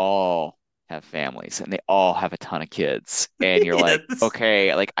 mentioned, they all have families and they all have a ton of kids. And you're like, Yes.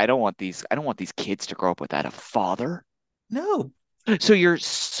 okay, like I don't want these kids to grow up without a father. No. So you're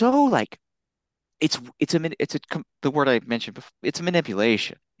so like, the word I mentioned before, it's a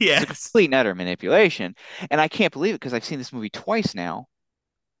manipulation. It's a Yes. complete and utter manipulation. And I can't believe it because I've seen this movie twice now.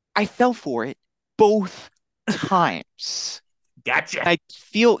 I fell for it both times. Gotcha.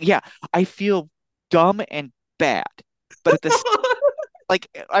 Yeah, I feel dumb and bad. But at this, like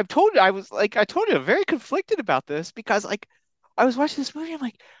I told you, I'm very conflicted about this because like I was watching this movie, I'm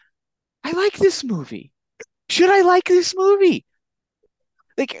like, I like this movie. Should I like this movie?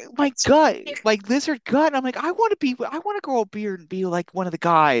 Like my gut, like lizard gut, and I'm like, I want to grow a beard and be like one of the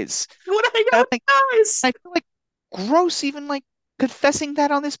guys. What I And I'm got, like, guys. I feel like gross even like confessing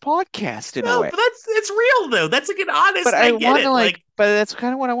that on this podcast in a No, way. but that's it's real though. That's like an honest, But and I I get want to it. like, Like, but that's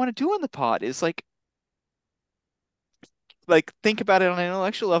kind of what I want to do on the pod is like think about it on an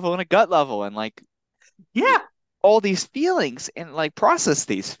intellectual level and a gut level and like yeah, all these feelings and like process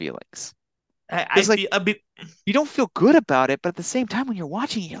these feelings. I Because like feel a bit. you don't feel good about it, but at the same time when you're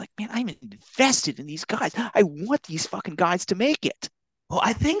watching it, you're like, man, I'm invested in these guys. I want these fucking guys to make it. Well,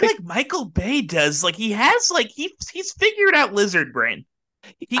 I think Like like Michael Bay does. Like he has like he's figured out lizard brain.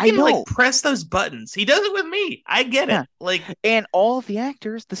 He I can like know. press those buttons. He does it with me. I get it. Yeah. Like, And all of the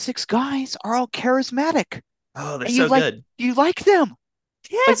actors, the six guys, are all charismatic. oh, they're And so good. you like them.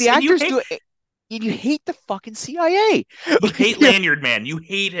 Like Yes, the and you actors hate do it, and you hate the fucking CIA. you hate You Lanyard Man. You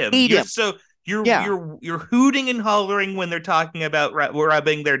hate him. hate You're him. so Yeah, you're hooting and hollering when they're talking about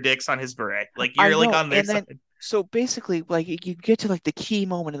rubbing their dicks on his beret. Like I you're like know. on their And then side. so basically, like you get to like the key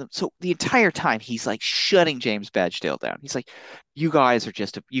moment of so the entire time he's like shutting James Badgedale down. He's like, you guys are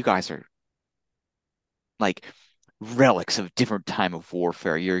like relics of a different time of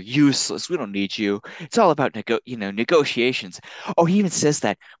warfare. You're useless. We don't need you. It's all about negotiations. Oh, he even says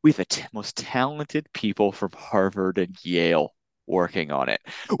that we have the t most talented people from Harvard and Yale working on it,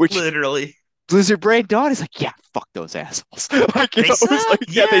 which Literally, Blizzard Brain Dawn is like, yeah, fuck those assholes. Like, they it was suck. like,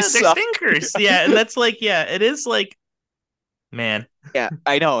 yeah, they Yeah, they're suck. stinkers. Yeah, and that's like yeah, it is like man. Yeah,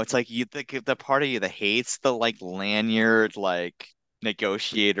 I know. It's like you think the part of you that hates the like lanyard, like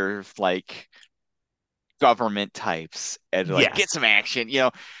negotiator, like government types, and like Yeah. get some action.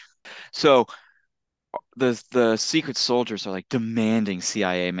 So the secret soldiers are like demanding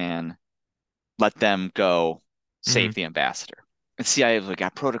CIA man let them go Hmm. save the ambassador. And CIA have like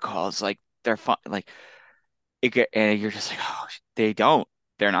got protocols, like they're fine, like and you're just like, oh, they don't.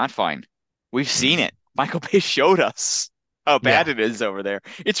 They're not fine. We've seen it. Michael Bay showed us how bad Yeah, it is over there.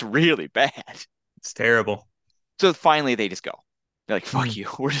 It's really bad. it's terrible. So finally they just go. They're like, Hmm. fuck you,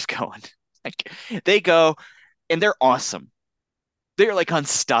 we're just going. Like they go and they're awesome. They're like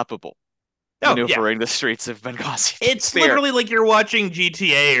unstoppable Oh yeah, maneuvering the streets of Benghazi. it's They're literally like you're watching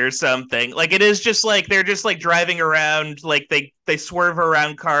GTA or something. Like it is just like they're just like driving around, like they swerve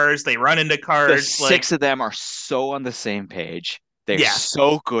around cars, they run into the cars, like six of them are so on the same page. They're yeah.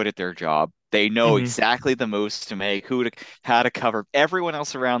 so good at their job. They know Hmm. exactly the moves to make, how to cover. Everyone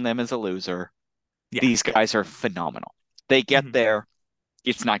else around them is a loser. Yeah. These guys are phenomenal. They get Hmm. there,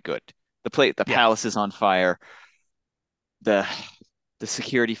 it's not good. The Yeah. palace is on fire. The the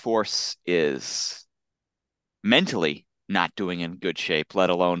security force is mentally not doing in good shape, let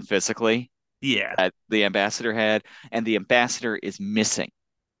alone physically, Yeah. that the ambassador had, and the ambassador is missing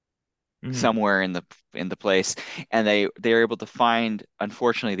Mhm. somewhere in the place, and they're able to find,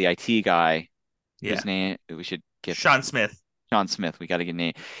 unfortunately, the IT guy whose Yeah. name we should get Sean Smith. Sean Smith. We got to get a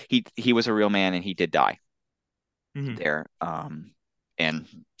name. He was a real man, and he did die Mhm. there.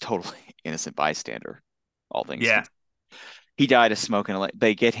 And totally innocent bystander, all things Yeah. considered. He died of smoking.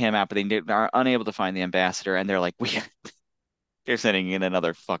 They get him out, but are unable to find the ambassador, and they're like, we they're sending in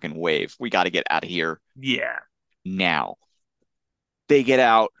another fucking wave. We got to get out of here Yeah. now. They get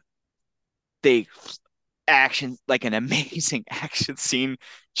out. They action like an amazing action scene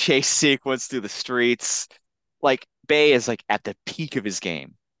chase sequence through the streets. Like Bay is like at the peak of his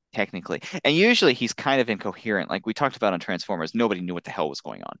game, technically. And usually he's kind of incoherent. Like we talked about on Transformers, nobody knew what the hell was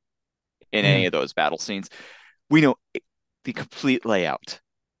going on in any Mhm. of those battle scenes. We know the complete layout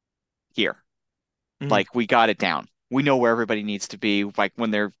here. Mhm. Like we got it down. We know where everybody needs to be. Like when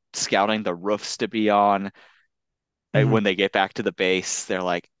they're scouting the roofs to be on, when Mhm. they get back to the base, they're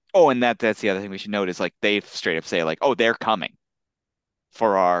like, oh, and that's the other thing we should note is like they straight up say like, oh, they're coming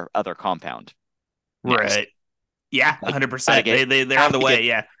for our other compound next. Right. Yeah, Like, gotta 100%. get They're on have the to get way.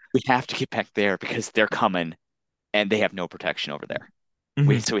 Yeah. we have to get back there because they're coming and they have no protection over there.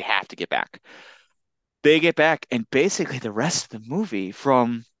 Mhm. So we have to get back. They get back, and basically the rest of the movie,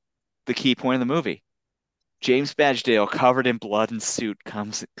 from the key point of the movie, James Badgedale covered in blood and soot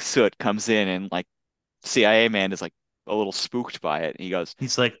comes in, and like CIA man is like a little spooked by it.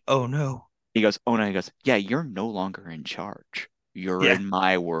 He's like, "Oh no." Oh no, he goes, yeah, you're no longer in charge. You're Yeah. in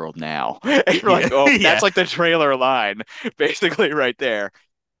my world now. And you're like, Yeah. oh, that's Yeah. like the trailer line, basically right there.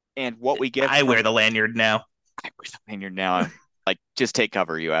 And what we get I wear from the lanyard now. I wish the lanyard now, like, just take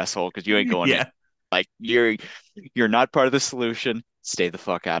cover, you asshole, because you ain't going in. Yeah. Like, you're not part of the solution. Stay the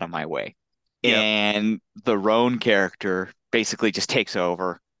fuck out of my way. Yep. And the Roan character basically just takes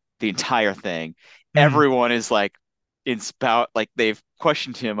over the entire thing. Mhm. Everyone is like in spout, like they've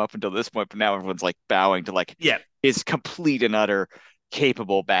questioned him up until this point, but now everyone's like bowing to like Yeah. his complete and utter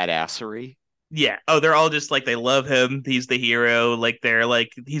capable badassery. Yeah. Oh, they're all just like they love him. He's the hero. Like they're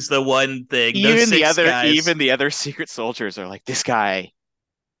like he's the one thing. Those six guys. Even the other secret soldiers are like, this guy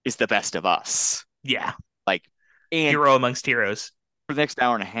is the best of us. Yeah. Like, and Hero amongst heroes. for the next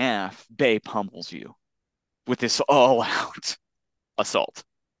hour and a half, Bay pummels you with this all-out assault,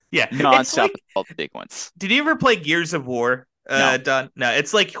 Yeah. It's nonstop like, assault sequence. did you ever play Gears of War? No, Don? No,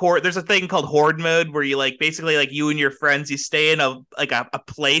 it's like horde. There's a thing called horde mode where you like basically like you and your friends, you stay in a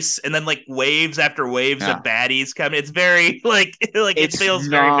place and then like waves after waves of no, baddies come. It's very like it it's feels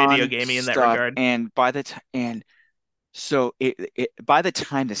very video gamey in that nonstop. regard. And by the time, and so by the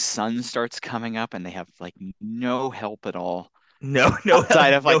time the sun starts coming up, and they have like no help at all No, no help,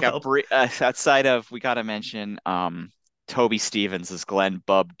 outside of no like help. outside of we got to mention Toby Stevens as Glenn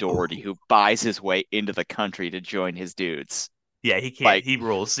Bub Doherty, Oh, who buys his way into the country to join his dudes. yeah, he can't. Like, He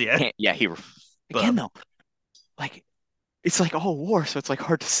rules. Yeah, can't, yeah, he again bub. though, like it's like all war, so it's like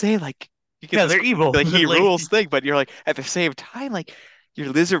hard to say like you get No, this they're evil. like he Like, rules thing, but you're like at the same time like your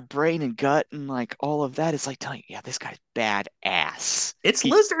lizard brain and gut and like all of that is like telling you, yeah, this guy's badass. it's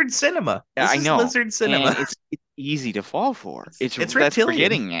He, lizard cinema. yeah, This I is know, lizard and cinema. it's easy to fall for. It's That's reptilian.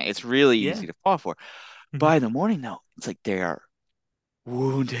 forgetting it. It's really Yeah. easy to fall for. Mhm. By the morning though, it's like they are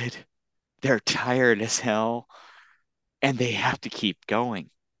wounded, they're tired as hell, and they have to keep going.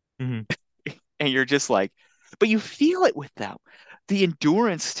 Mhm. And you're just like, but you feel it with them. The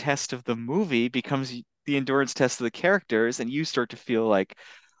endurance test of the movie becomes the endurance test of the characters, and you start to feel like,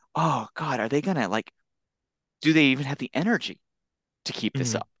 oh God, are they gonna like, do they even have the energy to keep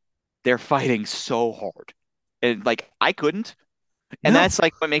this Mhm. up? They're fighting so hard. And like I couldn't. And No. that's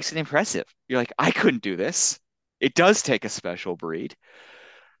like what makes it impressive. You're like, I couldn't do this. It does take a special breed.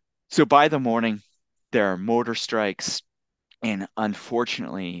 So by the morning, there are mortar strikes, and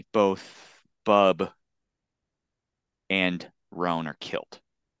unfortunately, both Bub and Roan are killed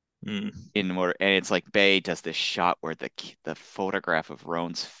Mm. in the mortar. And it's like Bay does this shot where the photograph of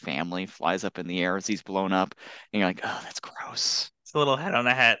Roan's family flies up in the air as he's blown up, and you're like, oh, that's gross. It's a little head on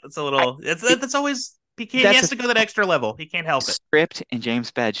a hat. It's a I little. It's it, that's always he can't. He that's has a to go that extra level. He can't help it. script, and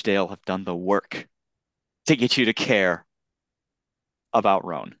James Badgedale have done the work to get you to care about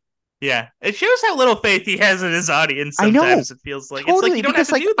Roan. Yeah, it shows how little faith he has in his audience. I know, Sometimes it feels like it's like totally, you don't have because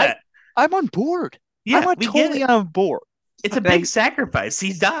to like do that. I'm on board. I'm Yeah, on we get totally it. on board. It's a And big sacrifice.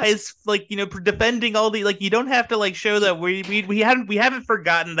 He dies like defending all the like. You don't have to like show that we haven't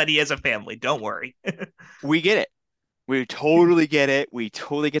forgotten that he has a family. Don't worry. we get it. We totally get it. We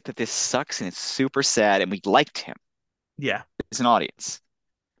totally get that this sucks and it's super sad, and we liked him. Yeah. is an audience,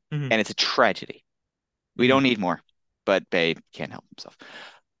 Hmm. and it's a tragedy. We Hmm. don't need more, but Babe can't help himself.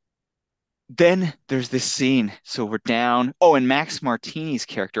 Then there's this scene. So we're down. Oh, and Max Martini's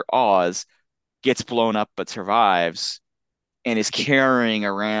character, Oz, gets blown up but survives and is carrying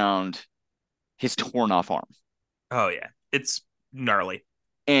around his torn off arm. Oh yeah, it's gnarly.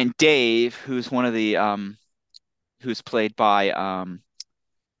 And Dave, who's one of the who's played by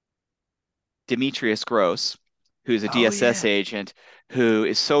Demetrius Gross, who's a Oh DSS yeah, agent who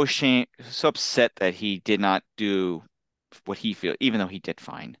is so upset that he did not do what he feel, even though he did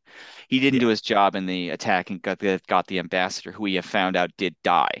fine. He didn't do yeah. his job in the attack and got the ambassador, who we have found out did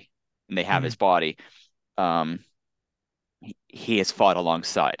die, and they have Hmm. his body. Um, he has fought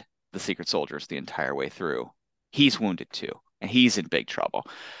alongside the secret soldiers the entire way through. He's wounded too, and he's in big trouble.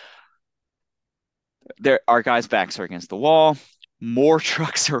 Our guys' backs are against the wall. More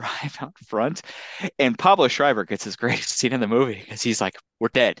trucks arrive out front, and Pablo Schreiber gets his greatest scene in the movie because he's like, "We're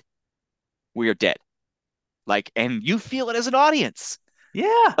dead. We are dead." Like, and you feel it as an audience.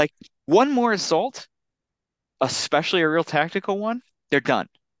 Yeah, Like, one more assault, especially a real tactical one, they're done.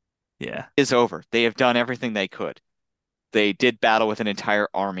 yeah. Is over. They have done everything they could. They did battle with an entire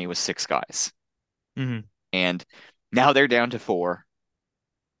army with six guys, Hmm. and now they're down to four.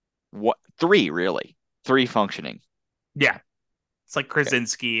 What? Three, really? Three functioning. Yeah. It's like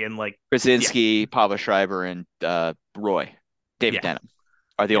Krasinski and like, yeah, Krasinski, Pablo Schreiber, and Roy, David yeah, Denham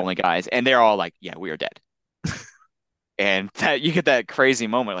are the yep. only guys, and they're all like, "Yeah, we are dead." And that you get that crazy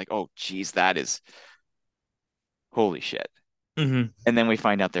moment, like, "Oh, geez, that is holy shit." Hmm. And then we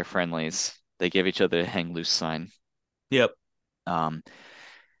find out they're friendlies. They give each other a hang loose sign. Yep. Um,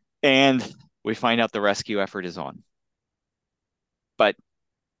 and we find out the rescue effort is on. But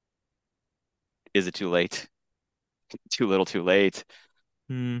is it too late? Too little, too late.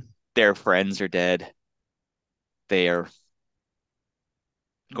 Mm. Their friends are dead. They are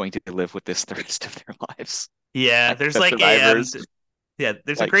going to live with this the rest of their lives. Yeah, Like there's the like a survivors. yeah,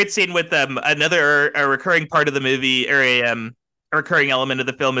 there's a Like, great scene with another a recurring part of the movie or a recurring element of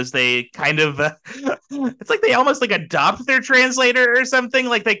the film is they kind of it's like they almost like adopt their translator or something.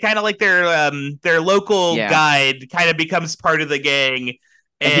 Like they kind of like their local yeah. guide kind of becomes part of the gang,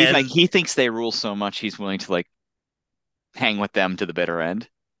 And and he thinks they rule so much he's willing to like hang with them to the bitter end.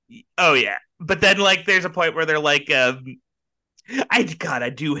 oh yeah. But then like there's a point where they're like I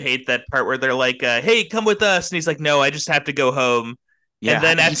do hate that part where they're like hey come with us and he's like no I just have to go home. And Yeah,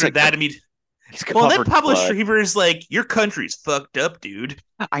 then he's after like that, I mean, he's well, then covered in Pablo blood. Schreiber is like, "Your country's fucked up, dude."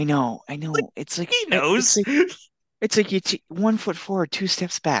 I Like know. he knows. It's like 1 foot forward, two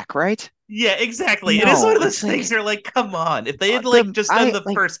steps back, right? Yeah, I exactly. It is one know. of those It's like things. You're like, come on. If they had like just done the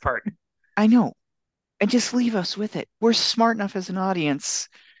first part, I know, and just leave us with it. We're smart enough as an audience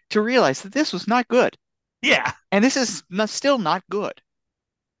to realize that this was not good, yeah, and this is still not good.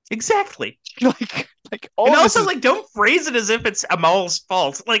 exactly. All And of this also, is. like, don't phrase it as if it's Amal's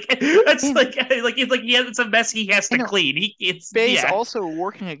fault. Like, it's And like yeah, it's a mess he has I to know clean. It's Bay's yeah. also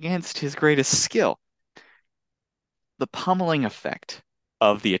working against his greatest skill, the pummeling effect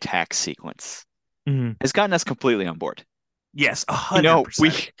of the attack sequence Mhm. has gotten us completely on board. Yes, a You hundred know,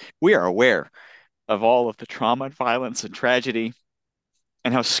 percent. we are aware of all of the trauma and violence and tragedy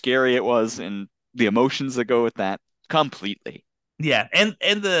and how scary it was and the emotions that go with that completely. Yeah, and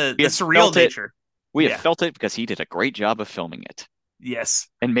We the have surreal felt it. nature. We have Yeah. felt it because he did a great job of filming it Yes.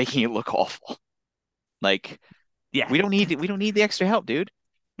 and making it look awful. Like Yeah. we don't need the extra help, dude.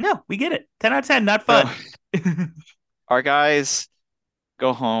 No, we get it. 10 out of 10, not So fun. our guys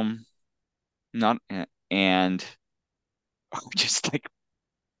go home, not and are just like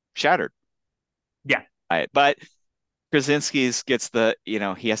shattered Yeah. by it. But Krasinski's gets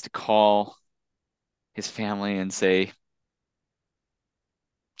he has to call his family and say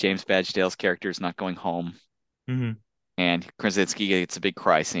James Badgedale's character is not going home, Hmm. and Krasinski gets a big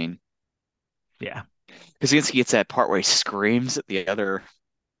cry scene. Yeah. Krasinski gets that part where he screams at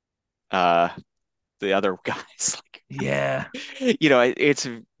uh the other guys. Yeah. It's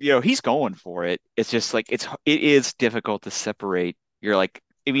he's going for it. It's just like it is difficult to separate. You're like,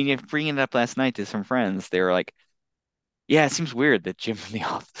 I mean, you're bringing it up last night to some friends. They were like, yeah, it seems weird that Jim in the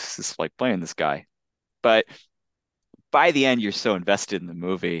office is like playing this guy. But by the end, you're so invested in the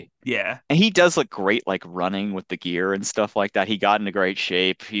movie. Yeah. And he does look great, like running with the gear and stuff like that. He got into great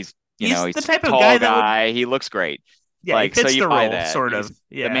shape. He's He's the a type of tall guy that would, guy. He looks great. yeah, he Like, so fits you the buy role, that. sort of. The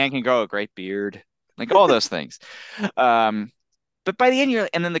Yeah. man can grow a great beard, like all those things. Um, but by the end,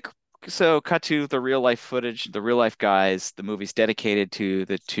 and then so cut to the real life footage, the real life guys. The movie's dedicated to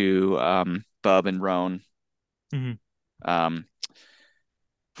the two, Bub and Roan. Hmm. Um,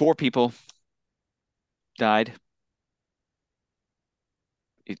 four people died.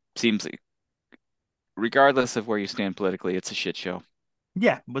 seems regardless of where you stand politically, it's a shit show.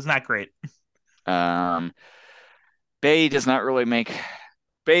 Yeah, was not great. Um, Bay does not really make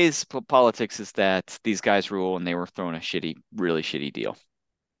Bay's politics is that these guys rule and they were thrown a really shitty deal.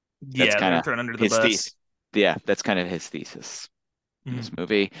 That's Yeah, they kind were of thrown under the his thesis. bus. Yeah, that's kind of his thesis in this Hmm.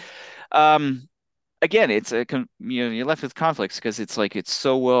 movie. Um, Again, you're left with conflicts because it's like it's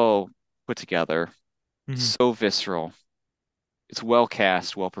so well put together, Hmm. so visceral, it's well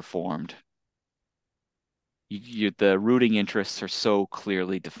cast, well performed. The rooting interests are so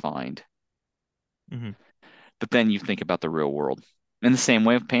clearly defined. Hmm. But then you think about the real world. In the same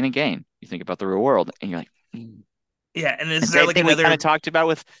way of Pain and Gain, you think about the real world and you're like, "Hmm." Yeah, and is And there same like thing we kind of another? talked about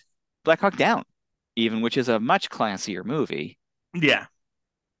with Black Hawk Down, even, which is a much classier movie. Yeah,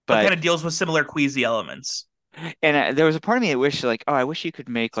 but But kind of deals with similar queasy elements. there was a part of me that wished, like, oh, I wish you could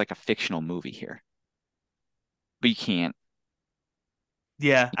make like a fictional movie here, but you can't.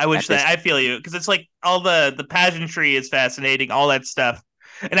 Yeah, I At wish that this, I feel you because it's like all the pageantry is fascinating, all that stuff.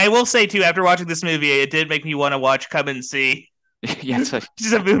 And I will say too, after watching this movie, it did make me want to watch Come and See, yeah, which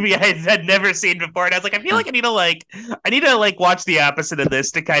is a movie I had never seen before. And I was like, I feel like I need to like watch the opposite of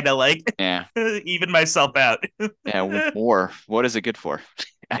this to kind of like yeah, even myself out. yeah, more. What is it good for?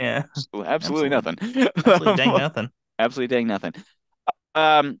 Yeah, Absolutely absolutely, nothing. absolutely, dang nothing. Absolutely dang nothing.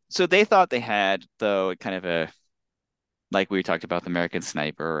 So they thought they had, though, kind of a like we talked about the American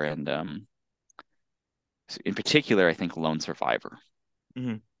Sniper and in particular, I think Lone Survivor.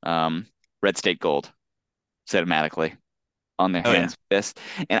 Hmm. Um, Red State Gold cinematically on their Oh yeah, hands with this.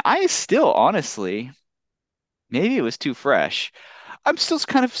 And I still honestly, maybe it was too fresh. I'm still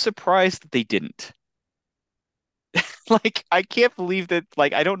kind of surprised that they didn't. Like, I can't believe that,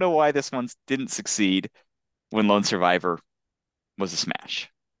 like, I don't know why this one didn't succeed when Lone Survivor was a smash.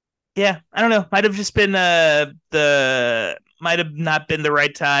 yeah. I don't know. Might have just been the might have not been the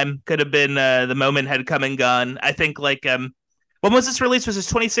right time. Could have been the moment had come and gone. I think like when was this released? Was this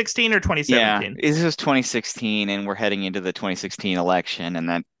 2016 or Yeah, 2017? this was 2016, and we're heading into the 2016 election, and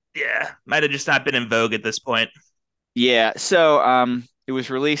that, Yeah, might have just not been in vogue at this point. yeah. So, it was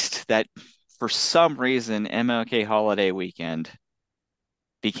released that for some reason MLK holiday weekend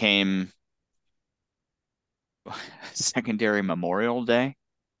became secondary Memorial Day.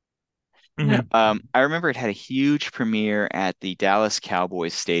 Hmm. I remember it had a huge premiere at the Dallas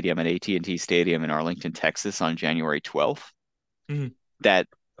Cowboys Stadium at AT&T Stadium in Arlington, Texas on January 12th. Hmm. That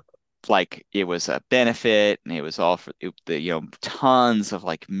like it was a benefit and it was all for tons of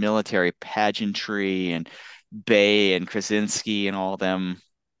like military pageantry and Bay and Krasinski and all of them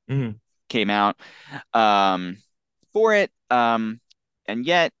Hmm. came out um, for it. And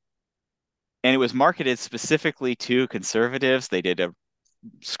yet, and it was marketed specifically to conservatives. They did a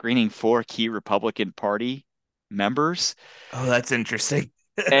screening for key Republican Party members. Oh, that's interesting.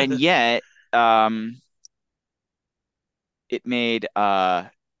 And yet, um, it made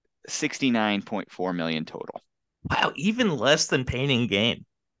 69.4 million total. Wow, even less than Painting Game.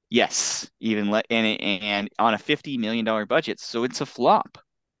 Yes, and on a $50 million budget, so it's a flop.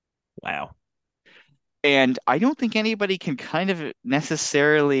 Wow. And I don't think anybody can kind of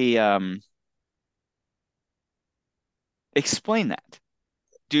necessarily explain that,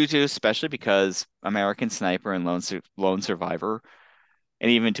 due to especially because American Sniper and Lone Survivor,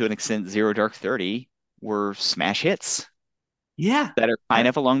 and even to an extent Zero Dark 30, were smash hits Yeah. that are kind I,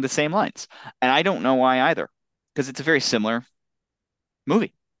 of along the same lines. And I don't know why either, because it's a very similar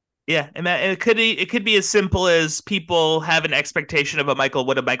movie. yeah, and it could be as simple as people have an expectation of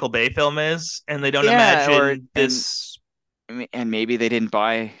what a Michael Bay film is, and they don't Yeah, or imagine this. and maybe they didn't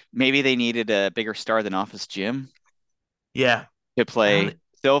buy, maybe they needed a bigger star than Office Jim Yeah, to I play don't.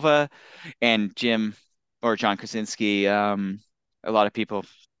 Silva, and Jim or John Krasinski. A lot of people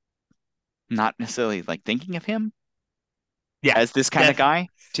not necessarily like thinking of him Yeah, as this kind of def. guy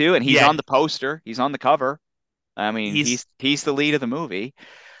too, and he's Yeah, on the poster, he's on the cover. I mean, he's. he's the lead of the movie.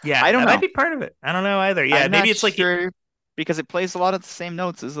 Yeah, I don't that might know. be part of it. I don't know either. Yeah, I'm maybe not it's like. sure because it plays a lot of the same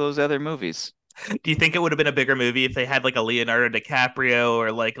notes as those other movies. Do you think it would have been a bigger movie if they had like a Leonardo DiCaprio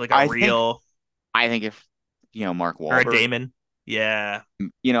or like a I think real I think if Mark or a Wahlberg, Damon? Yeah.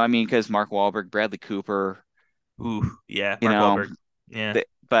 I mean, because Mark Wahlberg, Bradley Cooper, Ooh, yeah, you Mark know, Wahlberg. Yeah.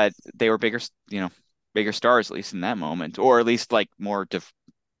 but they were bigger, bigger stars at least in that moment, or at least like more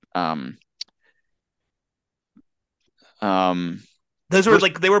um um Those were vers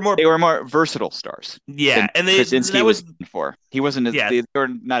like they were more. they were more versatile stars than Yeah, and Krasinski that was was known for. He wasn't as yeah, they were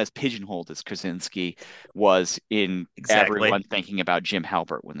not as pigeonholed as Krasinski was in exactly. everyone thinking about Jim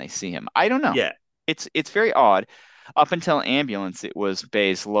Halpert when they see him. I don't know. Yeah. It's very odd. Up until Ambulance, it was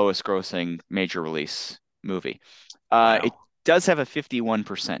Bay's lowest grossing major release movie. It Wow. does have a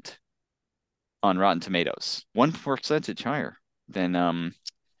 51% on Rotten Tomatoes, one percentage higher than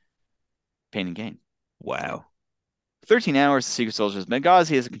Pain and Gain. Wow. 13 Hours, The Secret Soldiers of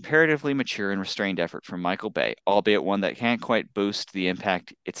Benghazi is a comparatively mature and restrained effort from Michael Bay, albeit one that can't quite boost the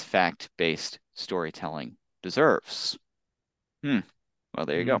impact its fact-based storytelling deserves. Hmm. Well,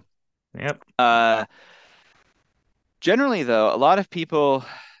 there you Mm, go. yep. Uh, Generally, though, a lot of people,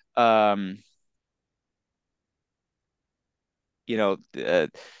 um, you know,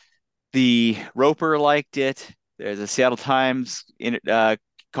 the Roper liked it. There's a Seattle Times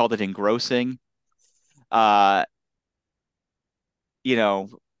called it engrossing. Uh, you know,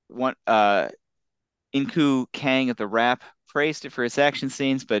 one Inku Kang of the Rap praised it for its action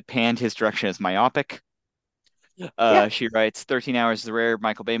scenes, but panned his direction as myopic. Yeah. She writes, 13 Hours is a rare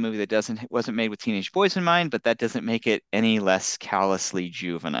Michael Bay movie that doesn't wasn't made with teenage boys in mind, but that doesn't make it any less callously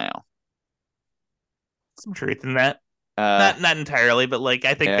juvenile. Some truth in that. Uh, Not entirely, but like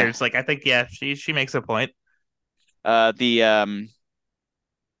I think yeah. there's like I think yeah, she makes a point. The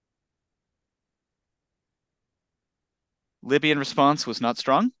Libyan response was not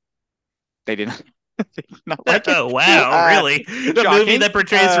strong. They did not, they did not like it. Oh wow, Uh, really? The movie Shocking. that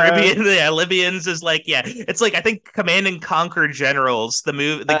portrays Libyan, yeah, Libyans is like yeah, it's like I think Command and Conquer Generals, Uh,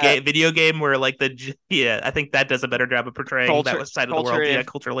 video game where like yeah, I think that does a better job of portraying that culture, side of the culture, world. and Yeah,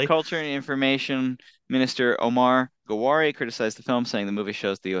 culturally. culture and information minister Omar Gawari criticized the film, saying the movie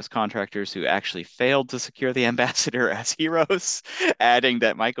shows the U.S. contractors who actually failed to secure the ambassador as heroes, adding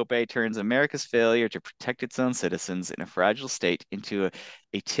that Michael Bay turns America's failure to protect its own citizens in a fragile state into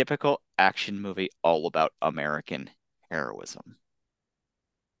a typical action movie all about American heroism.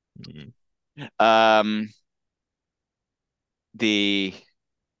 Mm. Um, the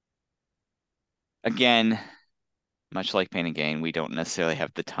Again, much like Pain and Gain, we don't necessarily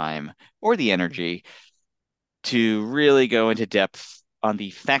have the time or the energy to really go into depth on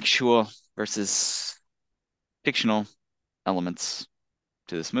the factual versus fictional elements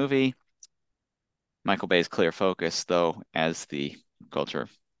to this movie. Michael Bay's clear focus, though, as the culture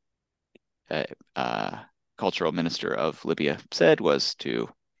uh, uh, cultural minister of Libya said, was to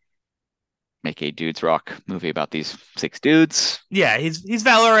make a dudes rock movie about these six dudes. Yeah, he's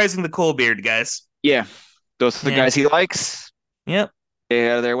valorizing the cool beard guys. Yeah, those are the Yeah. guys he likes. Yep.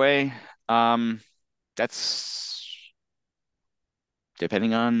 Get out of their way. Um, that's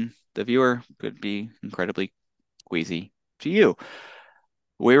depending on the viewer, could be incredibly queasy to you.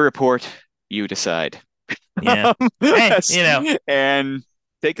 We report, you decide. Yeah. Hey, you know. And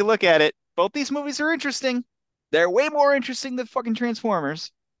take a look at it. Both these movies are interesting. They're way more interesting than fucking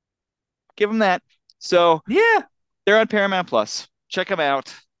Transformers. Give them that. So Yeah. they're on Paramount Plus. Check them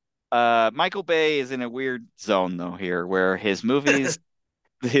out. Michael Bay is in a weird zone though here, where his movies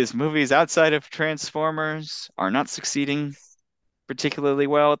outside of Transformers are not succeeding particularly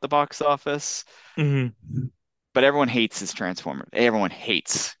well at the box office. Mm-hmm. But everyone hates his Transformers. Everyone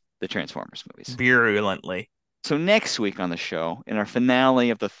hates the Transformers movies. Virulently. So next week on the show, in our finale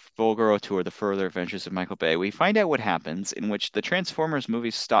of the Vulgar Auteur, The Further Adventures of Michael Bay, we find out what happens in which the Transformers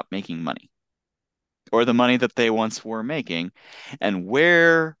movies stop making money, or the money that they once were making, and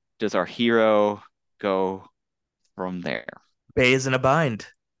where does our hero go from there? Bay is in a bind.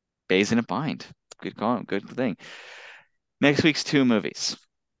 Bay's in a bind. Good call, good thing. Next week's two movies.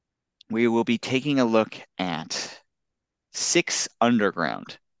 We will be taking a look at Six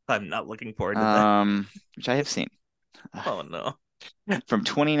Underground, I'm not looking forward to that. which I have seen. Oh no. From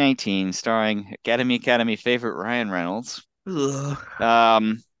 2019, starring Academy favorite Ryan Reynolds. Ugh.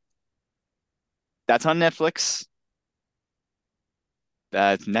 Um, that's on Netflix.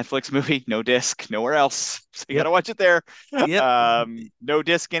 Netflix movie, no disc, nowhere else. So you gotta Yep. watch it there. Yep. No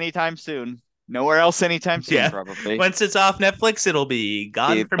disc anytime soon. Nowhere else anytime soon, Yeah. probably. Once it's off Netflix, it'll be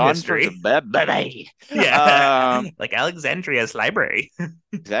gone It's from on for history. bye. Yeah. Like Alexandria's library.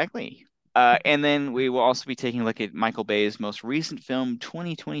 Exactly. And then we will also be taking a look at Michael Bay's most recent film,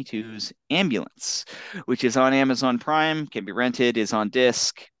 2022's Ambulance, which is on Amazon Prime, can be rented, is on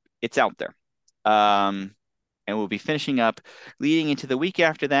disc. It's out there. Um, and we'll be finishing up. Leading into the week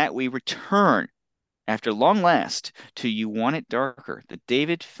after that, we return, after long last, to You Want It Darker, the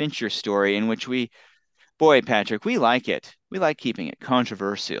David Fincher story, in which boy, Patrick, we like it. We like keeping it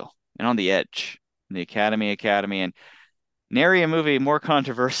controversial and on the edge. The Academy, and nary a movie more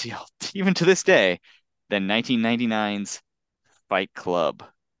controversial, even to this day, than 1999's Fight Club,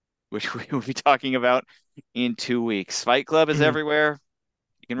 which we will be talking about in 2 weeks. Fight Club is Mhm. everywhere.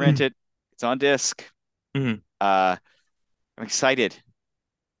 You can rent Mhm. it. It's on disc. Mhm. Uh, I'm excited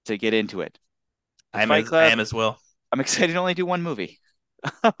to get into it. With Fight I Club, am as well. I'm excited to only do one movie.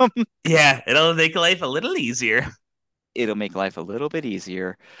 Um, Yeah, it'll make life a little easier. it'll make life a little bit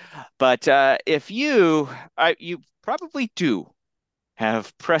easier. But if you probably do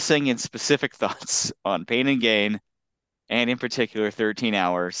have pressing and specific thoughts on Pain and Gain, and in particular 13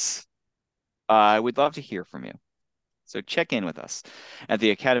 hours, we'd love to hear from you. So check in with us at the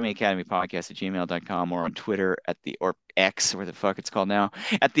Academy Podcast at gmail.com, or on Twitter or X, where the fuck it's called now,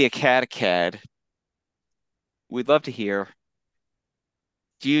 at the Acad. We'd love to hear.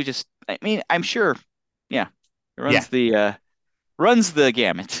 Do you just, I mean, I'm sure, yeah, it Yeah. runs the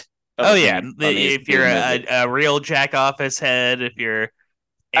gamut of Oh yeah. opinion on If these you're movies. a real Jack Office head, if you're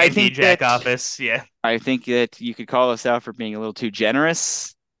I anti think Jack that Office, yeah. I think that you could call us out for being a little too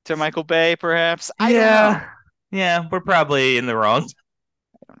generous to Michael Bay, perhaps. I don't know. Yeah. Yeah, we're probably in the wrong.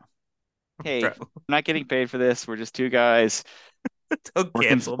 Hey, we're not getting paid for this. We're just two guys Don't working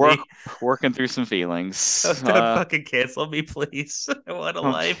cancel work me. working through some feelings. Don't fucking cancel me, please. I want a Okay.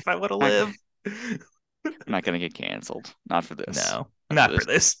 life. I want to I'm live. not gonna get canceled. Not for this. No, Not for not for this.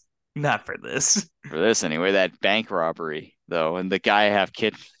 this. Not for this. For this anyway. That bank robbery though, and the guy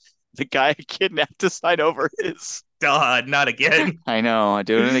I kidnapped to sign over his. God, not again. I know. I'm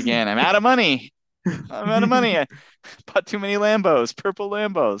doing it again. I'm out of money. I'm out of money. I bought too many Lambos, purple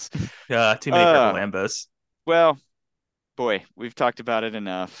Lambos. Too many purple Uh, Lambos. well, boy, we've talked about it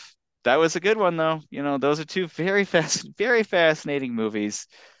enough. That was a good one, though. Those are two very fascinating movies.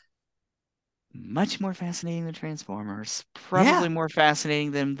 Much more fascinating than Transformers. Yeah, Probably more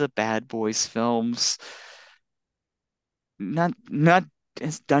fascinating than the Bad Boys films. Not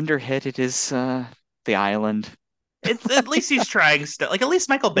as dunderheaded as The Island. it's at least he's trying stuff. Like at least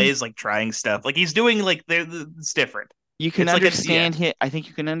Michael Bay's like trying stuff. Like he's doing like it's different. You can It's like understand him. I think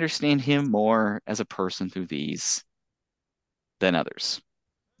you can understand him more as a person through these than others,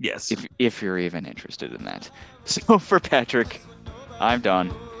 yes. if you're even interested in that. So for Patrick, I'm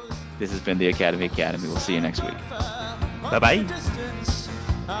done. This has been the Academy. We'll see you next week. Bye bye.